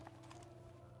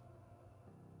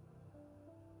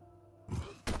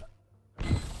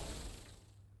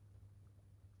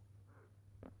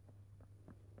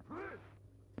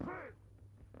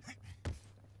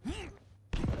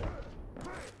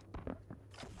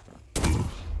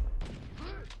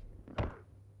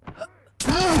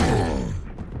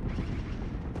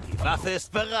 Die Waffe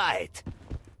ist bereit.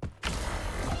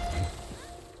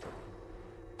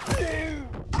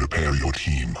 Prepare your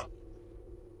team.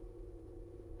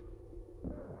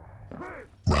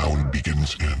 Round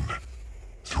begins in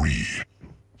 3,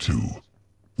 2,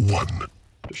 1.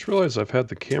 Just realized I've had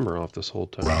the camera off this whole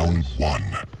time. Round 1.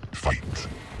 Fight.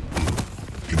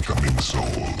 Incoming soul.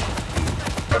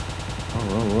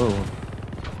 Whoa.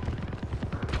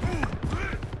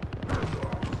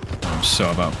 I'm so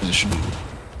out of position.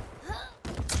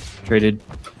 Traded.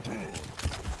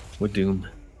 With Doom.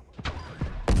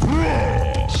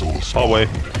 Hallway.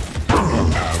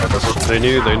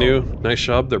 They knew. Nice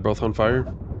job. They're both on fire.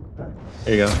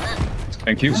 There you go.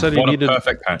 Thank you. Said he What a needed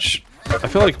perfect patch. I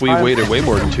feel like we waited way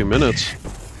more than 2 minutes.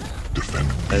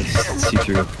 That's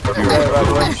see-through. Yeah,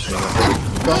 but when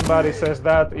somebody says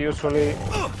that, usually...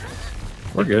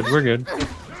 We're good.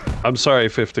 I'm sorry,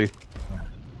 50.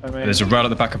 I mean, There's a rat at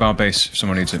the back of our base if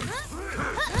someone needs it.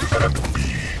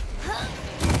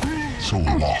 So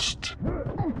lost.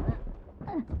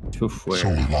 Oof, where? So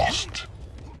lost.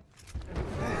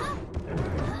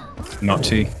 Not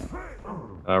T.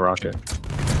 Rocket.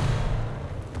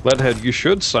 Leadhead, you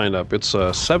should sign up. It's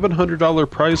a $700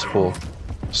 prize pool.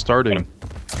 Starting.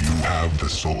 You have the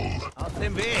soul.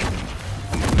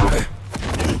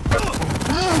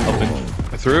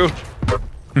 I threw.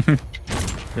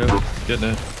 Yep, getting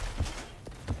it.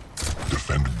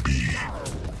 Defend B.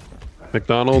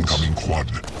 McDonald's. Incoming quad.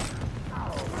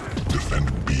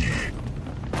 Defend B.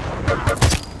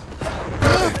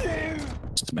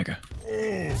 It's the mega.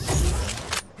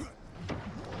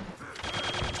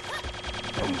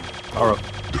 Power up.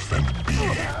 Defend B.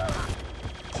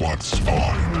 Quad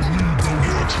spawn.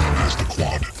 Your team has the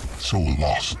quad. So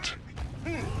lost.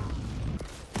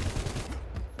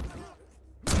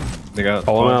 They got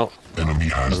Call them out. Enemy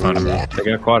has the quad. They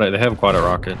got quad. They have quad at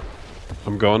rocket.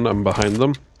 I'm going. I'm behind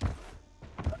them.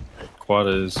 Quad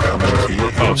is coming to you.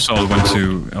 Oh, Soul went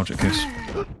to Eldritch Kiss.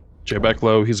 J back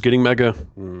low. He's getting mega.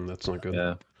 That's not good.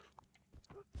 Yeah.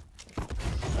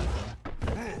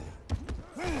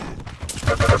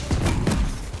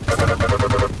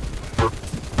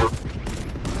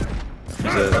 He's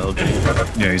at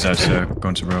LG. Yeah, he's out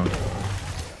going to road.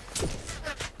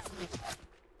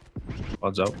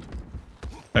 Quad's out.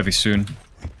 Heavy soon.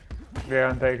 yeah,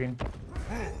 I'm taking.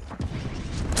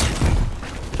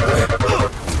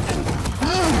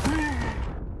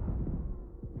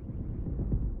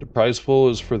 The prize pool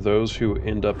is for those who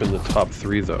end up in the top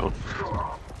 3, though.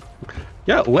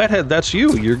 Yeah, Leadhead, that's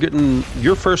you. You're getting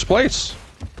your first place.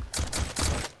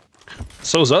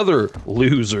 So's other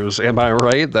losers, am I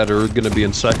right? That are going to be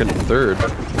in 2nd and 3rd.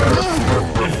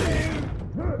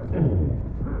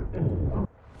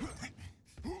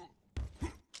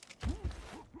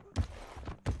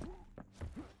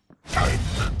 Time.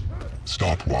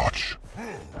 Stopwatch.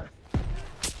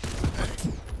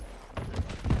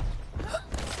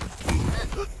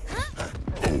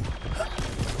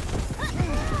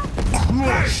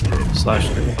 Slash.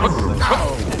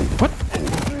 What?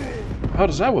 How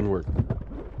does that one work?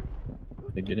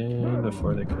 They get in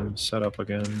before they can set up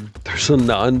again. There's a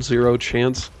non-zero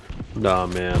chance? Nah,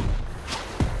 man.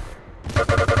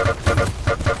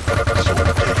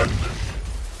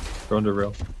 Going to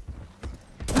rail.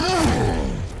 I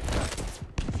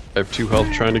have 2 health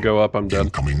trying to go up. I'm dead.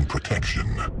 Incoming protection.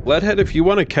 Leadhead, if you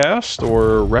want to cast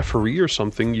or referee or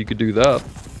something, you could do that.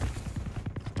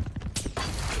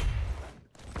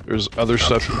 There's other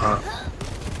stuff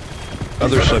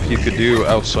you could do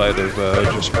outside of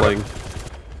just playing.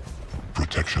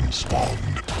 Protection spawned.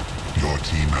 Your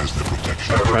team has the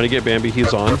protection. Trying to get Bambi,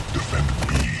 he's on. Defend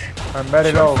B. I'm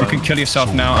very low. You can kill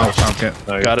yourself now. I'll get.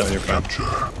 Got it.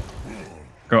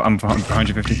 Go. I'm behind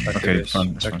you, 50. Okay, it's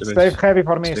fine. Save heavy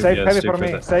for me. Save heavy for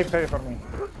me. Save heavy for me.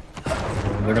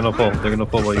 They're gonna pull. They're gonna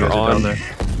pull while you guys are down there.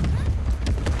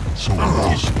 So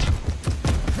lost.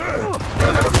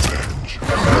 Revenge.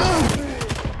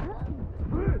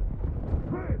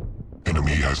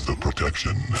 Enemy has the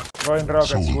protection. Going rocket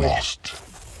So switch. lost.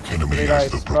 Enemy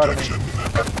has the protection.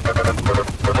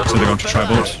 So they're going to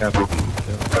tribals.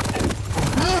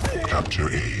 Capture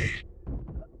A.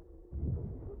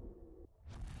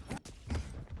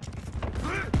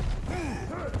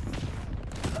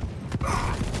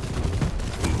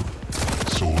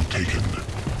 Soul taken.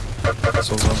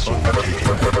 Soul's on Soul taken.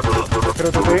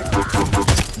 Through to B.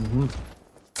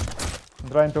 I'm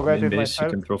trying to get Main it base, you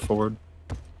myself. can throw forward.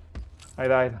 I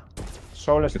died.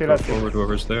 Soul is You still can at throw forward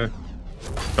whoever's there.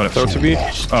 Got it. Throw to me.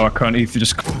 Oh, I can't. If you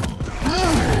just. You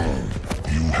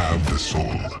have the soul.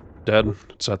 Dead.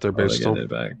 It's at their Oh, base they still. get it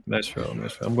back. Nice throw,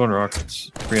 nice throw. I'm going to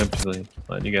rockets. Preemptively.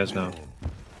 Letting you guys know.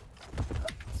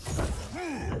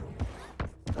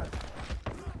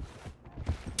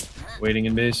 Waiting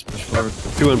in base. Push forward.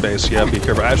 2 in base. Yeah, be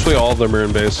careful. Actually, all of them are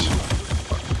in base.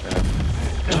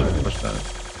 Push that.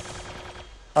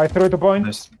 I threw the point.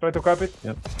 Nice. Try to cap it.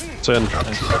 Yep. It's in.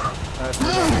 Nice.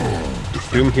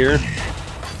 Doom here.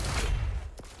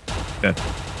 Dead.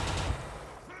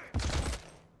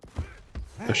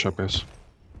 Nice shot, base.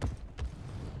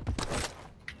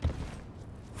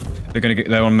 They're gonna get.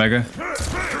 They're on Mega.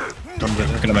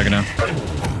 Get a Mega now.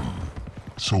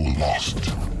 Soul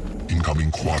lost.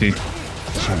 Incoming quad. T.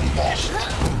 Soul lost.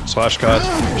 Slash cut.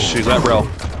 She's at rail.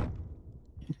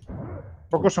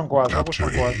 Focus on quad. Focus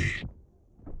on quad.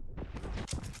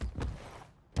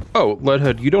 Oh,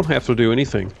 Leadhead, you don't have to do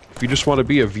anything. If you just want to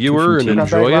be a viewer and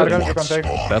enjoy it,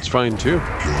 that's fine too.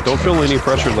 Don't feel any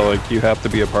pressure that like you have to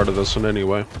be a part of this in any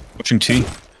way. Watching T.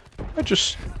 I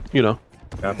just, you know,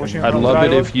 Pushing I'd from love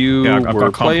it drywall. if you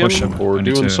were playing or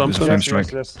doing something. Yes. Try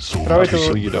to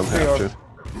So you don't have to.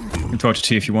 You can throw it to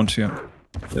T if you want to, yeah.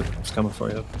 Yep, it's coming for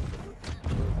you.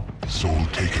 Soul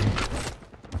taken.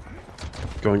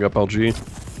 Going up LG.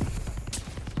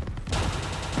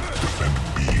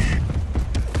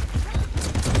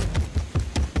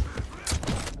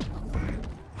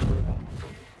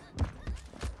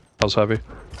 How's heavy?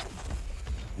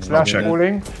 Slash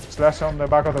pulling. Slash on the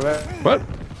back of the bed. What?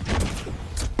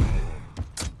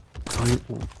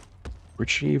 Where'd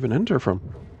she even enter from?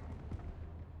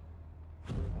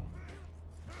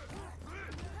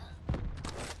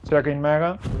 Checking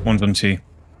Mega. One's on T.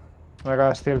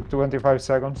 Mega still 25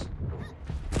 seconds.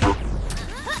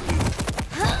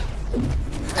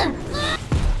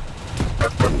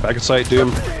 Back at sight, Doom.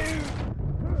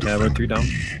 Yeah, we're 3 down.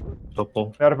 Don't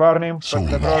pull. They're burning, but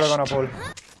they're probably gonna pull.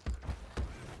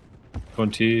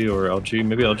 Going T or LG?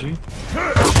 Maybe LG?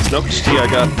 Nope, it's T I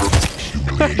got.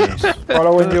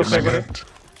 Following you, second.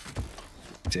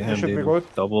 Damn, should be dude. good.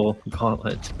 Double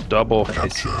gauntlet. Double.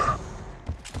 Nice.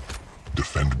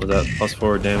 Defend. Was that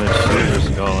 +4 damage versus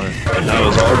gauntlet? That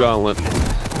was all gauntlet.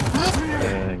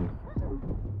 Dang.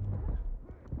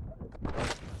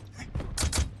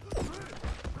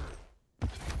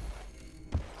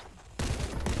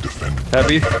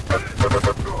 Heavy.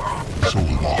 Soul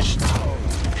lost.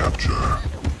 Capture.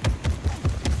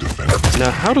 Defend.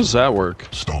 Now, how does that work?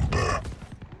 Stomper.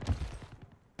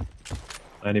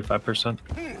 95%.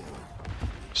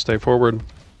 Stay forward.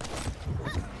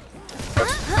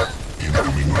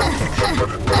 Incoming protection.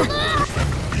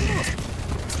 Defend B.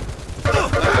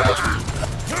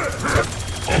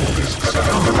 All is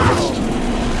silenced.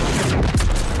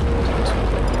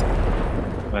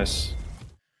 Nice.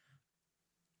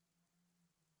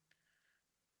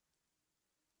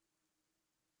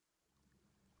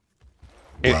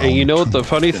 And you know what the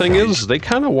funny thing is? They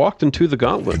kind of walked into the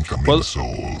gauntlet.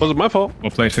 Wasn't my fault. Well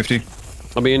played, 50.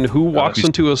 I mean, who walks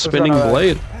into a spinning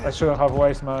blade? I should have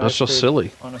wasted my. That's just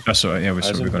silly. Honestly. That's alright, yeah, we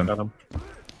got him.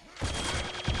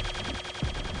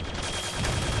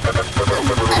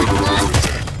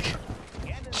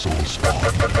 Soul spawn.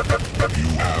 You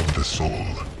have the soul.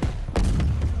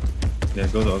 Yeah,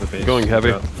 go the other base. Going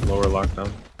heavy. Lower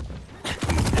lockdown.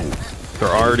 They're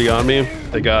already on me.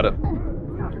 They got it.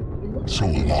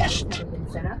 Soul lost.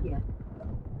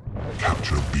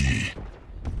 Capture B.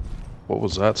 What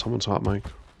was that? Someone's hot mic.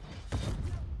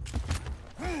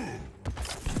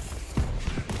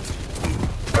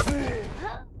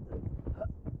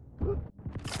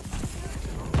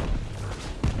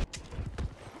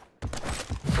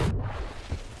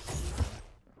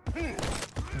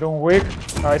 Doing weak.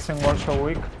 Ryzen also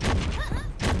weak.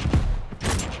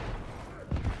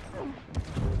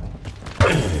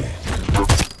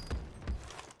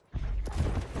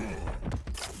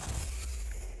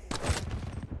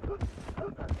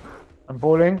 I'm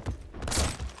pulling.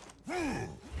 I'm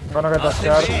gonna get that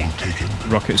shot.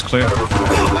 Rocket's clear.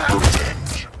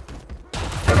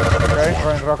 Okay,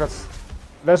 going rockets.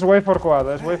 Let's wait for quad.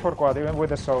 Let's wait for quad, even with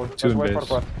the soul. Two Let's in wait for base.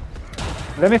 quad.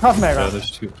 Let me have Mega. Yeah,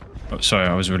 there's 2. Oh, sorry,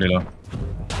 I was really low.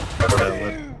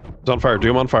 It's on fire.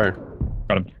 Doom on fire.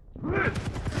 Got him.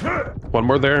 One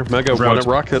more there. Mega, one at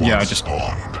rocket. Yeah, I just...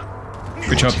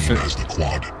 Good job. Has the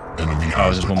quad. Enemy Oh,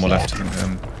 there's one more left.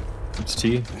 It's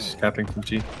T. It's capping from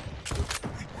T.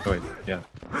 Oh, wait, yeah.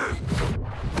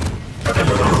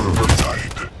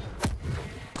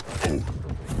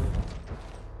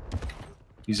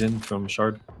 He's in from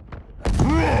Shard.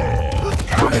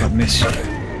 I miss.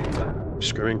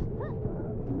 Screaming.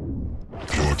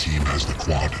 Your team has the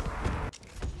quad.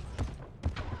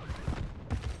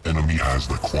 Enemy has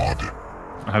the quad.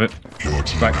 I have it. Your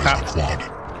team Right, has cap. the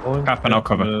quad. Cap and I'll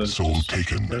cover. Soul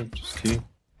taken. Yeah, just T.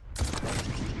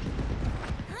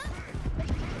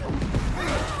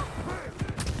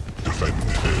 Defend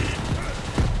A.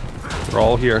 They're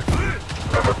all here.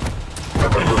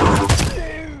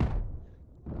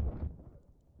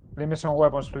 me some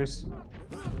weapons, please.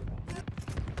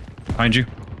 Behind you.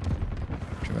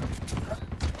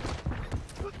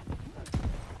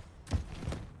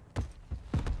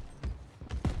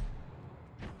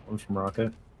 One from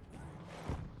Rocket.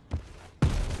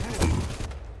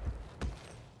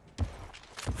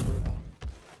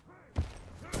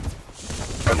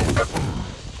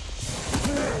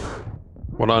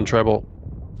 One on treble.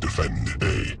 Defend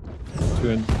A. Two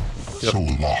in. Yep. Soul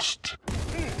lost.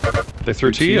 They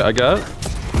threw T. I got.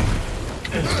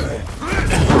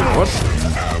 What?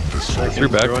 I threw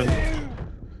back.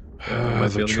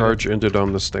 The charge ended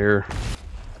on the stair.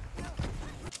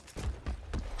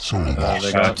 Soul lost.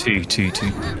 They got T.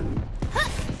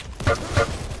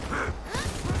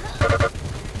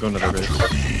 Going to the base.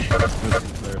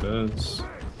 There it is.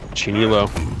 Chinilo.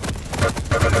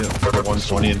 Yeah,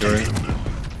 120 enduring.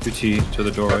 2T to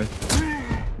the doorway.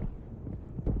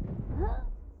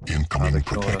 Incoming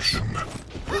protection.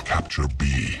 Capture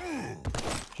B.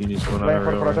 Genie's going on Playing a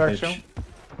for real protection.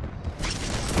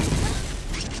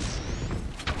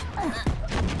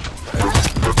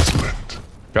 Excellent.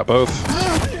 Got both.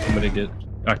 Somebody get.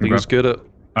 I can He's grab. good at.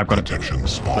 I've got it. Protection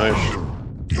spawned. Nice.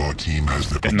 Your team has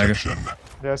the Getting mega. protection.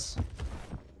 Yes.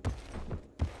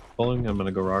 Pulling. I'm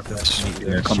gonna go Rocket.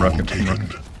 Yeah, come rocket.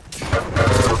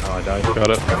 Oh, I died. Got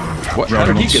it. What? How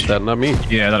did he get that? Not me.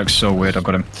 Yeah, that looks so weird. I've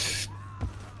got him.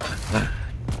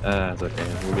 It's okay.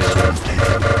 We'll get it.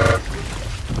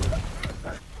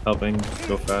 Helping.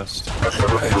 Go fast.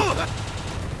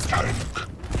 Tank.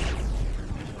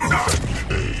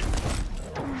 Defend A.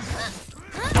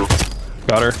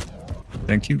 Got her.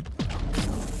 Thank you.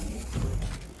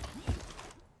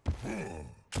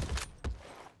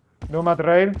 Doom at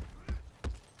rail.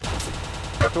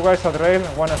 Two guys at rail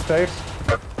and one at stairs.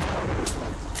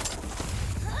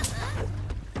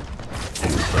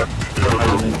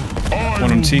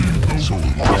 One on T. Soul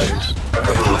lost.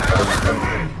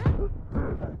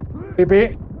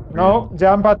 PP. No,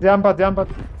 jump at.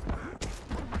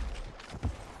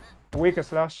 Weak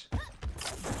slash.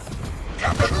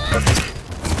 Capture B.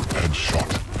 Headshot.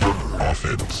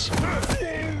 Offense.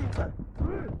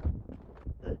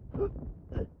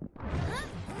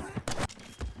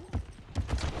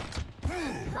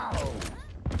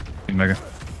 Mega.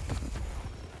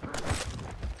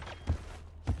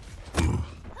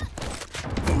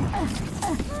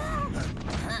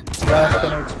 Last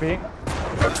 10 HP.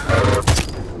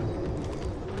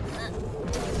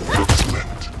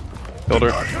 Excellent. Killed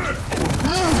her.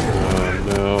 Oh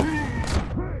no.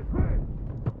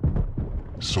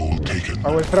 Soul taken. I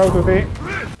will throw to B.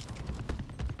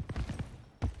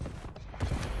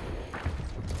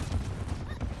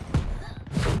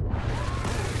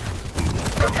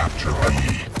 Capture B.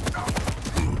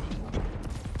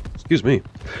 Excuse me.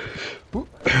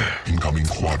 Incoming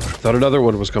quad. Thought another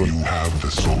one was coming. You have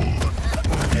the soul.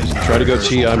 Try to go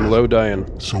T. I'm low dying.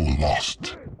 Soul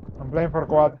lost. I'm playing for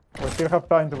quad. We still have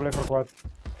time to play for quad.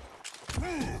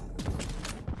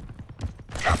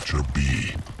 Capture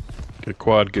B. Get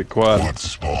quad. Get quad. Quad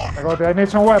spawn. I got it. I need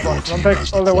some weapons. Don't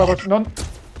take all the weapons. Don't.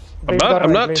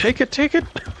 I'm not. Take it.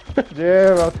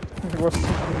 Yeah, but it was.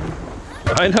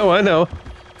 I know.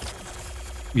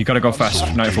 You gotta go fast.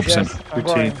 94%. Yes, I'm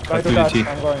going. Try to touch.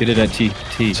 I'm going. Get it at T.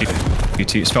 T.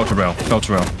 It's fell to rail.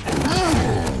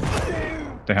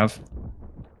 They have.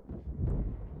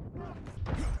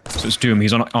 So it's Doom.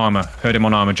 He's on armor. Heard him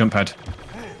on armor. Jump pad.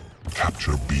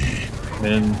 Capture B.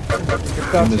 And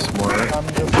this more.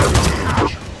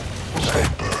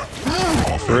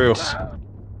 Through.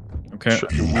 Okay.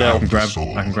 No. I can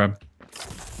grab.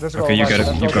 Let's go. Okay, you get it.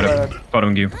 You got it.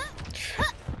 Bottom you.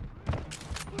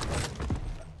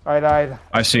 I died.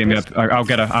 I see him. Yep. I'll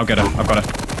get her. I've got her.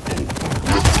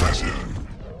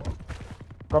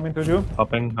 Coming to you.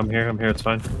 Hopping. I'm here. It's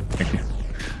fine. Thank you.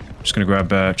 Just gonna grab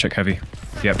check heavy.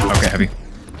 Yep. I'll get heavy.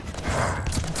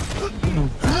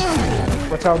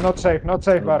 Watch out. Not safe,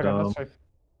 Varga. Not safe.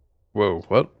 Whoa.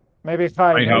 What? Maybe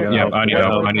high. I need help. Yeah.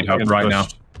 I need help right now.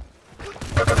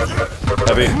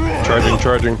 Heavy.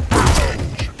 Charging.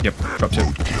 Yep. Dropped it.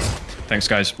 Thanks,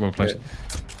 guys. Well played.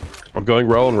 I'm going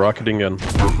rail and rocketing in.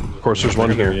 Of course, there's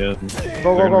one here.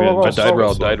 Go. I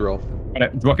died rail.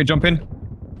 Rocket jump in.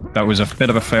 That was a bit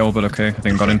of a fail, but okay. I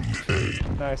think I got in.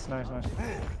 Nice.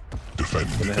 Defend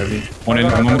the heavy. One in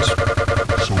at the moment.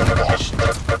 Soul lost.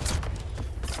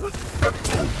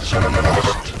 Soul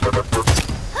lost.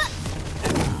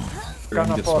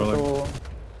 Can't afford to.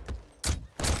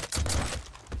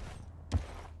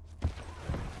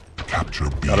 Capture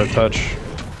B. Got a touch.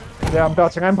 Yeah, I'm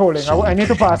touching. I'm pulling. I need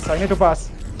to pass.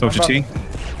 Throw to T.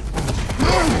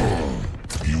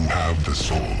 You have the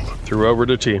soul. Threw over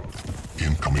to T.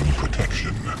 Incoming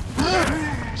protection.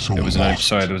 There was an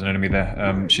sorry, there was an enemy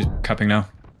there. She's capping now.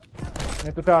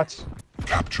 Need to touch.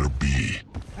 Capture B.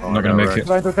 I'm not gonna make it.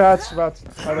 Trying to touch, but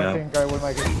I don't think I will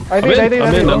make it. I did.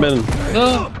 I'm in.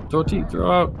 No! Throw T,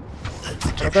 throw out.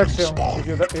 Protection.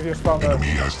 If you spawn there. Enemy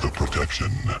has the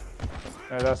protection.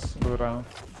 Yeah, that's good round.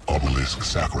 Obelisk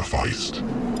sacrificed.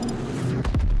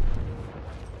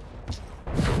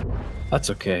 That's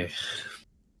okay.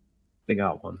 They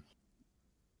got one.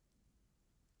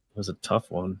 It was a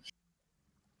tough one.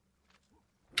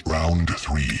 Round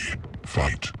 3.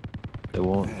 Fight. They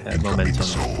won't have Incoming momentum.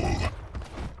 soul.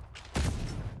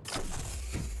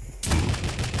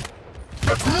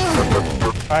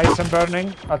 Ryzen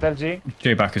burning at LG.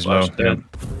 J back is low. Yeah.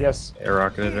 Yes. Air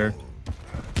rocketed her.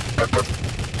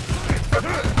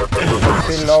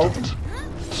 Still low.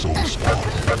 Soul spawn.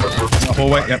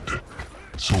 Hallway, yep.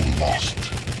 Soul lost.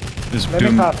 There's Let me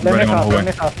Doom have. Let me running on have. hallway. Let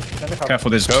me have. Let me have. Careful,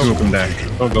 there's 2 of them there.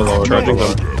 Don't go lower. Don't go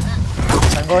lower.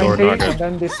 I'm going T and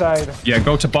then this side. Yeah,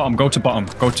 go to bottom, go to bottom,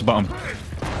 go to bottom.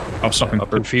 I'll stop him. I'll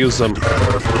confuse them.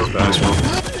 Nice one.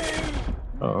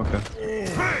 Oh, okay.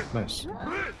 Nice.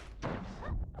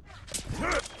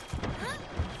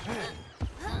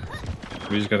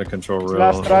 We just gotta control real.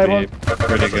 Last tribal. Be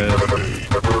pretty good.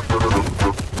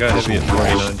 Got heavy at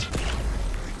 49.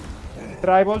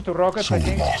 Tribal to rockets, I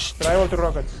think. Tribal to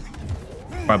rockets.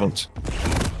 Rivaled.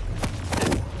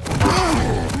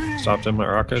 Stopped him at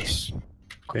rockets.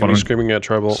 Enemy screaming at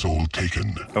tribal. Soul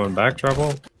taken. Coming back,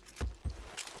 tribal.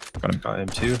 Got him. Got him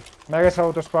too. Megas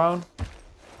auto spawn.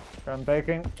 I'm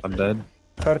taking. I'm dead.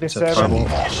 37. Tribal.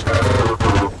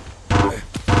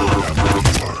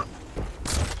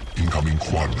 Incoming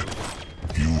quad.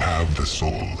 You have the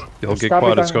soul. You'll get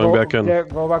quad, it's going back in. Yeah,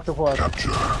 go back to quad.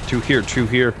 Capture. 2 here, 2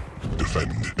 here.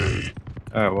 Defend A.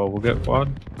 Alright, well, we'll get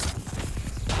quad.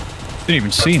 Didn't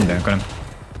even see him there. Got him.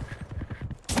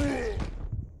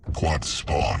 Quad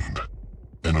spawned.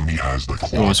 Enemy has the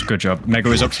quad. Oh, it's a good job.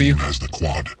 Mega is up for you. Has the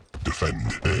quad.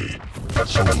 Defend A.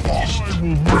 Soul lost.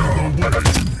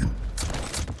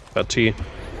 Got T.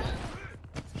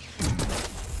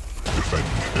 Defend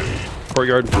A.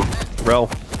 Courtyard. Rel.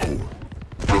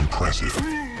 Impressive.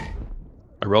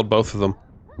 I rolled both of them.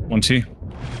 1 T.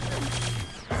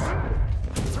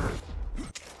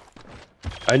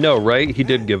 I know, right? He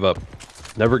did give up.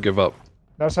 Never give up.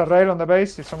 There's a rail on the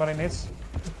base if somebody needs.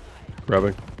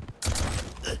 Grabbing.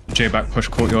 J back push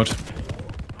courtyard.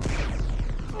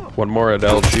 One more at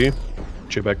LG.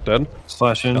 J back dead.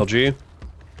 Slash in. LG.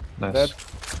 Nice. Dead.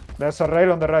 There's a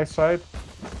rail on the right side.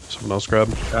 Someone else grab.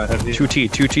 Got heavy. 2T,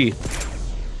 2T.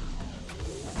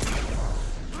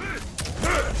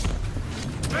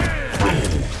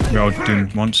 We all Doom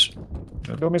once.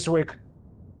 Doom is weak.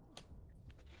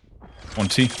 1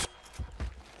 T.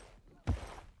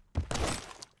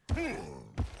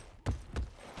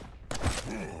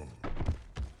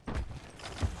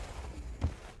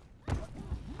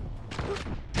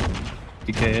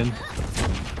 DK in.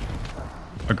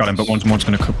 I got him, but one's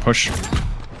gonna push.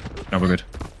 No, we're good.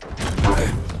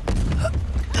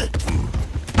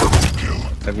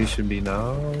 Heavy should be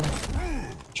now.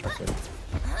 Check it.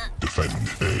 Defend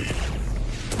A.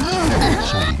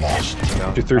 Soul lost.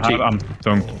 Do 13. I'm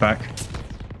throwing back.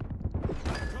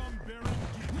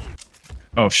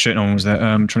 Oh shit, no one was there.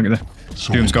 Trying to get there.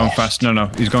 Doom's going fast. No,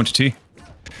 he's going to T.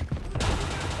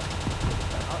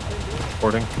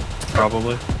 Porting.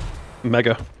 Probably.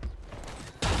 Mega.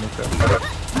 Okay.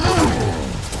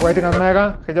 Waiting on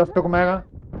Mega. He just took Mega.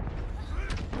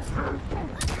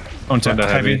 On top, Kinda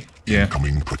heavy. heavy. Yeah.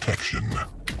 Incoming protection.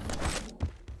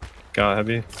 Got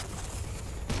heavy.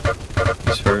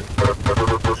 He's hurt.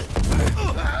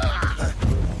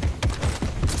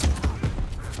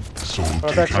 Soul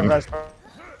Protection, taken. guys.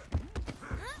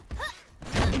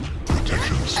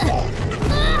 Protection spawned.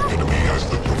 Enemy has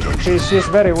the protection. She's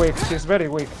very weak. She's very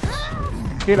weak.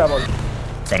 Killable.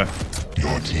 Got it.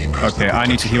 Your team has Okay, I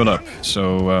need to heal up,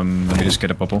 so let me just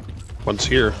get a bubble. One's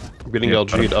here. I'm getting Yeah,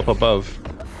 LG'd up above.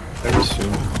 Very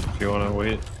soon. If you wanna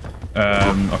wait.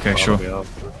 Okay, sure. Be up.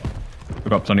 We've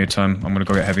got plenty of time. I'm gonna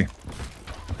go get heavy.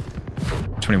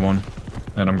 21.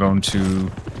 And I'm going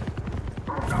to...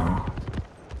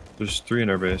 There's 3 in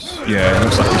our base. Yeah, it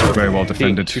looks like it's very well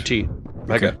defended. 2T.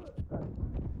 Mega. Okay.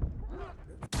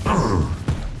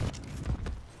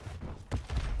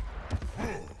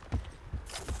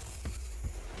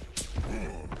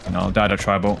 And I'll die to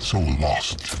tribal. Soul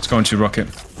lost. It's going to rocket.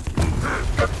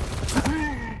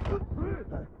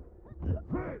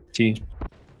 T.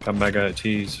 Got Mega at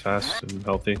T. He's fast and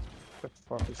healthy. What the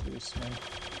fuck is this,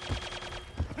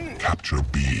 man? Capture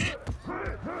B.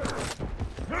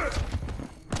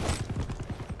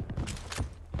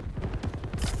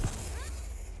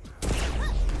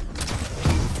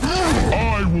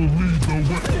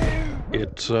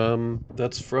 It's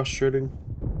that's frustrating.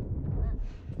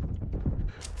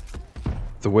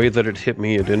 The way that it hit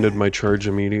me, it ended my charge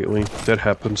immediately. That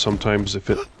happens sometimes if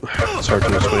it's hard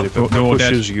to explain, if it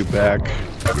pushes you back.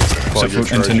 Except for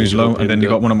Enten who's low, and then you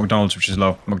got one at McDonald's which is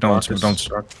low. McDonald's.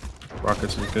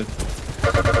 Rockets is good.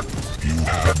 You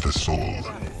have the soul.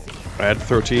 I had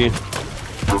 30.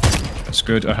 That's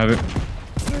good, I have it.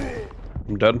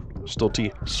 I'm dead. Still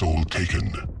T. Soul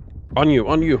taken. On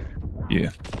you.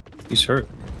 Yeah. He's hurt.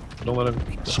 Don't let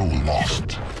him. Soul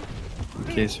lost.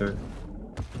 Case hurt.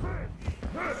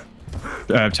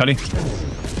 Tally.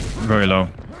 Very low.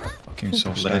 Fucking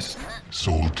soul Nice.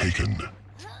 Soul taken.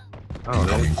 Oh,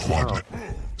 Incoming quad.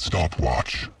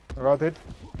 Stopwatch. Got it.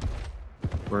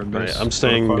 We're in Right, base. I'm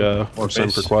staying Or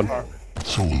percent for base. quad.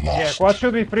 Soul Yeah, lost. quad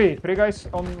should be free. 3 guys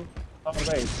on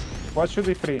base. Quad should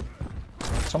be free.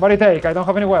 Somebody take. I don't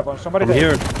have any weapons. Somebody I'm take.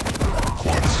 here.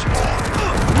 Quad spawn.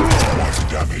 Quad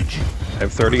damage. I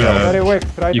have 30 Very weak.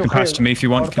 Try you to can pass heal. to me if you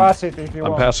want. Or pass it if you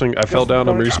I'm want. passing. I fell down.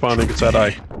 I'm respawning. It's that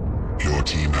eye. Your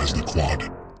team has the quad.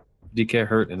 DK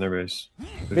hurt in their base.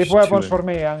 Leave weapons for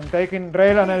me. I'm taking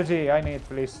rail and LG. I need,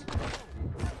 please.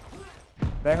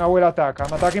 Then I will attack.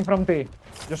 I'm attacking from T.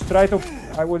 Just try to...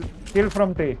 I will kill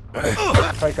from T.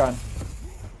 If I can.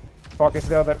 Fuck, it's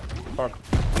the other... Fuck.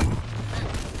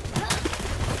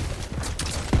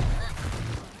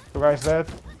 2 guys dead.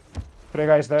 3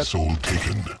 guys dead. Soul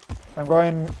taken. I'm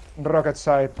going rocket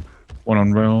side. One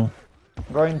on rail.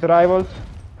 Going tribal.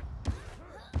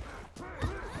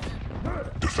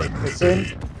 Defend It's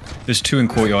in. There's 2 in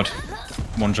courtyard.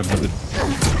 One jumping at the...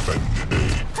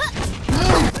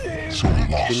 Soul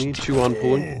lost. You need 2 on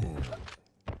pulling.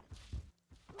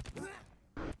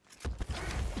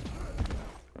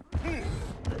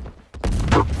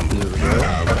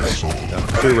 Have the soul.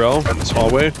 3 rel. It's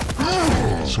hallway.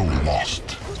 Soul lost.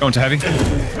 It's going to heavy.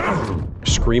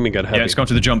 Screaming at heavy. Yeah, it's going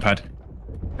to the jump pad.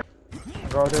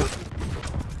 Got it.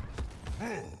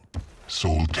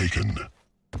 Soul taken.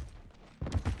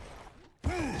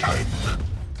 Time.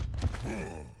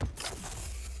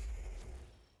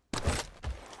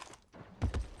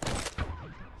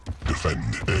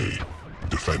 Defend A.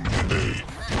 Defend A.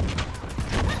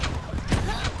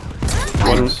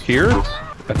 One here.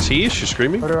 At T. She's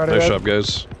screaming. Nice job,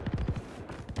 guys.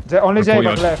 Only J-Back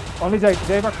Courtyard. left. Only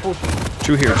J-Back push.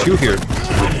 2 here. 2 here.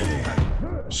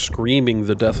 Screaming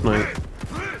the Death Knight.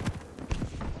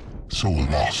 Soul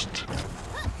lost.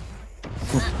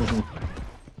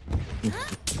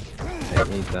 I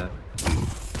need that.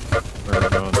 Where are we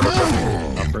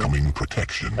going? Incoming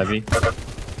protection. Heavy.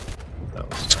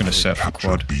 It's going to set for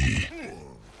quad. B.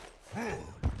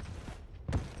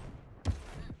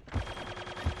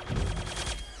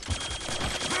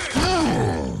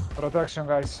 Protection,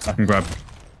 guys. I can grab.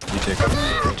 You take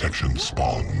Protection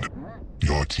spawned.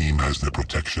 Your team has the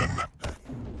protection.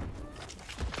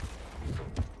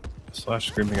 slash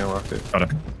screaming at rocket. Got it.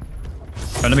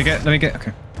 Let me get.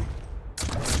 Okay.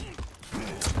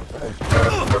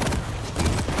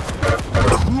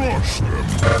 Crush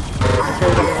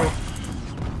them.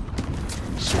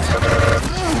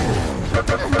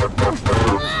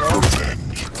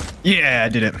 Yeah, I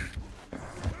did it.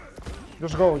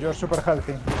 Just go, you're super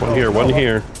healthy. One here, one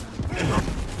here.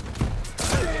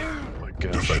 Oh my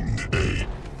gosh. Defend A.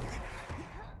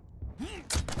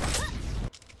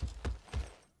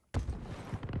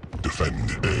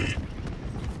 Defend A.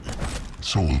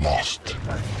 Soul lost.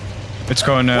 It's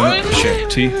going, shit,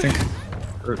 T, I think.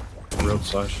 Road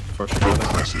slash first.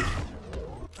 Impressive.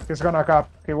 He's gonna cap.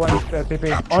 He went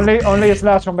TP. Only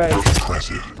slash on base.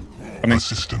 Impressive. Coming.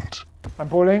 Assistant. I'm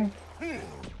pulling.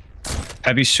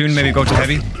 Heavy soon, maybe go to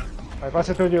heavy. I pass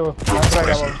it to you. I'm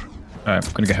dragable. Alright,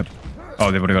 I'm gonna get heavy.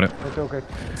 Oh, they've already got it. I took it.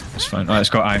 It's fine. Alright, let's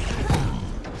go I.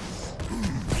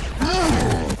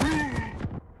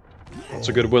 It's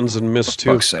a good ones and miss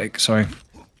too. Fuck's sake, sorry.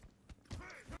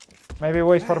 Maybe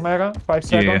wait for Mega. 5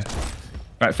 seconds.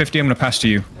 Yeah. Right, 50, I'm gonna pass to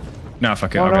you. Nah,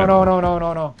 fuck it. No, I'll no, get no, it. no, no,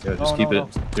 no, no. Yeah, just No, keep no,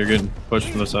 it. You're getting pushed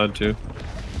from the side too.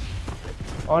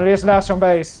 Only slash on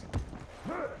base.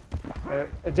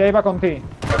 J back on T.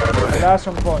 Slash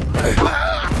on point.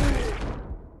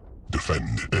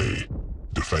 Defend A.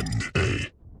 Defend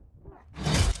A.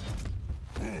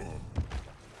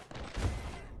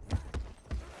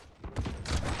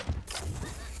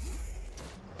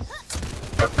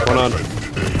 One on.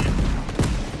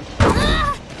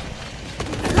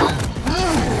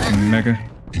 Mega.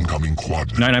 Incoming quad.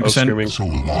 99%.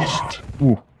 Soul lost.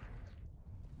 Ooh.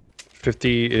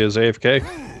 50 is AFK.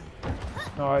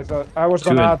 No, I was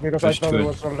gonna in. add because I There's thought two it in.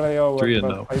 was already over, 3 in but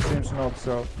now. it seems not,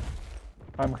 so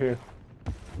I'm here.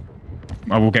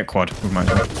 I will get quad. We might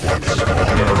as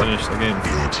well. game.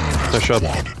 Nice shot.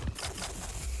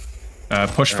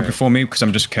 Push for before me, because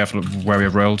I'm just careful of where we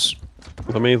have rails.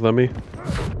 Let me.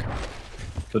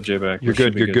 Go J back. You're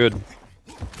good.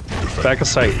 Back of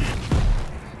sight.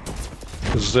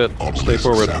 This is it. Stay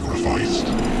forward. Sacrificed.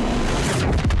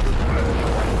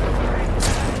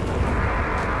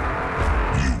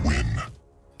 You win.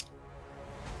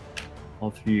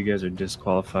 All three of you guys are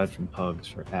disqualified from pugs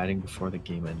for adding before the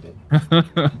game ended.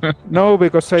 No,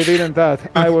 because I didn't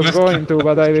that. I was going to,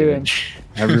 but I didn't.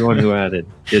 Everyone who added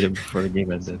did it before the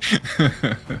game ended.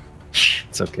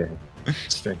 It's okay.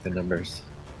 Strength in numbers.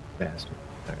 Bastard.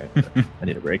 Alright. I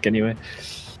need a break anyway.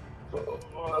 Oh,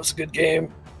 that was a good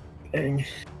game. Dang.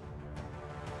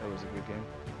 That was a good game.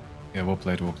 Yeah, well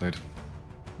played.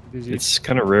 It's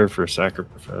kind of rare for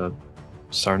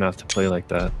Sarnath to play like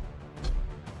that.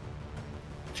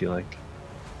 I feel like.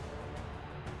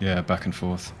 Yeah, back and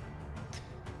forth.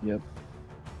 Yep.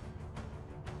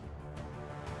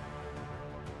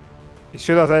 It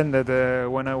should have ended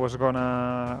when I was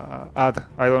gonna add.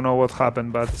 I don't know what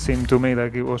happened, but it seemed to me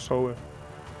like it was over.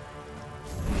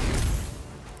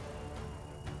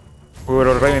 We were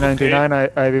already 99, I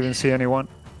didn't see anyone.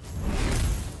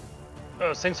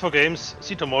 Thanks for games.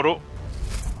 See you tomorrow.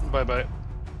 Bye bye.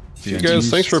 See you guys,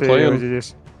 thanks for playing.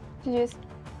 GG's.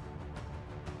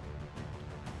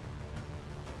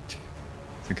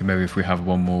 Thinking maybe if we have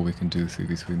one more, we can do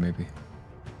 3v3 maybe.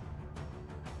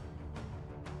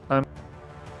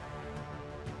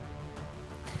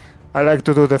 I like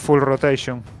to do the full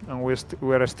rotation, and we're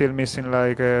still missing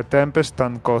like Tempest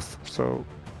and Koth, so...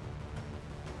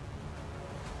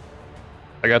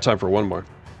 I got time for one more.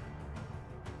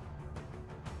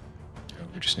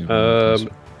 We just need and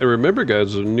remember,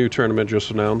 guys, a new tournament just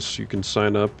announced. You can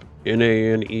sign up.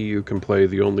 NA and EU can play.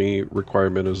 The only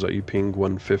requirement is that you ping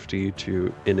 150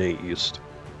 to NA East.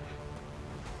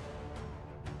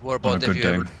 What about if you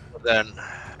have more than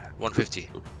 150?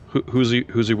 Who's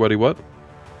he? What?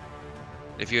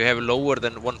 If you have lower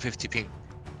than 150 ping.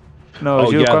 No,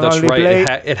 oh you yeah, can that's only right.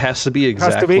 play... It has to be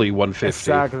exactly 150.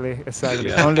 Exactly.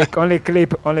 Yeah. only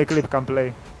clip can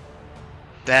play.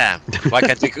 Damn. Why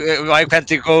can't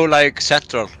they go like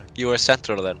central? US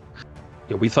central then.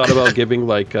 Yeah, we thought about giving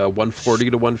like 140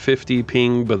 to 150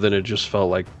 ping, but then it just felt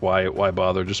like why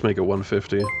bother? Just make it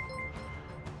 150.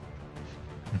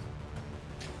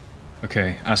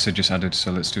 Okay, Acid just added,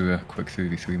 so let's do a quick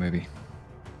 3v3 maybe.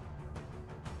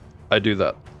 I do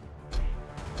that.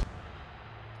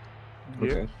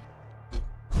 Okay.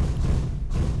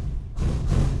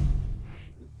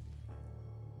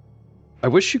 I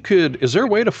wish you could... Is there a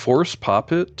way to force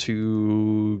Poppet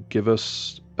to give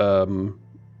us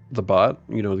the bot?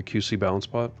 You know, the QC balance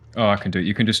bot? Oh, I can do it.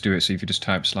 You can just do it, so if you just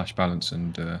type /balance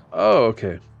and... oh,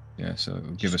 okay. Yeah, so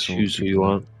it'll give us all... Choose who you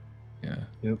want. Yeah,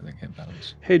 yep. I think hit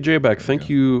balance. Hey, Jayback, thank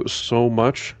you so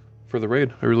much for the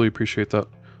raid. I really appreciate that.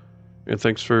 And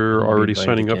thanks for already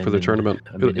signing up for the tournament.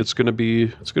 It's gonna be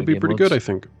pretty good, I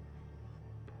think.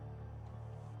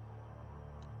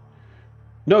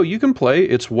 No, you can play.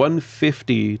 It's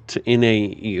 150 to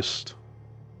NA East.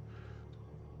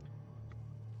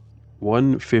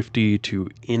 150 to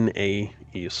NA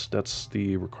East. That's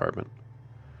the requirement.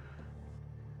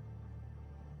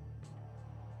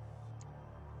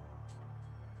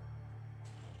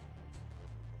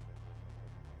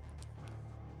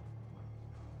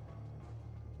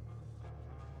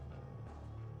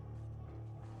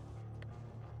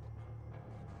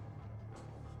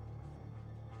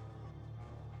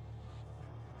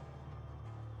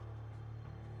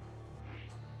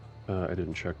 I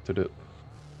didn't check, did it?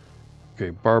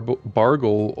 Okay,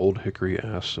 Bargle, Old Hickory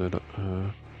Acid.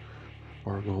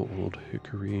 Bargle, Old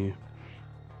Hickory.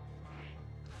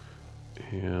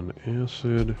 And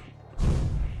Acid.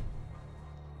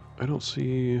 I don't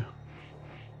see...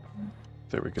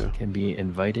 There we go. Can be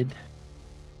invited.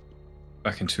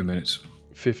 Back in 2 minutes.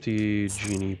 50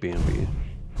 Genie Bambi.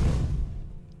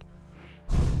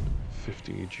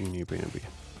 50 Genie Bambi.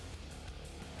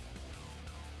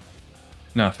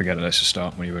 No, forget it. Let's just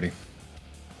start when you're ready.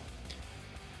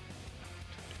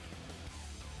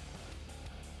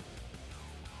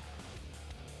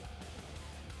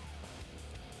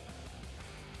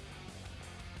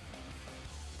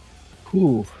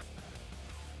 Cool.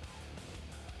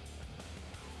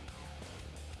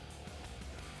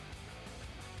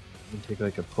 I'm gonna take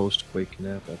like a post-Quake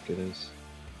nap after this.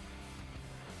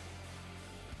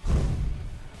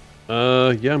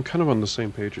 Yeah, I'm kind of on the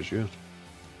same page as you.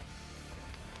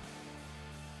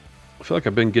 I feel like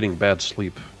I've been getting bad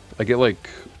sleep. I get like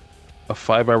a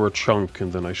 5-hour chunk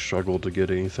and then I struggle to get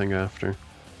anything after.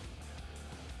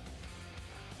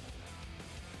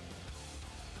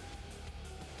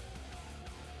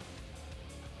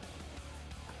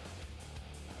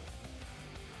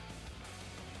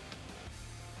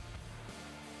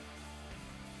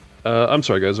 I'm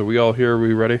sorry, guys. Are we all here? Are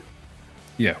we ready?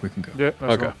 Yeah, we can go. Yeah,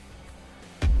 let's okay.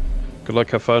 Good luck,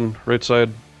 have fun. Right side,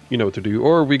 you know what to do.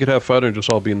 Or we could have fun and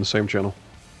just all be in the same channel.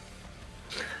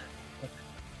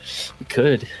 We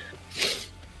could.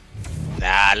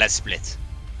 Nah, let's split.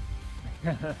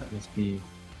 Let's be.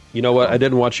 You know what? I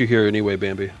didn't want you here anyway,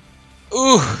 Bambi.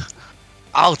 Ooh,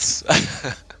 out.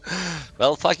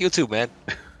 Well, fuck you too, man.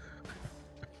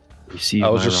 You see, I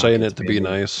was just saying it to be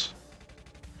Bambi. nice.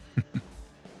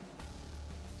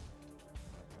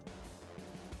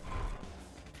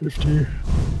 $50.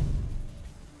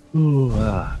 Ooh,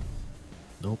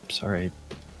 nope, sorry.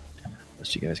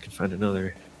 Unless you guys can find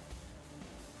another.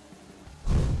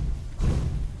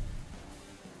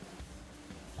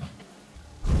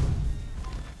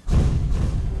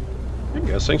 Hey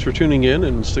guys, thanks for tuning in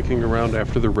and sticking around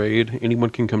after the raid.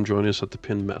 Anyone can come join us at the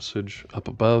pinned message up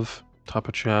above, top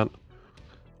of chat.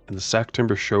 And the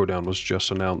September Showdown was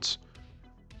just announced.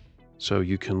 So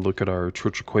you can look at our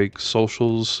Church of Quake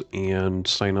socials and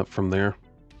sign up from there.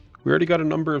 We already got a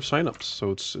number of signups,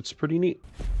 so it's pretty neat.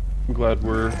 I'm glad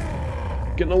we're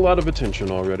getting a lot of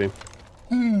attention already.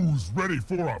 Who's ready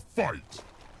for a fight?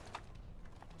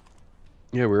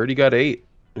 Yeah, we already got 8.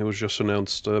 It was just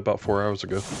announced about 4 hours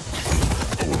ago.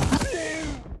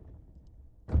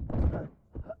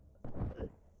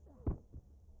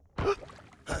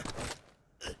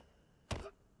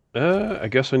 I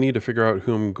guess I need to figure out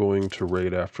who I'm going to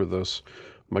raid after this.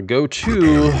 My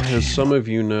go-to, as some of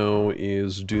you know,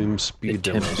 is Doom Speed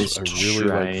Demos. I really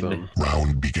like them.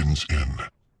 Round begins in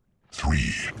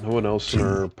 3. No one else in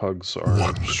our pugs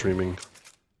are streaming.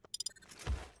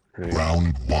 Okay.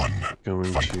 Round 1.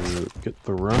 Going to get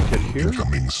the rocket here.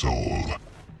 Incoming soul.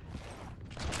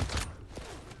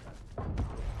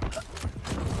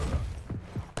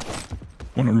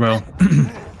 One on rail.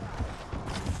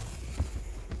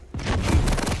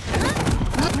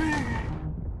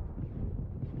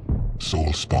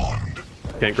 Soul spawned.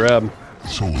 Can't grab.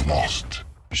 Soul lost.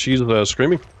 She's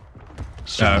screaming.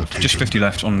 Just 50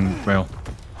 left on rail.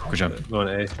 Good job. Going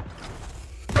A.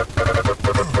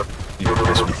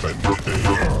 Defend A.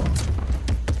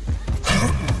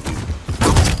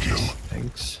 Kill.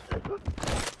 Thanks.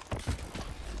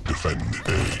 Defend A.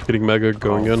 Hitting Mega,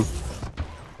 going in.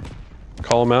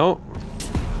 Call him out.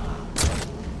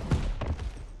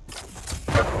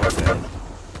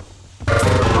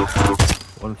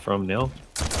 One from Nail.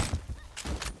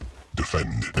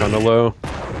 Defend A. Kinda low.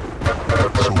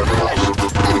 Soul lost.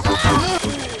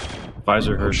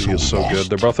 Visor her. She is so good.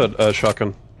 They're both at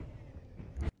shotgun.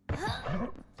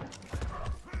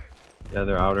 Yeah,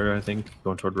 they're outer, I think,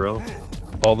 going toward rail.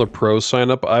 All the pros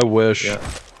sign up. I wish. Yeah,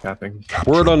 capping.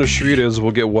 Word on the street is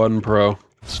we'll get 1 pro.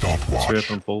 Stopwatch. Straight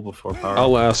from full before power.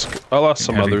 I'll ask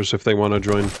some heavy. others if they want to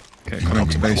join. Okay, coming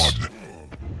to base. Quad.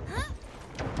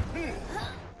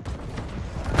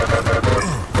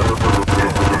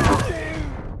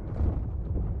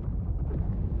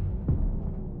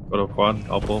 Go to quad,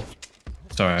 I'll pull.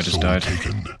 Sorry, I just Soul died.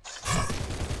 taken.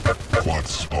 Quad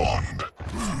spawned.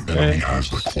 Enemy has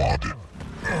the quad.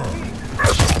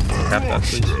 Cap that,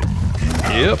 please.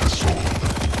 Yep. Soul.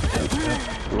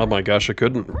 Oh my gosh, I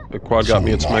couldn't. The quad got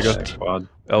me. It's Mega. Quad.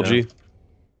 LG. Yeah.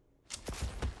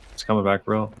 It's coming back,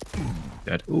 bro.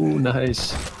 Dead. Ooh,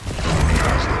 nice. Enemy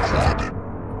has the quad.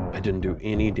 I didn't do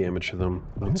any damage to them.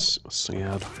 That's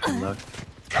sad. Good luck.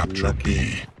 Capture Lucky.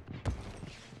 B.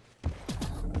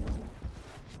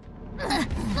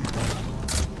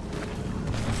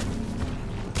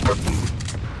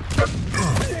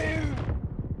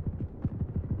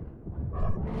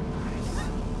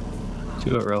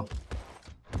 Two at rail.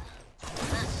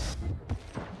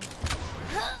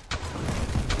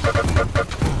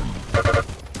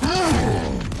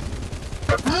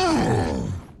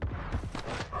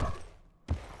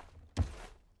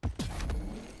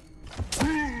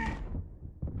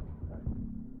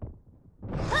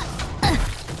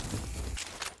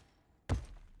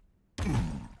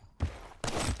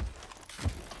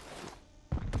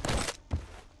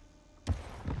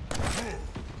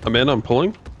 I'm in, I'm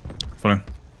pulling. Following.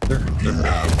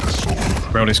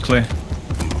 Rail is clear.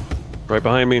 Right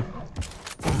behind me.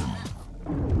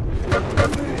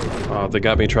 They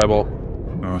got me, tribal.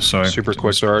 Oh, sorry. Super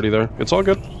quick, they're already there. It's all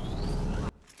good.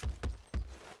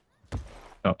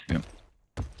 Oh, yeah.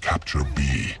 Capture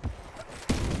B.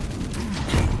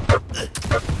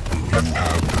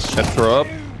 Head throw up.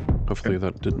 Hopefully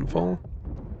that didn't fall.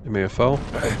 It may have fell.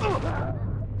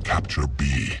 Capture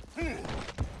B.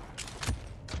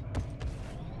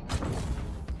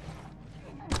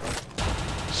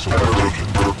 Soul taken.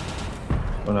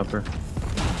 One upper.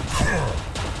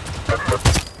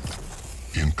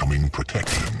 Incoming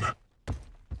protection.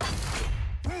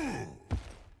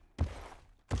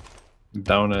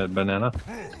 down at banana.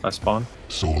 I spawn.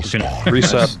 Soul spawn.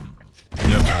 Reset.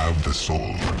 You have the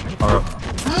soul. Alright.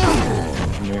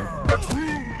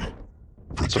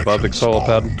 It's above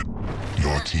Exolopad.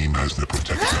 Your team has the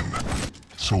protection.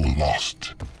 Soul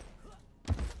lost.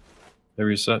 They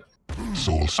reset.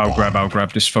 Soul spawn. I'll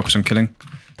grab. Just focus on killing.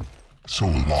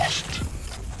 Soul lost.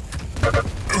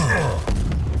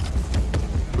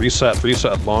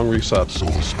 Reset. Long reset.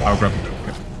 Soul spawn. I'll grab.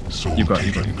 Soul You got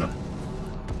taken. it.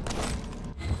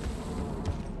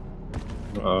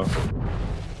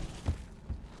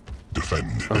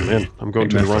 Defend. Oh man, I'm going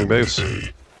to the wrong base.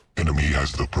 Enemy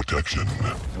has the protection.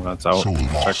 Well, that's out. Soul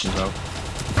lost. Protection's out.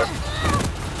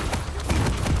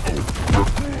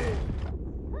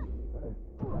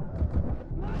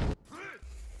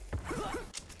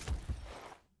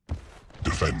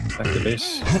 Defend. Back to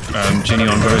base. Genie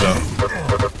on Rosa.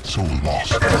 Soul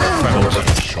lost.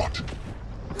 Shot.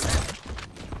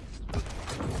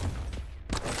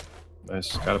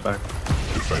 Nice, got it back.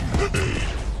 Defend A.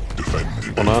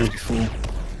 Defend. One on.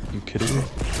 You kidding me?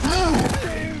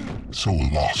 Soul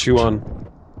lost. 2 on.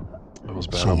 That was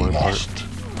bad Soul on my lost.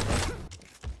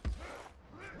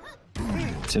 part.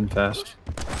 It's in fast.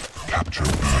 Capture B.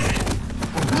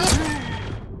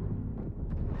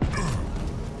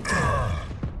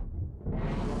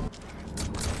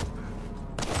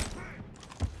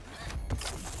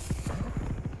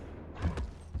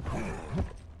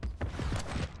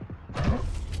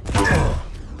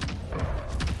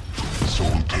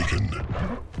 Soul taken.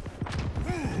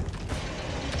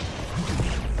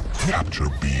 Capture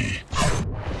B.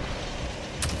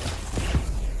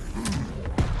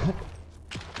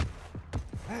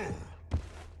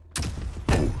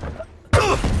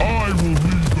 I will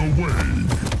lead the way.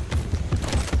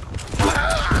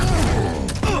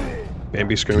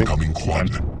 Bambi screaming. Incoming quad.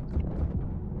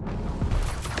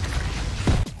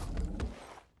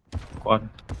 Quad.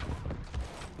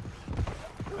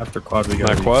 After quad, we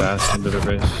gotta Not be quad? fast into their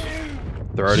base.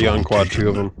 They're already on quad, 2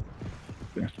 of them.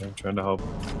 I'm trying to help.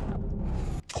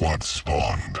 Quad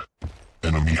spawned.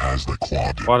 Enemy has the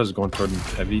quad. Quad is going toward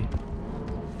heavy.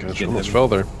 Gosh, almost fell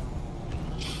there.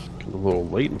 Getting a little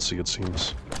latency, it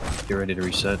seems. Get ready to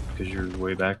reset because you're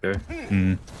way back there.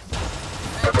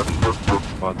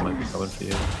 Quad might be coming for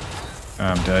you.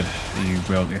 I'm dead. You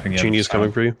will. I think Genie's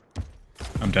coming for you.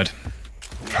 I'm dead.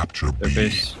 Capture Their B.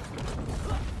 base.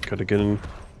 Gotta get in.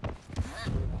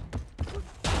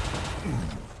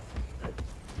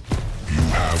 You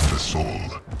have the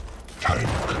soul. Tank.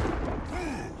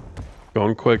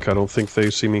 Going quick, I don't think they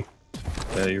see me.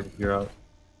 Yeah, you're out.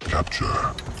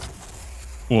 Capture.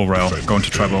 All rail. Going to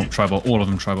tribal. All of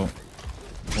them tribal.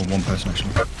 Or one person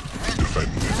actually.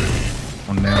 Defend A.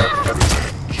 On now.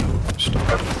 Revenge. Stop.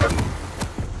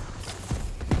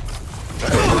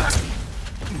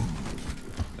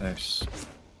 Nice.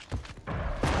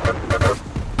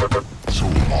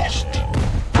 Soul lost.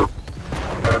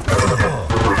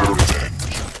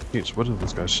 Revenge. Jeez, what did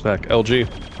this guy stack? LG.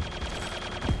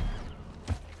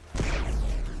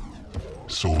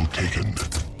 Soul taken.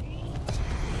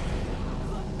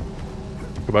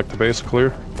 Go back to base, clear.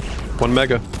 1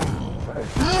 mega.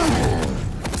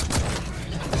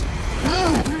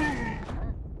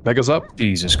 Mega's up.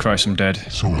 Jesus Christ, I'm dead.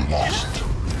 Soul lost.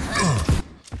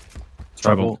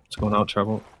 Trouble. It's going out,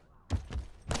 trouble.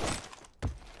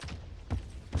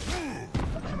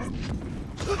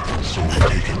 Soul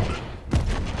taken.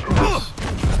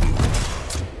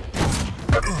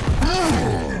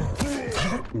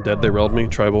 I'm dead, they railed me.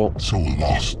 Tribal. Soul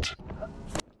lost.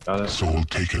 Got it. Soul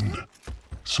taken.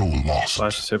 Soul lost.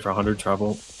 Slash is hit for 100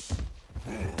 trouble.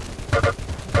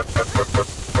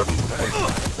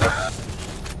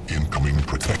 Incoming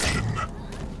protection.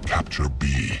 Capture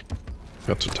B.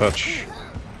 Got to touch.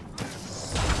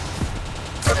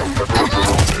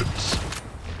 Heads.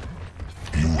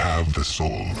 You have the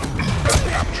soul.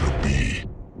 Capture B.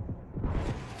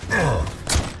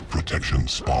 Protection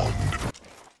spawned.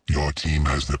 Your team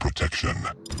has the protection.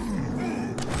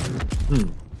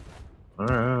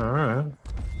 Alright.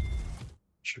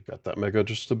 Should've got that mega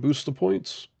just to boost the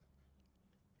points.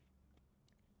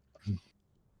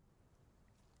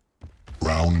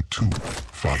 Round 2.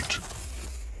 Fight.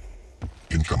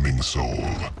 Incoming soul.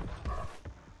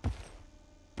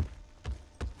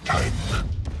 Time.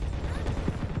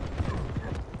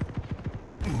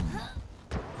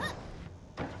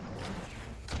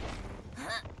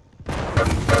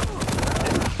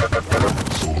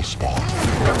 Soul spawn.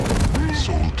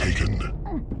 Soul taken.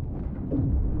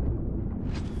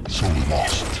 Soul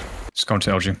lost. It's going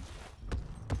to LG.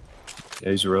 Yeah,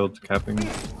 he's railed, capping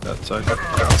that side.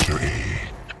 Capture A.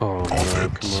 Oh no,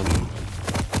 come on.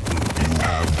 You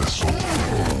have have the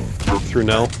soul. Through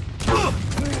Nell.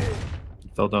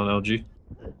 Fell down LG.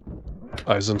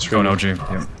 Eisen's Going from LG,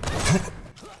 yeah.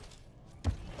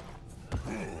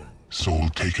 Soul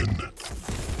taken.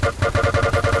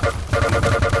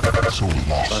 Soul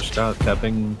lost. Flashed out,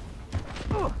 tapping.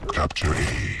 Capture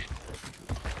A.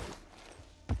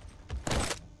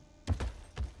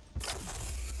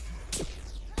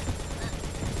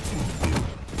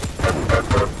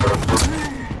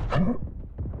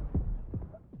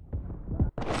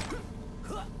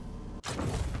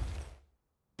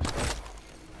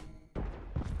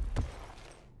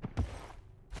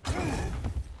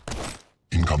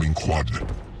 Incoming quad.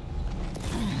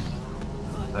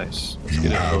 Nice. You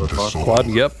have the soul. quad,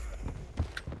 yep.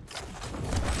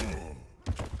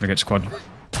 I get squad.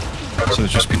 So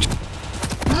it's just You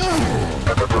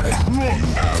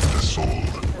have the soul.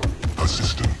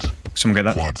 Assistant. someone get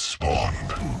that. Quad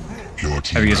spawned. Your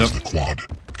team Heavy is has up. the quad.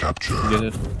 Capture. Get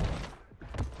it.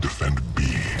 Defend B.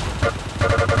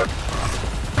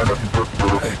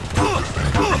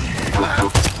 Defend B.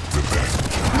 Revenge.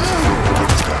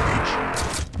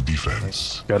 Damage.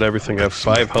 Defense. Got everything. I have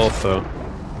 5 health though.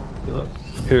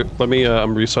 Here, let me.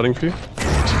 I'm resetting for you. Your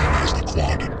team has the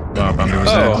quad. Wow, Bambi was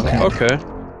Oh, there. okay.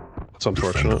 That's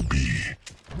unfortunate. Defend B.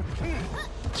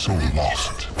 Soul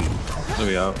lost. Let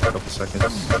me out. A couple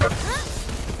seconds.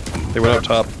 They went up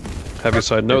top. Heavy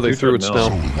side. No, Yeah, they two threw it foot still.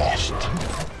 Soul lost.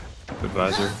 Good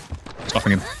visor.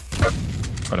 Stopping him.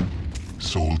 Got him.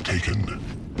 Soul taken.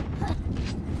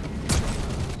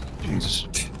 Jesus.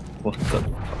 What the fuck?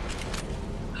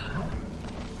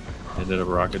 Ended up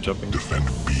rocket jumping. Defend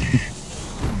B.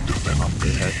 Defend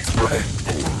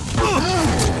B.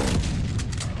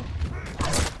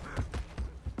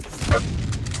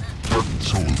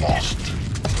 Soul lost.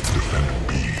 Defend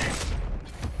B.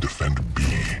 Defend B.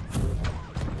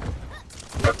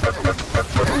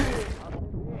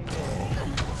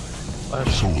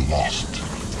 Soul lost.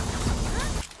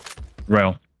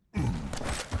 Rail.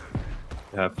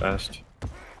 Yeah, fast.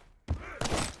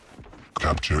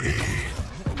 Capture A.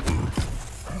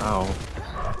 Ow.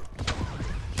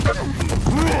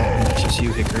 Just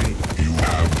you hit great. You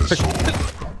have the soul.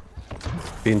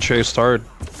 Being chased hard.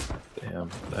 Damn,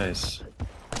 nice.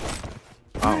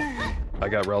 Wow. I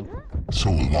got railed.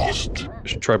 Soul lost. You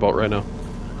should try bolt right now.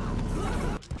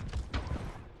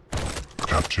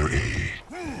 Capture A.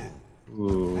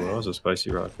 Ooh, that was a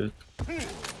spicy rocket.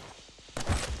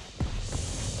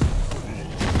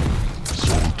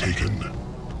 Soul taken.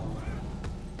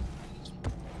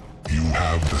 You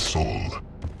have the soul.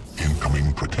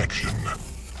 Incoming protection.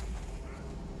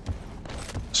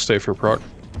 Stay for proc.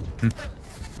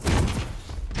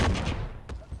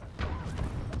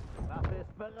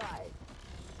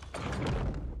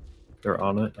 They're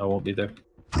on it. I won't be there.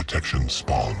 Protection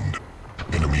spawned.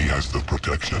 Enemy has the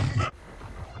protection.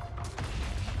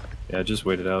 Yeah, just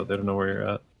wait it out. They don't know where you're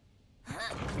at.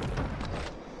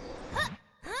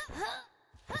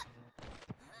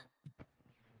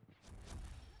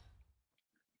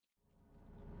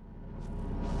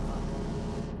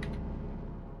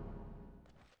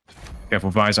 Careful,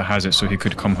 Visor has it, so he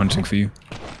could come hunting for you.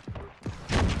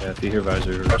 Yeah, if you hear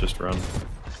visor, just run.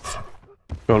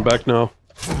 Going back now.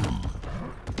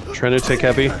 Trying to take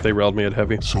heavy. They railed me at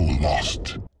heavy. Soul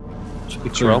lost.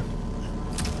 Let's rail.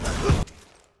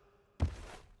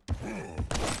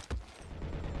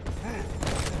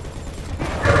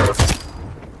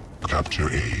 Capture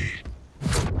A.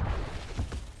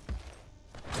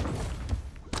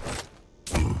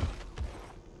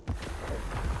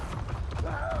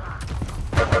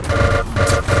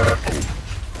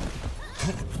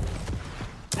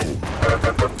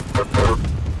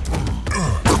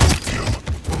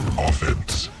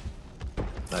 Offense.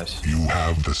 Nice. You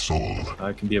have the soul.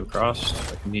 I can be across.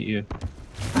 I can meet you.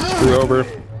 Threw over.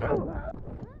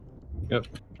 Yep.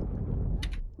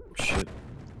 Shit.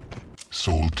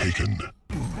 Soul taken.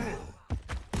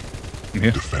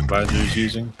 Yeah. Defend Visor's B.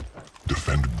 using.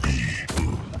 Defend B.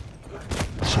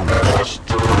 Soul lost.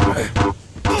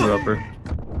 Through upper.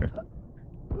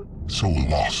 Soul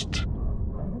lost.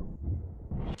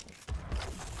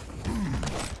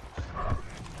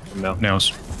 No.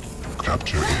 Nails.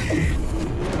 Capture A.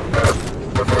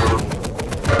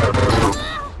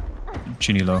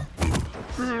 Genie low.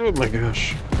 Oh my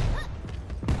gosh.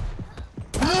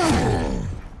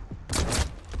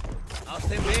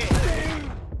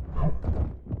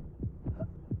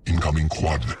 Incoming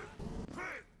quad.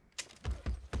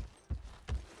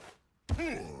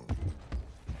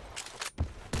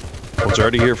 One's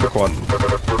already here for quad.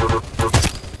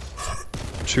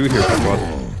 2 here for quad.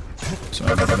 So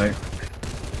I'm over there.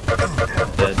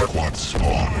 Dead. Quad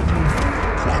spawn.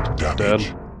 Quad damage.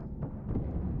 Dead.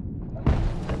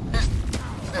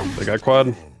 They got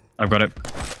quad. I've got it.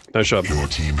 Nice job. Your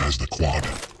team has the quad.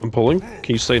 I'm pulling.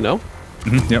 Can you stay now?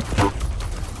 Yep.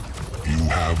 You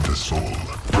have the soul.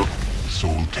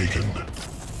 Soul taken.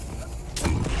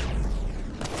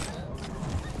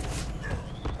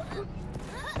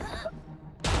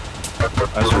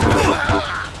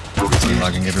 I'm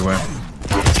lagging everywhere.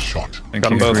 Shot. Thank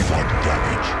Got you. them both. Quad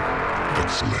damage.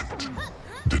 Excellent.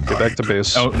 Denied. Get back to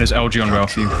base. Oh, there's LG on rail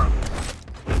for you.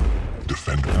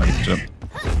 Defend Oh, B. he's up.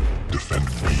 Defend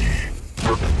B.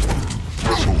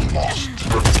 Soul lost.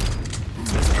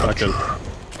 Back in.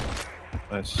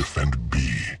 Nice. Defend B.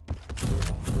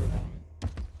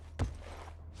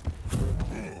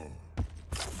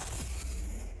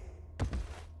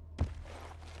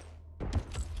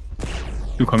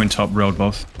 Two coming top, railed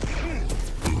both.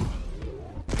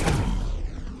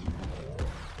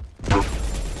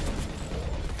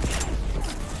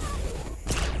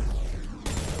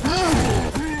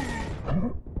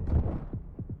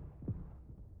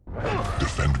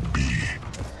 Defend B.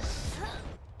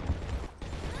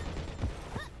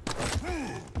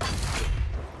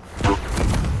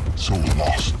 Soul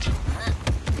lost.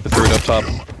 The third up top.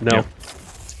 No. Yep.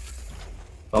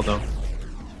 Well done.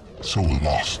 Soul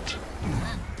lost.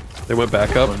 They went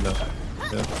back up.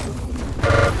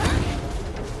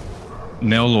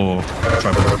 Nil or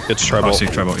treble? It's treble. I see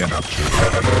treble, yeah.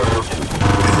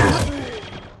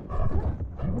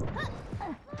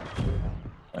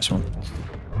 Nice one.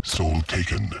 Soul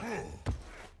taken.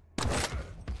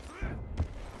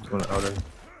 Going outer.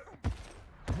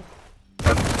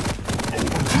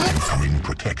 Incoming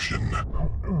protection.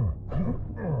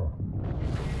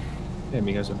 Damn,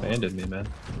 you guys abandoned me, man.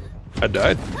 I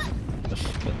died.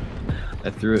 I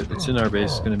threw it. It's in our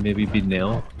base. It's gonna maybe be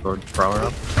nail toward power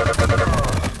up.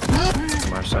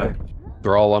 From our side.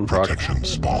 They're all on proc. Protection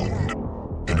spawned.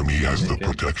 Enemy has the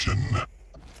protection.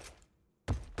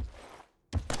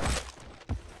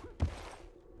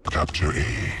 Capture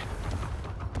A.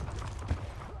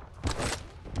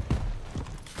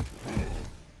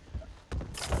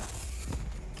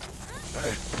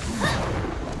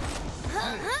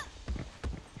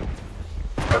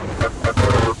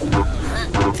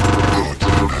 Your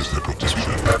team has the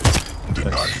protection.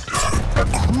 Denied.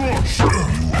 Crush! You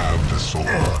have the soul.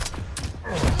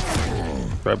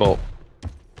 Rebel.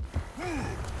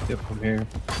 Yep, I'm here.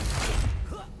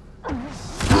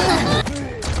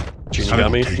 Genie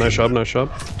got me. Nice job, nice job.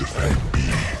 Defend B.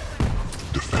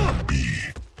 Defend B.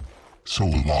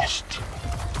 Soul lost.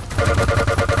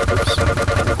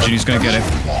 Genie's gonna get it.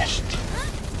 Lost.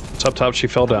 It's up top, she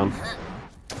fell down.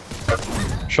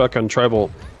 Shotgun,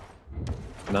 tribal.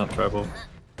 Not tribal.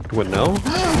 What, no?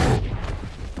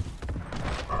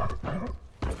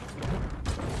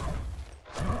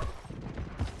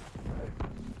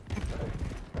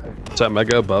 Is that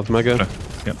mega above mega?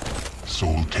 Yep.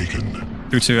 Soul taken.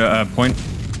 Through to point.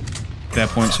 Their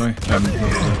point, sorry.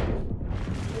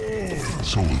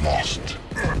 Soul lost.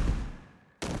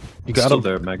 You got Still him.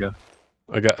 there, Mega.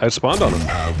 I spawned on You him.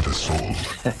 have the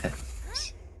soul.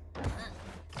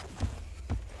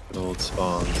 Good old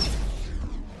spawns.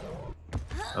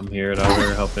 I'm here at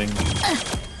outer helping.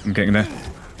 I'm getting there.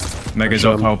 Mega's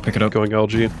up, I'll pick it up. Going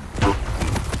LG.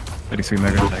 33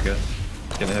 mega. Mega.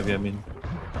 Gonna have you, I mean.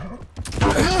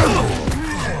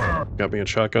 Got me a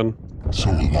shotgun.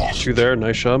 Soul lost. Two there,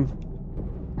 nice job.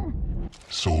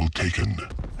 Soul taken.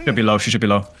 Should be low, she should be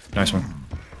low. Nice one.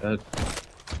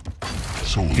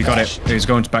 Soul He got lost. it. He's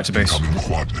going back to base. Incoming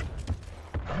quad.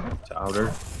 To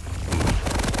outer.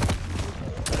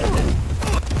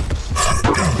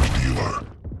 Damage dealer.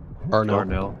 Arnell.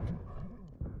 Darnell.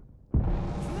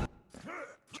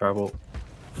 Tribal.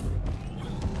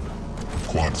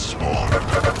 Quad spawned.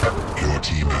 Your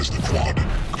team has the quad.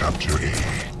 Capture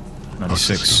A.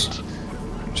 96. Assistant.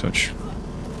 Touch.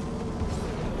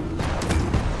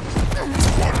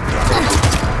 Quad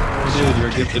damage. Dude, you're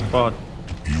a gifted quad.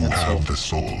 You have the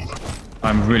soul.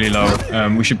 I'm really low.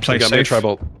 We should play They got me a safe.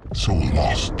 tribal. Soul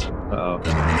lost. Uh-oh.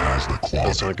 Enemy has the quad.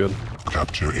 That's not good.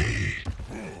 Capture A.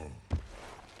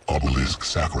 Obelisk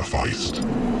sacrificed.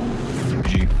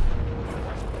 G.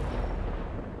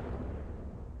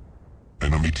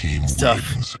 Enemy team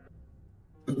tough. wins.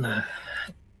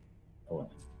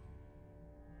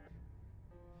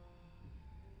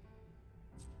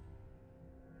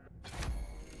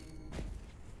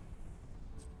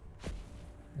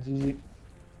 GG.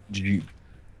 G.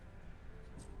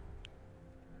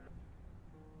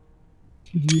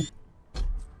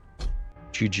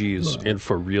 GG's in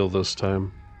for real this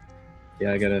time.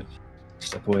 Yeah, I gotta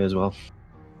step away as well.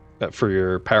 That for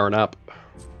your power nap.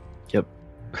 Yep.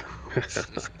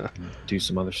 do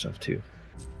some other stuff too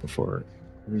before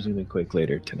resuming Quake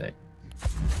later tonight.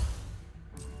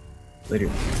 Later.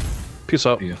 Peace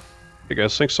out. Yeah. Hey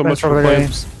guys, thanks so Thanks much for the playing.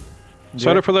 games.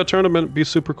 Sign Yeah. up for that tournament. It'd be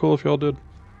super cool if y'all did.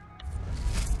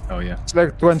 Oh yeah. It's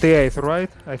like 28th, right?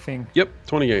 I think. Yep,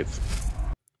 28th.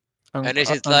 And is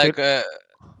it until- like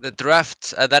the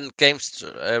draft and then games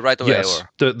right away? Yes,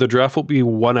 Or? the draft will be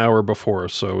 1 hour before,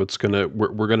 so it's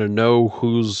we're gonna know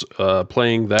who's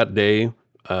playing that day.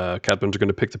 Captains are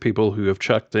gonna pick the people who have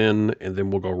checked in, and then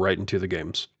we'll go right into the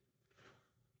games.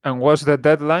 And what's the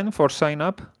deadline for sign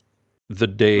up? The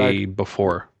day Like-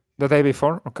 before. The day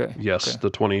before? Okay. Yes, Okay. the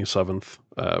 27th,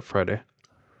 Friday.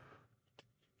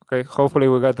 Okay. Hopefully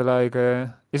we got like.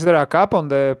 Is there a cap on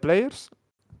the players?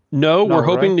 No, No, we're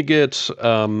hoping right? to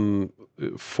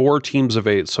get 4 teams of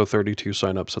 8, so 32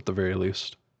 signups at the very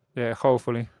least. Yeah.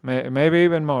 Hopefully. Maybe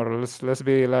even more. Let's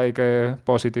be like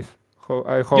positive.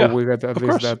 I hope Yeah, we get at of least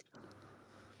course. that.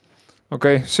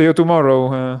 Okay. See you tomorrow.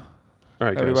 All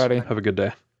right, guys. Everybody. Have a good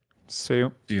day. See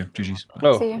you. See ya. GG's.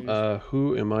 Oh, See you.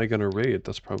 who am I gonna raid?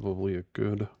 That's probably a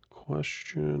good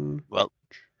question. Well,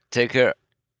 take care.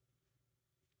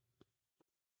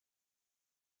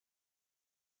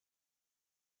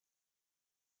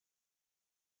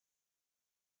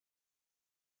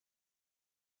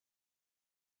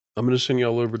 I'm gonna send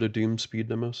y'all over to Doom speed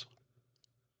demos.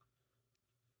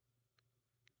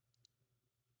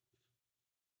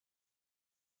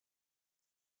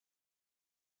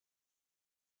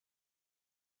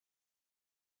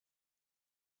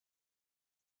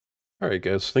 All right,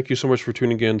 guys. Thank you so much for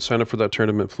tuning in. Sign up for that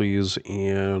tournament, please.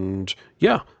 And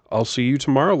yeah, I'll see you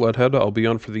tomorrow, Leadhead. I'll be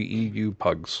on for the EU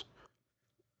Pugs.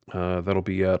 That'll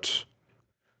be at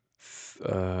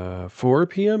 4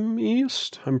 p.m.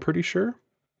 East, I'm pretty sure.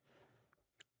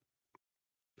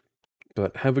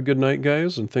 But have a good night,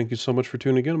 guys, and thank you so much for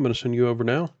tuning in. I'm going to send you over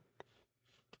now.